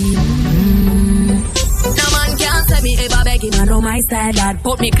ENT. No man can't say me ever beg him, I know my style that.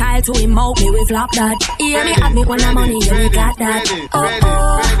 Put me Kyle to him out, me we flop that. Hear me have me when I'm money, yeah me got that. Oh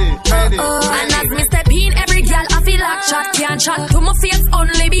oh, oh oh. And as me step in, every girl I feel like chat. Can't chat to my face,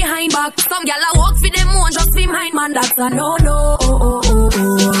 only behind back. Some girl I walk for them one, just behind man, that's a no no. Oh oh oh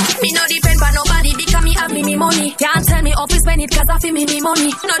oh. Me no depend on nobody because me have me money. Can't tell me off is spend it cause I feel me money.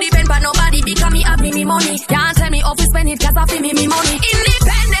 No depend on nobody because me have me money. Can't tell me off is spend it cause I feel me money.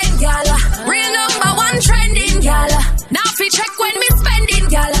 Independent girl, real number one trending girl. Now fi check when me spending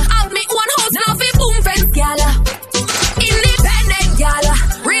girl. Have me one house, now fi boom fence girl. Independent girl,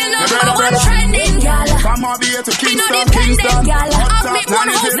 real number one trending girl. From Mobile to Kingston, have me one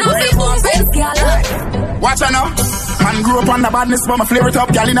house, now fi boom fence girl. Watch her now. Man grew up on the badness, but my flare it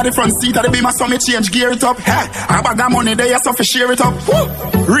up. Girl in the front seat of the Beamer, so me change gear it up. Hey, I bag that money there, so fi share it up.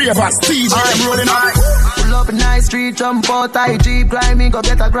 Ravers, TJ, I'm rolling up. Pull up a nice street, jump out, high Jeep, climb me, go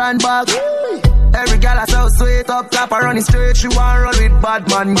get a grand bag. Every gal I so sweet up top, I run it straight. She want run with bad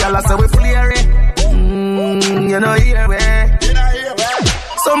man, gal I say we flare it. You know here we.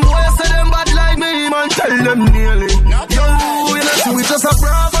 Some boys say them bad like me, man, tell them nearly. Yo, you know so we just a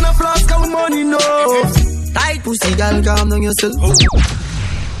brav and a flask of money, no. Tight pussy, gal, calm down yourself.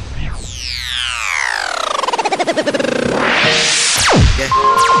 Yeah.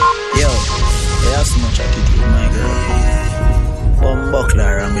 Yo, they have so much attitude, my girl. One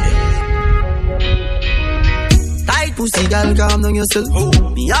buckler around with them. Tight pussy, gal, calm down yourself.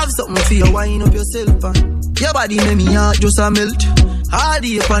 Me have something for you, wind up yourself. Your body make me heart just a melt. All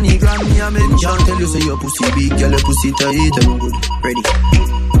the up on the gram, me a mention. Tell you say your pussy big, girl, your pussy tight and good. Ready?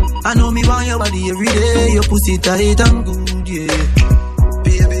 I know me want your body every day. Your pussy tight and good, yeah.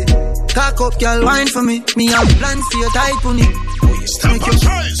 Baby, cock up, girl, wine for me. Me have plans for your tight pony. Make you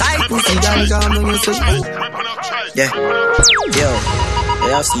tight pussy, girl, calm down yourself. Yeah, yo,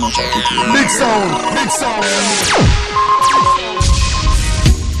 they have so much attitude. Big sound, big sound.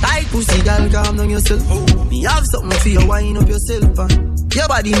 Tight pussy, girl, calm down yourself. Me have something for you, wind up yourself. Your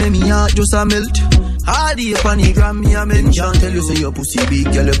body make me heart just a melt. All the up on the gram, me a mention. Tell you say your pussy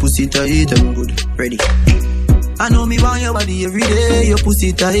big, girl, your pussy tight and good. Ready? I know me want your body every day. Your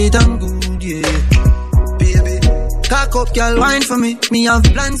pussy tight and good, yeah. Baby, cock up, girl, wine for me. Me have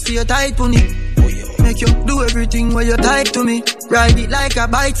plans for your tight pony. Make you do everything while you tight to me. Ride it like a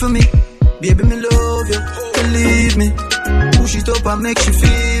bike for me. Baby, me love you, believe me. Push it up and make she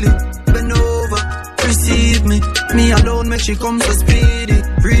feel it. Bend over, receive me. Me alone make she come so speedy.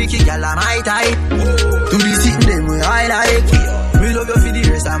 Freaky girl, I'm my type. Do the sitting them way I like. Me love you for the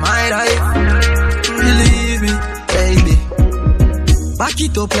rest of my life. Believe me, baby. Back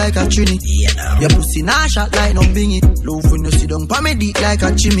it up like a trini. Your pussy nah shot like no bingy. Love when you sit down pa me dick like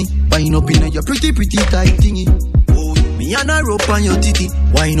a chimney. Wind up in your pretty tight thingy. Oh, me and a rope on your titty.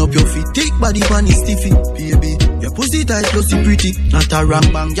 Wind up your feet, thick body pan is stiffy. Baby, your pussy tight, plus it pretty. Not a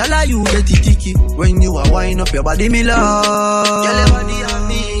wrong bang, gyal you get it ticky. When you a wind up your body, me love. Gyal your body a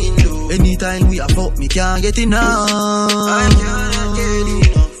me love. Anytime we a fuck, me can't get enough. I can't get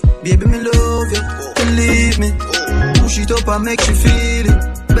enough. Baby, me love you, believe me. Push it up and make she feel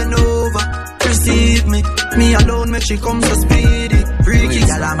it. Bend over, receive me. Me alone make she come so speedy. Freaky,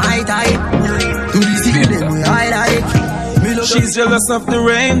 gyal I'm my type. Do this thing them way I like. Me She's jealous of the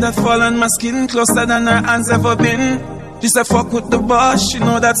rain that fall on my skin, closer than her hands ever been. She said fuck with the boss, she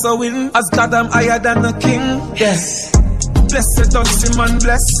know that's a win. As God I'm higher than the king. Yes. Blessed don't see man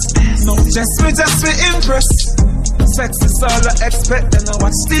bless. No, just we impress. Sex is all I expect, and I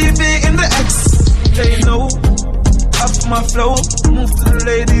watch TV in the X. They know, off my flow. Move to the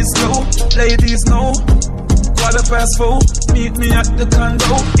ladies slow, ladies know. 4:15, meet me at the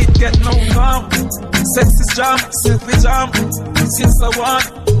condo. It get no calm. Sex is jam, silky jam. Since I want,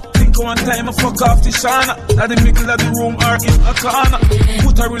 think one time I fuck off the shana. At the middle of the room or in a corner.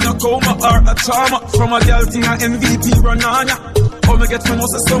 Put her in a coma or a trauma. From a girl thing a MVP run on ya. All me get from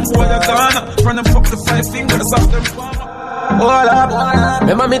us is some boy a Ghana. Run them fuck the 5 fingers off them palma. Hold up.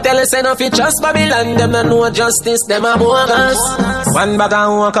 Remember me tell you say no fi trust Babylon. Them no know justice, them a bogus. One bag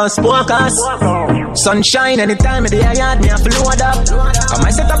of workers, pokers. Sunshine anytime of the yard, me a float up. Come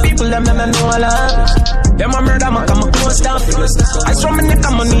I set up people, them no know love. Them a murder, man come a close up. I from me neck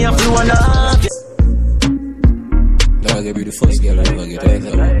and money a flow up. Now I give you the first girl, I'm gonna get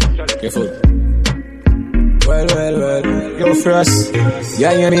it. Careful. Well, yo first.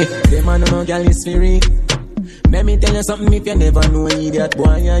 Yeah, you me. Them a no girl is free. Let me tell you something, if you never know idiot boy,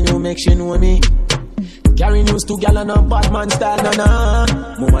 and you make she know me. Carry news to gal and a bad man style, nah.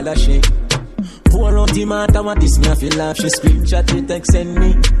 Mama da shake. Pour out the matter, what this me I feel laugh. She screenshot it, text send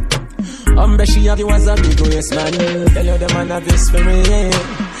me. She have you as a big waist man. Tell you the man have this for me.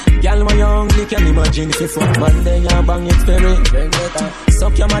 Gal when you hungry, can imagine if you fuck man, then you bang it for me.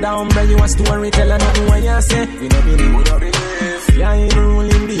 Suck your mother you a story, tell her nothing what you say. You know believe. Yeah, you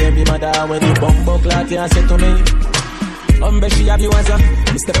ruling baby mother when you bumbo clock you say to me. She have you as a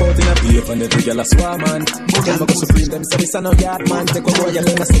step out in a beef and the girl a swarm man. Girl go supreme them say this a no yard man. Take a boy you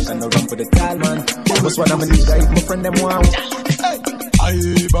in a station no run for the tall man. What's one of my nigga if my friend them want. I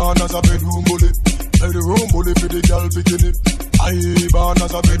born as a bedroom bully. Bedroom bully for the girl bikini. I born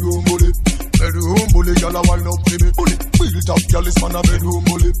as a bedroom bully. Bedroom bully girl a wine up to me. Bully, built up girl is man a bedroom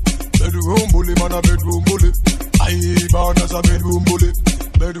bully. Bedroom bully man a bedroom bully. I born as a bedroom bully.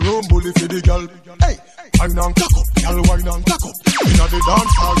 Bedroom bully for the girl. Hey, wine and cock up, girl wine and cock up. Inna the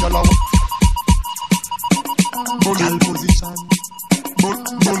dance hall, girl a bully position,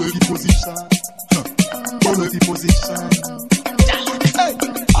 bully position, bully position. Hey,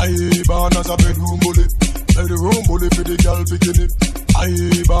 I born as a bedroom bully. Bedroom bully for the girl bikini. I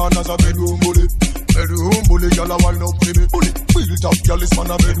born as a bedroom bully. Bedroom bully, girl a wine up to me. Bully, built up girl is man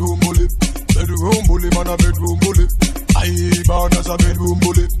a bedroom bully. Bedroom bully, man a bedroom bully. I born as a bedroom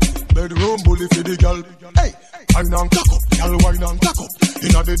bully. Bedroom bully for the girl. Hey, wine and cock up, girl wine and cock up.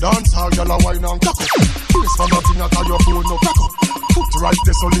 Inna the dance hall, girl a wine and cock up. This man nothing at your phone no cock up. Foot right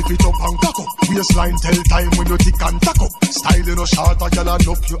there so lift it up and cock up. Waistline tell time when you tick and tack up. Style in a short, a girl and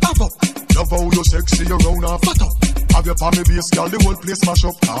up you have up. Love how you sexy, you round and fat up. Have your palmy base, girl, the whole place mash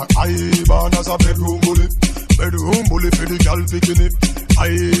up. I born as a bedroom bully. Bedroom bully for the girl bikini.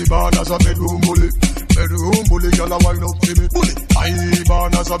 I born as a bedroom bully. Bedroom bully, girl a wine up to me. Bully. I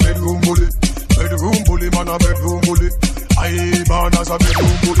born as a bedroom bully. Bedroom bully, man a bedroom bully. I born as a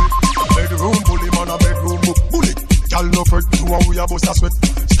bedroom bully. Bedroom bully, man a bedroom bully. Girl no fret, to a we a bust a sweat.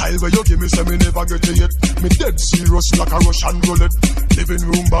 Style where you give me, say me never get it yet. Me dead serious like a Russian roulette. Living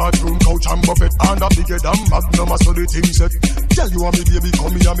room, bathroom, couch and buffet. And a bigger than Magnum, so the thing set. Tell you and me baby,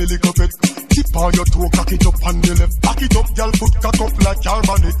 come here, me little pet. Tip on your toe, cock it up on the left. Back it up, girl, put cock up like your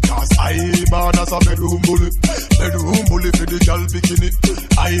bonnet. Cause I born as a bedroom bully. Bedroom bully for the girl bikini.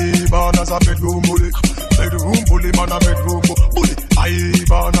 I born as a bedroom bully. Bedroom bully, man a bedroom bully. I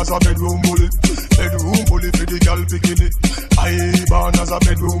born as a bedroom bully. Bedroom bully for the girl bikini. I born as a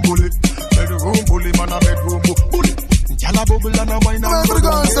bedroom bully. Bedroom bully, man a bedroom bully. Gyal a bubble and a wine and go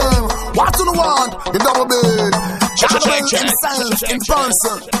down. What do you want? The double bed. In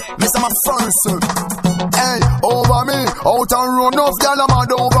person, Mr. My fancy. Hey, over me, out and run off, gyal a mad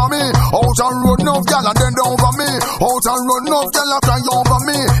over me. Out and run off, gyal a dead over me. Out and run off, gyal a cry over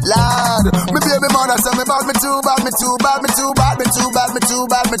me. Lad, me baby mother say me bad, me too bad, me too bad, me too bad, me too bad, me too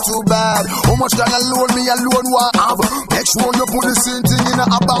bad, me too bad. How much gyal alone me alone want have? Make sure you put the same thing in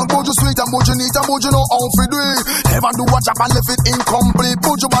a bank. Put you sweet and put you neat and put you know how to do it. Never do what you can left it incomplete.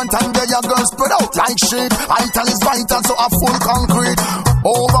 Put you one time there, your girl spread out like shit. Vital is vital, so a full concrete.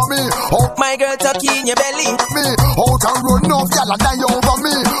 Over me, oh my girl tucky in your belly. Me, out and run off, y'all die over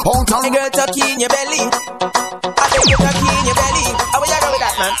me. Out and my girl tucky in your belly. I think you tucky in your belly. How will you go with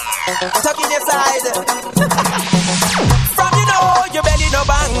that, man? Tuck in your side. From you know your belly no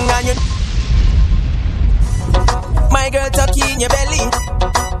bang and you. My girl tucky in your belly.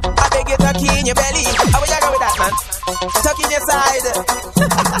 I beg you tucky in your belly. How will you go with that, man? Tuck in your side.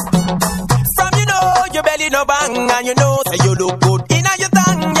 From you know your belly belly no bang, and you know say you look good in your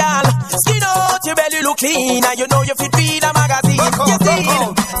tongue, girl. Skin out, your belly look clean, and you know you fit feed a magazine. You see,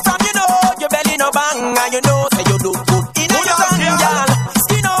 from you know your belly no bang, and you know say you look good in your tongue, girl.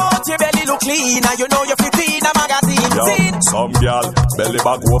 Skin out, your belly look clean, and you know you fit feed a magazine. Yo, some girl belly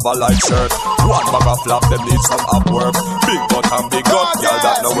back over like shirt. One bag of flap, them need some up work. Big butt and big gut, girl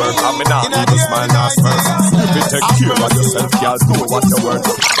that no work. I mean not even smile, not smirk. If you take care of yourself, girl, do what you work.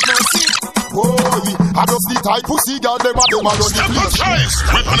 Boy, I just the type pussy girl, them a run the place.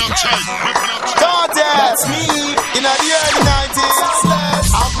 Weapon up tight, weapon up tight. God, that's me in the early 90s.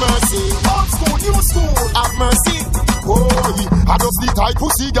 Have mercy, old school, new school. Have mercy. Boy, I just the type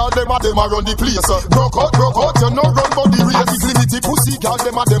pussy girl, them a run the place. Broke out, you no run body race. Dignity pussy girl,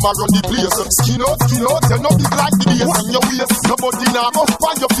 them a run the place. Skin out, you no big like the base in your waist. Nobody now go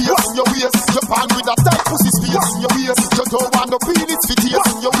find your face in your waist. You pan with that tight pussy space in your waist. You don't want no penis fit here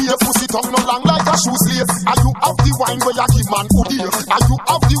in your waist. Pussy tongue no long like a shoe sleeve. And you have the wine where you give man good ear. And you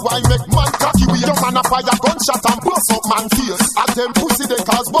have the wine make man cocky way. Your man a fire gunshot and bust up man face. And them pussy they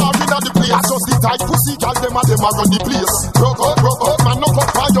cause war in the place. I just the tight pussy girl, them a run the place. Broke out, man no cut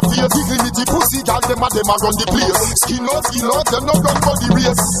by your face. Dignity pussy girl, them a run the place. Skin out, them no run body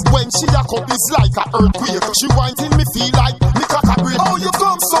race. When she a come it's like a earthquake. She whine till me feel like me cock a break. Oh, you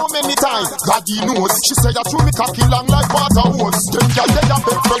come so many times, God he knows. She say you threw me cocky long like water hose. Them girl they a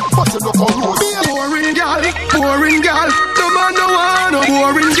beg friend, but you look on road. Boring girl, no man no want no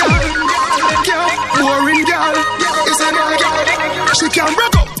boring girl. Boring girl, it's a my girl. She can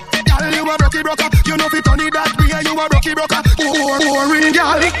broke up. You a rocky broker, you know fi turn it that way. You a rocky broker. Boring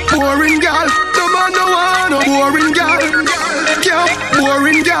girl, no man no want no boring girl.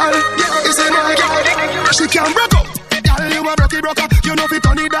 Boring girl, it's a my girl. She can broke up. You a rocky broker, you know fi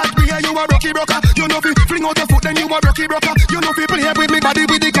turn it that way. You a rocky broker, you know fi fling out your foot, then you a rocky broker. You know fi play with me body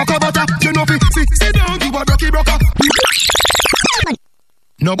with the cocoa butter. You know fi sit down, you a rocky broker.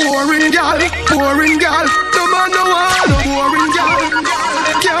 No boring girl, no man no want no boring girl.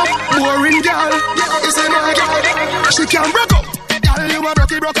 Boring girl, it's a my girl. She can broke up. You a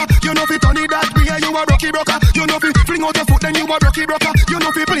rocky broker, you know fi turn it that way. You a rocky broker, you know fi fling out your foot, then you a rocky broker. You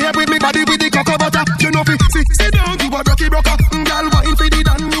know fi play with me body with the cocoa butter. You know fi sit down, you a rocky broker. Girl wine fi the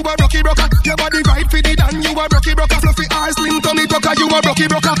dan, you a rocky broker. Your body right fi the dan, you a rocky broker. Fluffy eyes, slim tummy tucker, you a rocky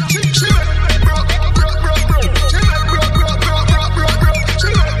broker. She broke.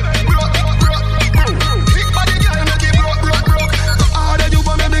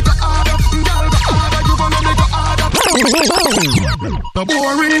 No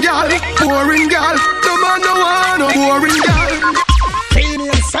boring girl, no man no want no boring girl.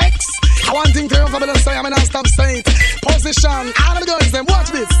 Female sex, I want thing to you for me to say, I'm not stop saying position, all the girls them watch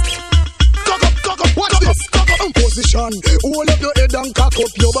this. Cock up, watch this. Cock up, position. Hold up your head and cock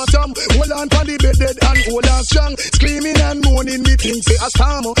up your bottom. Hold on for the bed dead and hold on strong. Screaming and moaning, me think say a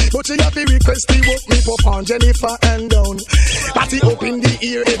storm. But she have to request to walk me up on Jennifer and down. Party up in the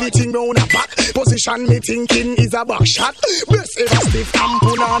ear, everything round a back. Position me thinking is a back shot. Breast ever stiff and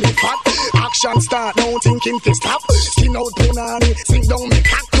punani fat. Action start now thinking to stop. Skin out punani, sing down me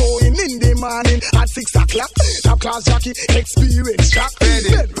cock going in the morning at 6 o'clock. Top class jockey, experience shock.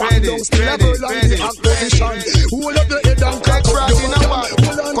 Bed rock down, still a burn on the hot position. Hold up the head and cock up your bottom.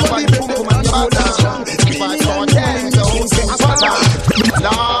 Hold on for the bed and hold on strong. Screaming and moaning, thinking say a storm.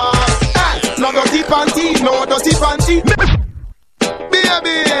 No dirty panty, no dirty panty.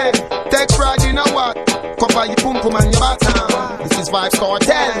 Baby, take pride in a what? Cover your pum pum and your bottom. This is Vibes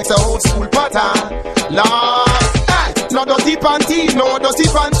Cartel, it's a old school pattern. Lord, no dirty panty, no dirty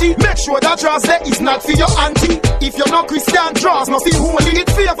panty. Make sure that dress there is not for your auntie. If you're not Christian, draws nothing holy. It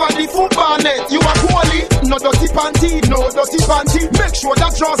favor the football net, you are holy. No dirty panty, no dirty panty. Make sure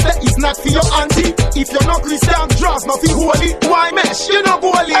that dress there is not for your auntie. If you're not Christian, draws nothing holy. Why mesh? You know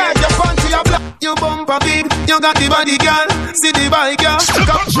holy. Hey, your panty are black. You bumper big, you got the body girl. See the body girl.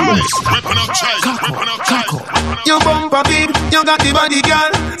 You bumper big, you got the body girl.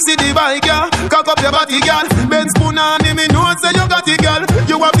 See the body girl. Cock up your body girl. Ben spoon on me know say you got the girl.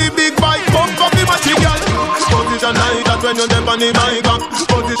 You have the big bike, pump up the body girl. Position like that when you're deep on the bike back.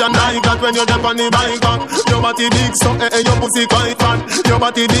 Position like that when you're deep on the bike back. Your body big so your pussy quite fat. Your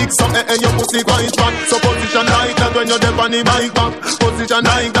body big so your pussy quite fat. So position like that when you're deep on the bike back. Position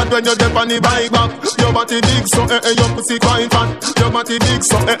like that when you're deep on the bike back. Your body big so your pussy quite fat. Your body big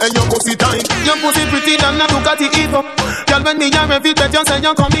so your pussy tight. Your pussy pretty than a Ducati Evo. Girl when me a rev it, bet you say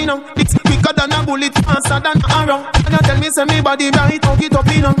you're coming now. It's quicker than a bullet, faster than an arrow. And you tell me say me body right, hug it up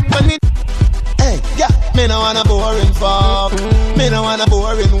in them. When me hey, yeah, me no want a boring fuck. Me no want a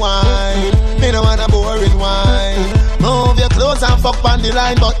boring wine. Me no want a boring wine. Move your clothes and fuck up on the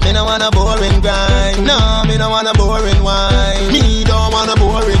line, but me no want a boring grind. No, me no want a boring wine. Me don't want a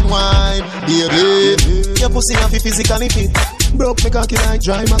boring wine. Baby, your pussy have to physically fit. Broke me cocky like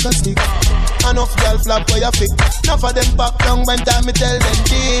dry maca stick. Enough girl flap where you fit. Enough of them pop down when time me tell them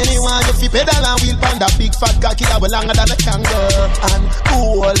me want you fi pedal and wheel pan that big fat cocky that way longer than a kangaroo. And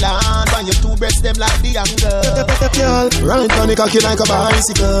hold on when your two breasts them like the angle. Girl, ride on the cocky like a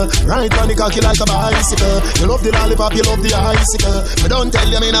bicycle. Ride on the cocky like a bicycle. You love the lollipop, you love the icicle. But don't tell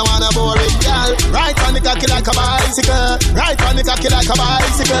you me no wanna boring girl. Ride on the cocky like a bicycle. Ride on the cocky like a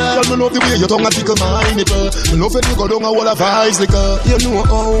bicycle. Girl, me love the way your tongue a tickle my nipple. Me love it you go down a wall of ice liquor. You know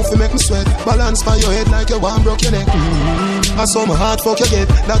how to make me sweat. Balance by your head like you want broke your neck. I saw my heart fuck you get.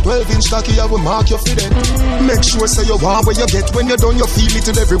 That 12-inch cocky I will mark you for that. Make sure say you want where you get. When you're done you feel it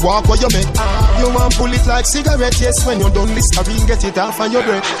in every walk where you make. You want pull it like cigarette. Yes, when you're done Listerine get it off on your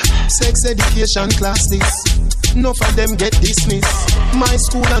breath. Sex education class this. Enough of them get dismissed. My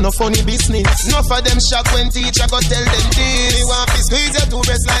school and no funny business. Enough of them shock when teacher go tell them this. Me want to squeeze your two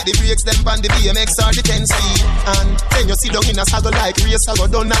breasts like the brakes them on the BMX or the 10 speed. And then you sit down in a saddle like race I go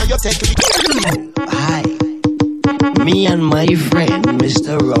down now you take it. Hi, me and my friend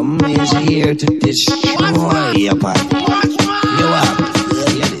Mr. Rum is here to destroy your party. You up?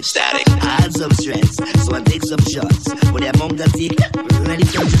 Static. I had some stress, so I take some shots. But the mom got sick, ready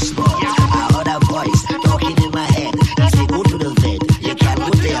to just smoke. I heard a voice talking in my head. He said, go to the vet, you can't go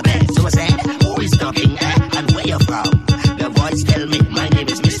to your bed. So I said, who is talking and where you from? The voice tell me, my name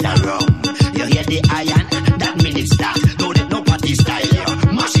is Mr. Rum. You hear the iron, that minute start. Don't let no party style you.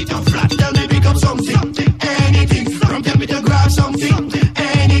 Mash it up flat, tell me become something. Anything, from tell me to grab something.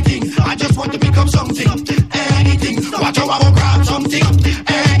 Anything, I just want to become something. Anything, watch how I will grab something.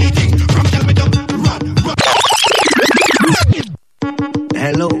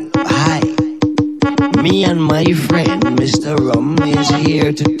 Hello, hi. Me and my friend Mr. Rum is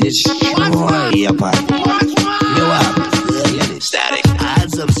here to destroy your party. You up? Static. I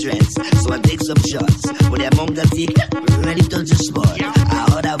had some stress, so I take some shots. But the mom got sick, ready to just smoke. I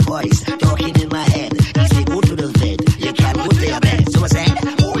heard a voice talking in my head. He said, go to the vet, you can't go to your bed. So I said,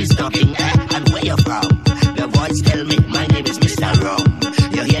 who is talking and where you from? The voice tell me, my name is Mr. Rum.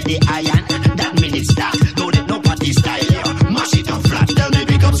 You hear the iron, that minute start. Don't let no party style you. Mash it up flat, tell me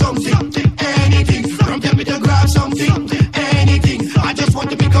become something. Anything, from tell me to grab something. Anything, I just want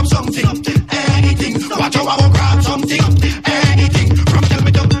to become something. Anything, watch how I will grab something. Anything, from tell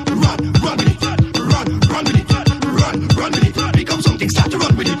me to run with it. Run with it. Run with it. Become something, start to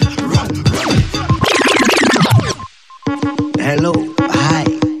run with it. Run with it. Hello, hi.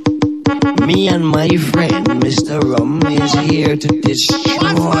 Me and my friend Mr. Rum is here to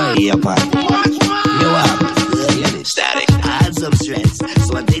destroy your party. You up? Static. I had some stress,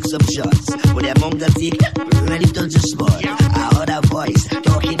 so I take some shots. But the mom got sick, ready to just smoke. I heard a voice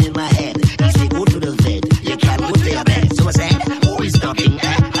talking in my head. He said, go to the vet, you can't go to your bed. So I said, who is talking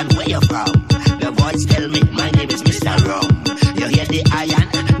and where you from? The voice tell me, my name is Mr. Rum. You hear the iron,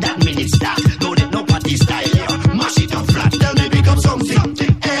 that minute start. Don't let no party style you. Mash it up flat, tell me become something.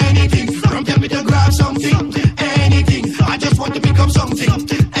 Anything, from tell me to grab something. Anything, I just want to become something.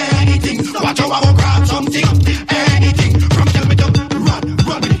 Anything, watch how I will grab something. Anything, from tell me to run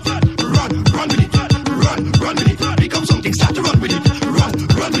with it. Run with it. Run with it. Become something, start to run with it. Run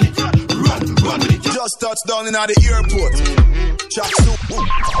with it. Run with it. Just touched down in the airport.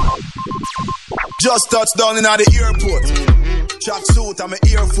 Just touched down in the airport. Track suit, I'm an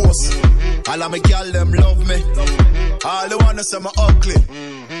Air Force. All of my gal them love me. All the wanna say me ugly.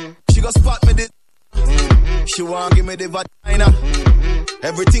 She go spot me this. She want give me the vagina.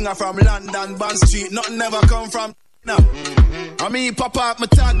 Everything I from London, Bond Street. Nothing never come from China. I mean pop up, me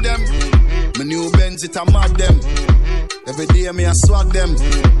tag them. My new Benz, it a mad them. Every day me a swag them.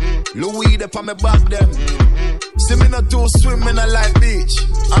 Louis up on me back them. See me not too swim, me not like beach.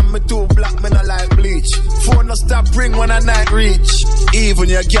 And me too black, me not like bleach. Phone no stop ring when I night reach. Even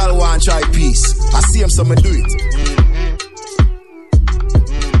your girl want try peace. I see him so me do it.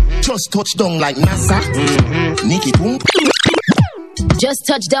 Just touch down like NASA. Nikki boom. Just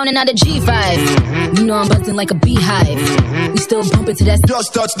touched down and out of G5. You know I'm buzzing like a beehive. We still bumping to that.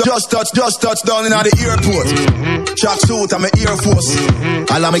 Just touch down in the airport. Track suit, I'm an Air Force.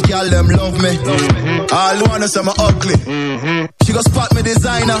 All of my gal them love me. All the wanna say me ugly. She go spot me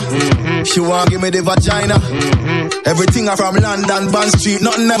designer. She want give me the vagina. Everything I from London, Bond Street.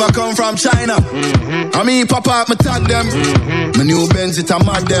 Nothing never come from China. I mean pop up, me tag them. My new Benz, it a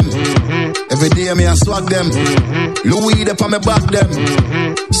mad them. Every day me a swag them. Louis up on me back them.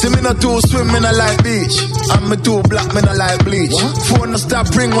 See me not too swim, me not like beach. And me too black, me not like bleach. Phone no stop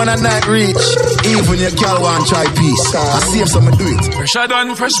ring when I night reach. Even your girl want try peace. I see if someone do it. Pressure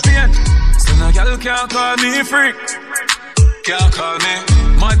done, fresh paint. So no girl can't call me freak. Can't call me.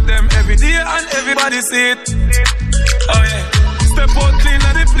 Mad them every day and everybody see it. Oh yeah. Step out clean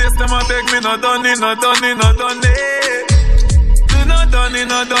at the place, them a beg me no done it, no done it, no done it. Do not done it,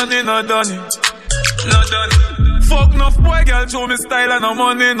 no done it, no done it. No done it. Fuck enough boy, girl, show me style and no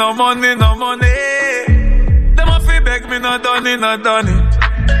money, no money, no money. Them a fi beg me no done it, no done it.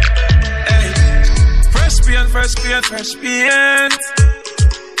 Hey, fresh paint, fresh paint, fresh paint.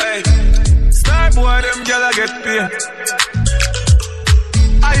 Hey, star boy, them gyal a get paid.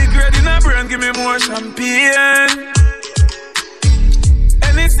 I grade in a brand, give me more champagne.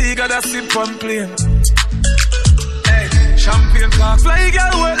 Anything gotta sip on plane. Hey, champagne car fly,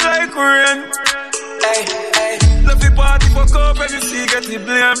 girl wet like rain. Hey, hey, love the party fuck up when you see get the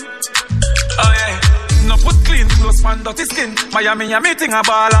blame. Oh yeah, no put clean clothes on dirty skin. Miami a meeting a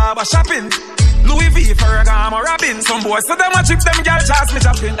ball a shopping. Louis V, Ferragamo, Robin. Some boys so them a chip them girl chance me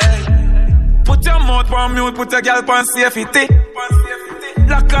chopping. Hey, put your mouth on mute, put your girl on safety.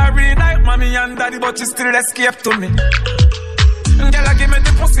 Lock her in like mommy and daddy, but she still escape to me. Girl a give me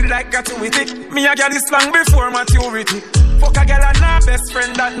the pussy like gratuity. Me a get this long before maturity. Fuck a girl and her best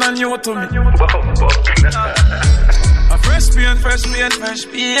friend that not new to me. A fresh paint, fresh paint, fresh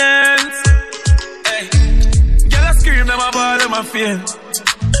paint. Hey, girl a scream, them a ball, them a faint.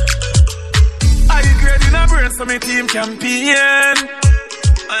 I grade in a brain so me team campaign.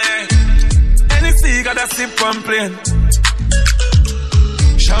 Hey, anything gotta sip and plane.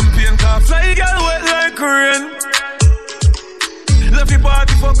 Champagne car fly, girl wet like rain. Love the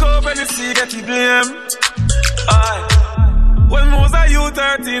party fuck up and you see get the blame. Aye. When most of you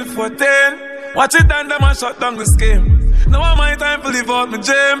 13 for 10, watch it and them and shut down the scheme. Now I my time to live out my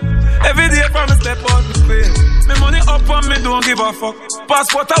gym. Every day from me step out the plane. Me money up and me don't give a fuck.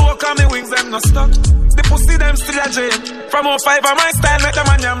 Passport I walk and me wings them no stuck. The pussy them still a jail. From 05 and my style make them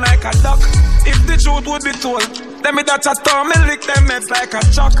and yam like a duck. If the truth would be told, then me that chat on me lick them heads like a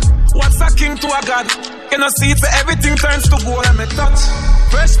chuck. What's a king to a god? You know see it for everything turns to gold and me touch.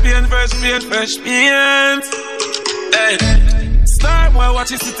 Fresh paint, fresh paint, fresh paint. Hey, star boy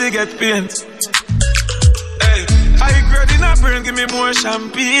watch his city get paint. Hey, I grade in a brain give me more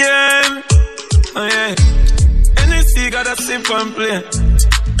champagne. Oh yeah, NEC gotta sip and play.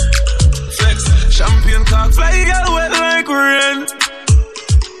 Flex, champagne cock fly girl wet like rain.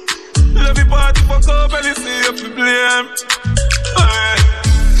 Love the party fuck up and you see if you blame. Oh yeah.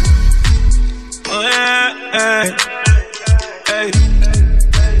 Oh yeah, hey, hey,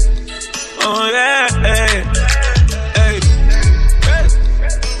 oh yeah, hey, hey, hey,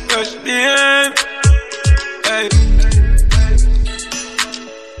 fresh paint, hey.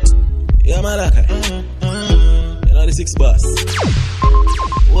 Yeah, man, you know the 6 boss.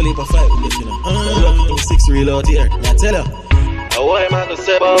 Whole heap of fight with you know. Look, 6 real out here. I tell you. What am I gonna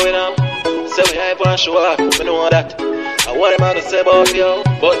say about we now? Say we hype and show up, we know that. What am I gonna say about you?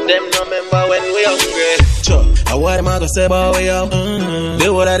 But them no remember when we upgrade. Sure. What am I gonna say about we now?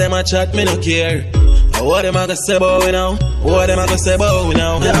 The word of them a chat, me no care. What am I gonna say about we now? What am I gonna say about we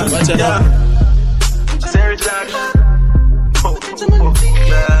now? Yeah, watch it now. Serious lad. Oh,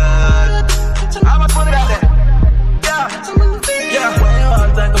 how much money out there? Yeah. Yeah. Why you all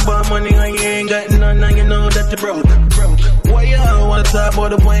talk about money and you ain't got none and you know that you broke? Why you all wanna talk about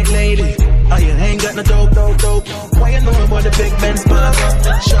the white lady? Oh, you ain't got no dope. Why you know about the big Benz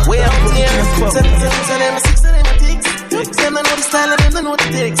Plaza? We out here. Tell them 6 of them a ticks. Them know the style and them know the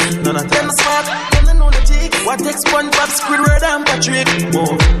ticks. None of them smart, them know the ticks. What takes SpongeBob, Squidward and Patrick?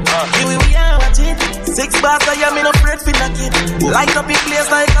 Here we are, watch it. 6 bars I am in a afraid for knock it. Light up in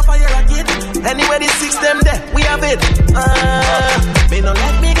place like a fire rocket. Anywhere the 6 them there, we have it. Me no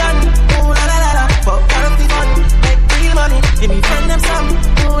let me gun. Ooh la la la la. Fuck charity fun. Make real money. Give me friend them some.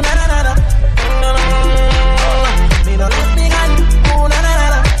 Ooh la la la la. Me no let me gun. Ooh la la la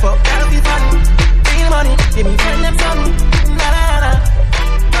la. Fuck charity fun. Real money. Give me friend them some. La la la.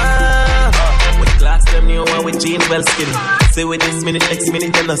 With class them new one with jeans well skinny. See with this minute, next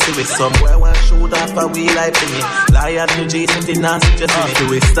minute, then I see with somewhere one shoot off a wheel like me. Lion to G, something nasty just me.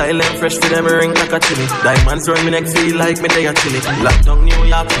 Do it style and fresh for them ring like a chili. Diamonds run me neck feel like me they a chili. Lockdown New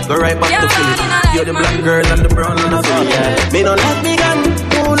York, go right back to Philly. You're the black girl and the brown and the Philly. Yeah. Me don't let me gun.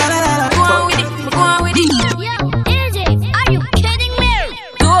 Ooh la la la la. Go on with it, go on with it. Yo, AJ, are you kidding me?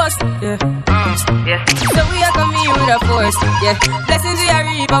 Ghost, yeah. Yeah. So we are coming with a force, yeah. Blessings we are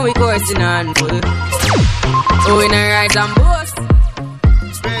reap and we coursing on full. Oh, we not rise and boast.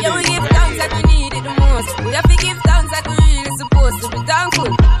 Yeah, we give thanks that we need it the most. We have to give thanks that we really supposed to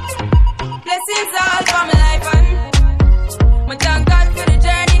all for my life and my thank God for the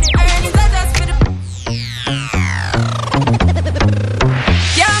journey, the earnings are just for the.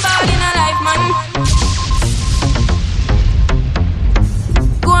 Can't ball in a life, man.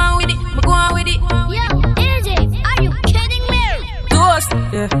 Go on with it, go on with it. Yo, AJ, are you kidding me? Ghost,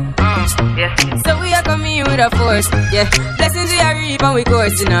 yeah. Yeah. So we are coming with a force, yeah. Blessings we are reap and we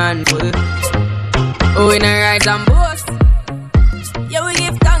coursing on full. Oh, we not rise and boast. Yeah, we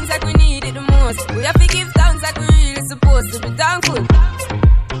give thanks like we need it the most. We have to give thanks like we really supposed to be thankful.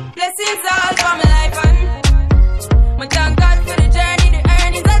 Blessings all for my life and my thank God for the journey, the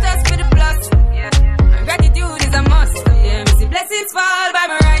earnings are just for the plus. Yeah. And gratitude is a must. Yeah, me see blessings fall by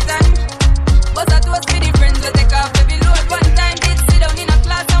my right hand. But that was for the friends we take off every load. One time did sit down in a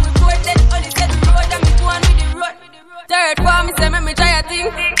class and we poured then only said the road and we go on with the road. Third form, me say make me try a thing.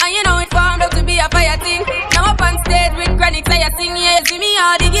 And you know it formed up to be a fire thing. Now up on stage with chronic say I sing. Yeah, see me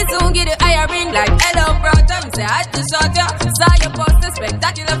all diggy soon get the higher ring. Like hello brother, me say I had to shut ya. Saw your poster,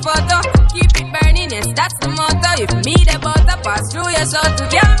 spectacular photo. Keep it burning, yes that's the motto. If me the butter pass through your shot to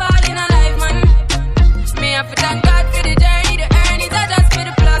get ball in a life man. Me have to thank God for the journey, the earnings are just for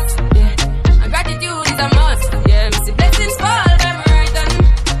the plus. Yeah, and gratitude is a must. Yeah, me see blessings fall by my right hand.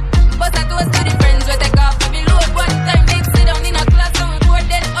 But that was to the friends we take off every load. One time they sit down in a class and we poured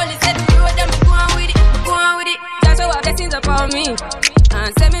then only said the road and we go on with it, go on with it. That's how our blessings upon me. And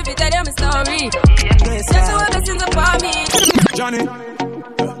send me to tell them a story. That's how our blessings upon me. Johnny,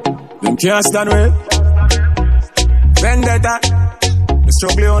 them can't stand well. Vendetta, the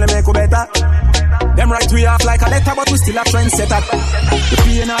struggle only make you better. Them right we off like a letter, but we still a trendsetter. The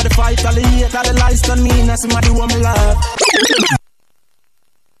pain of the fight, all the hate, all the lies done mean as somebody who me love.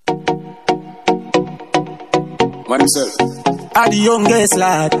 What himself? I the youngest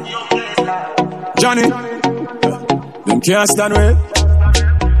lad. Johnny, them can't stand well.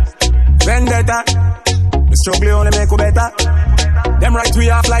 Vendetta, the struggle only make you better. Them right we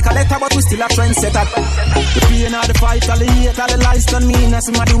off like a letter, but we still a trendsetter. The pain of the fight, all the hate, all the lies done mean as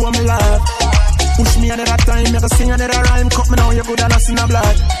somebody who me love. Push me another time, never sing another rhyme. Cut me now, you good and I see no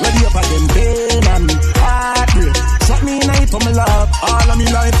blood. Ready up again, pain and heartbreak. Shot me in a hip on my love. All of me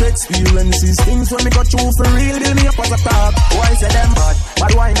life experiences, things when me got through for real, build me up as a top. Why say them bad?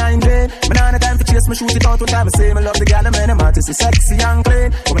 But why not in vain? Me not have time for chase, me shoot it out one time. I say me love the girl, the man, them artists, sexy and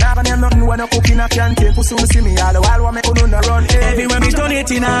clean. But me never name nothing when I cook in a canteen. Pussy me see me all the while, what me could do no run. Everywhere me turn it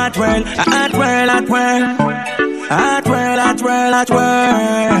in hot world, hot world, hot world. Hot world, hot world, hot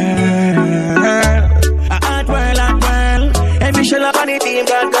world. Hot world, hot world. Every shell up on the team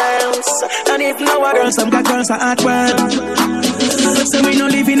got girls. And if no one girls, some got girls a hot world. So we no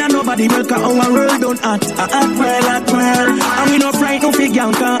live in a nobody world, cause our world don't hot. Hot world, hot world. And we no fright no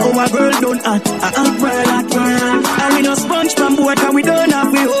figure, cause our world don't hot. Hot world, hot world. And we no sponge from board, cause we don't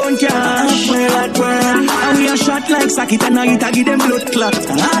have we own cash. Hot world, hot world. And we a shot like socket and I eat a give them blood clot.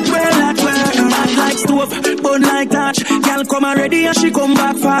 Hot world, hot world. Hot like stove, burn like touch. Girl come already and she come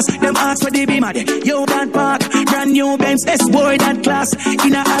back fast. Them ask for the beam at yo that park. Brand new Benz, S-boy that class.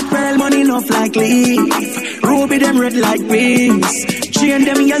 In a hot world, money enough like leaf. Ruby them red like beans. Chain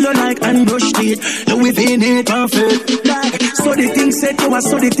them yellow like unbrushed teeth. Louis V ain't perfect. Like, so the thing set, you are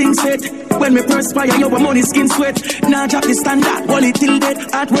so the thing set. When me perspire, your money skin sweat. Now drop the standard, hold it till dead.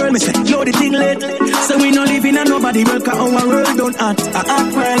 At world, me say, yo the thing lit. So we no live in a nobody world, cause our world don't act.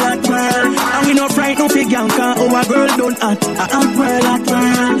 At world, at world. And we no fright no figure, cause our world don't act. At world, at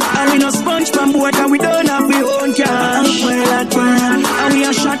world. And we no sponge from board, cause we don't have we own cash. At world, at world. And we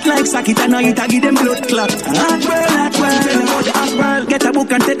a shot like socket and I eat a give them blood clot. At world, at world. Tell them about the at world. Get a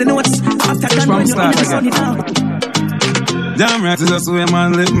book and take the notes. After that, when you understand it now. Damn right, it's just the way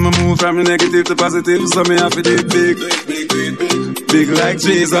man live. Me move from the negative to positive, so me have to do it big. Big like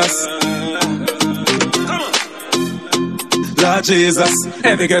Jesus. Lord Jesus.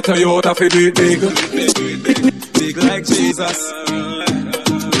 Every ghetto you out have to do it big. Big like Jesus.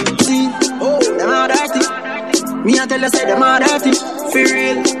 See, oh, them all dirty. Me I tell you say them all dirty. For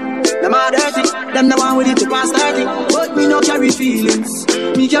real. Them all dirty. Them the one with it to pass 30. But me no carry feelings.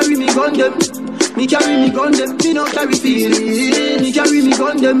 Me carry me gun them. Me carry me gun them. Me no carry feelings. Me carry me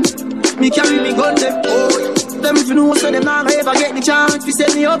gun them. Me carry me gun them. Oh, them if you know so them not ever get the chance to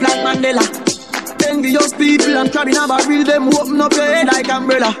set me up like Mandela. Envious people and crabbing about real them open up your head like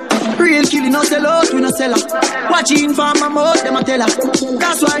umbrella. Real killing no sell out, we no sell her. Watching for my mouth, them a tell her.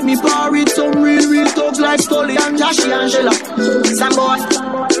 That's why me par with some real thugs like Stolly and Joshy and Shella. Some boy,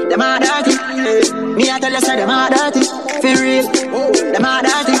 them a dirty. Me a tell you say them a dirty. For real, them a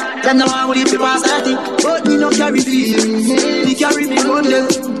dirty. Them no one will leave the past 30. But me no carry feelings. Me carry me gun them.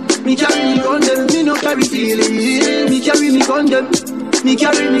 Me carry me gun them. Me no carry feelings. Me carry me gun them. Me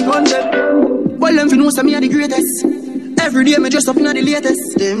carry me gun them. Well, them fi know say me are the greatest. Every day me dress up in the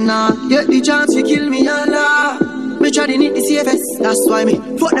latest. Them nah get the chance to kill me, Allah. Me try to need the safest. That's why me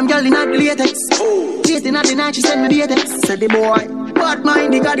fuck them girl in the latex. Late in the night she send me the text. Said the boy, bad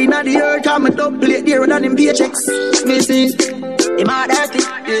mind the God in the earth. Come and top plate there than them paychecks. Me see, them are dirty.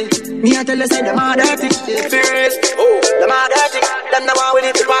 Yeah. Me I tell you say them are dirty. Yeah. Furious, them are dirty. Them the one with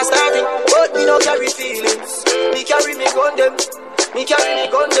it to pass starting. But me no carry feelings. Me carry me gun them. Me carry me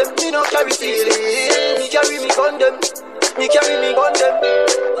gun them. Me no carry feelings. Me carry me gun them. Me carry me gun them.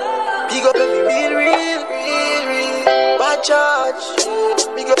 Big up every real. Bad charge.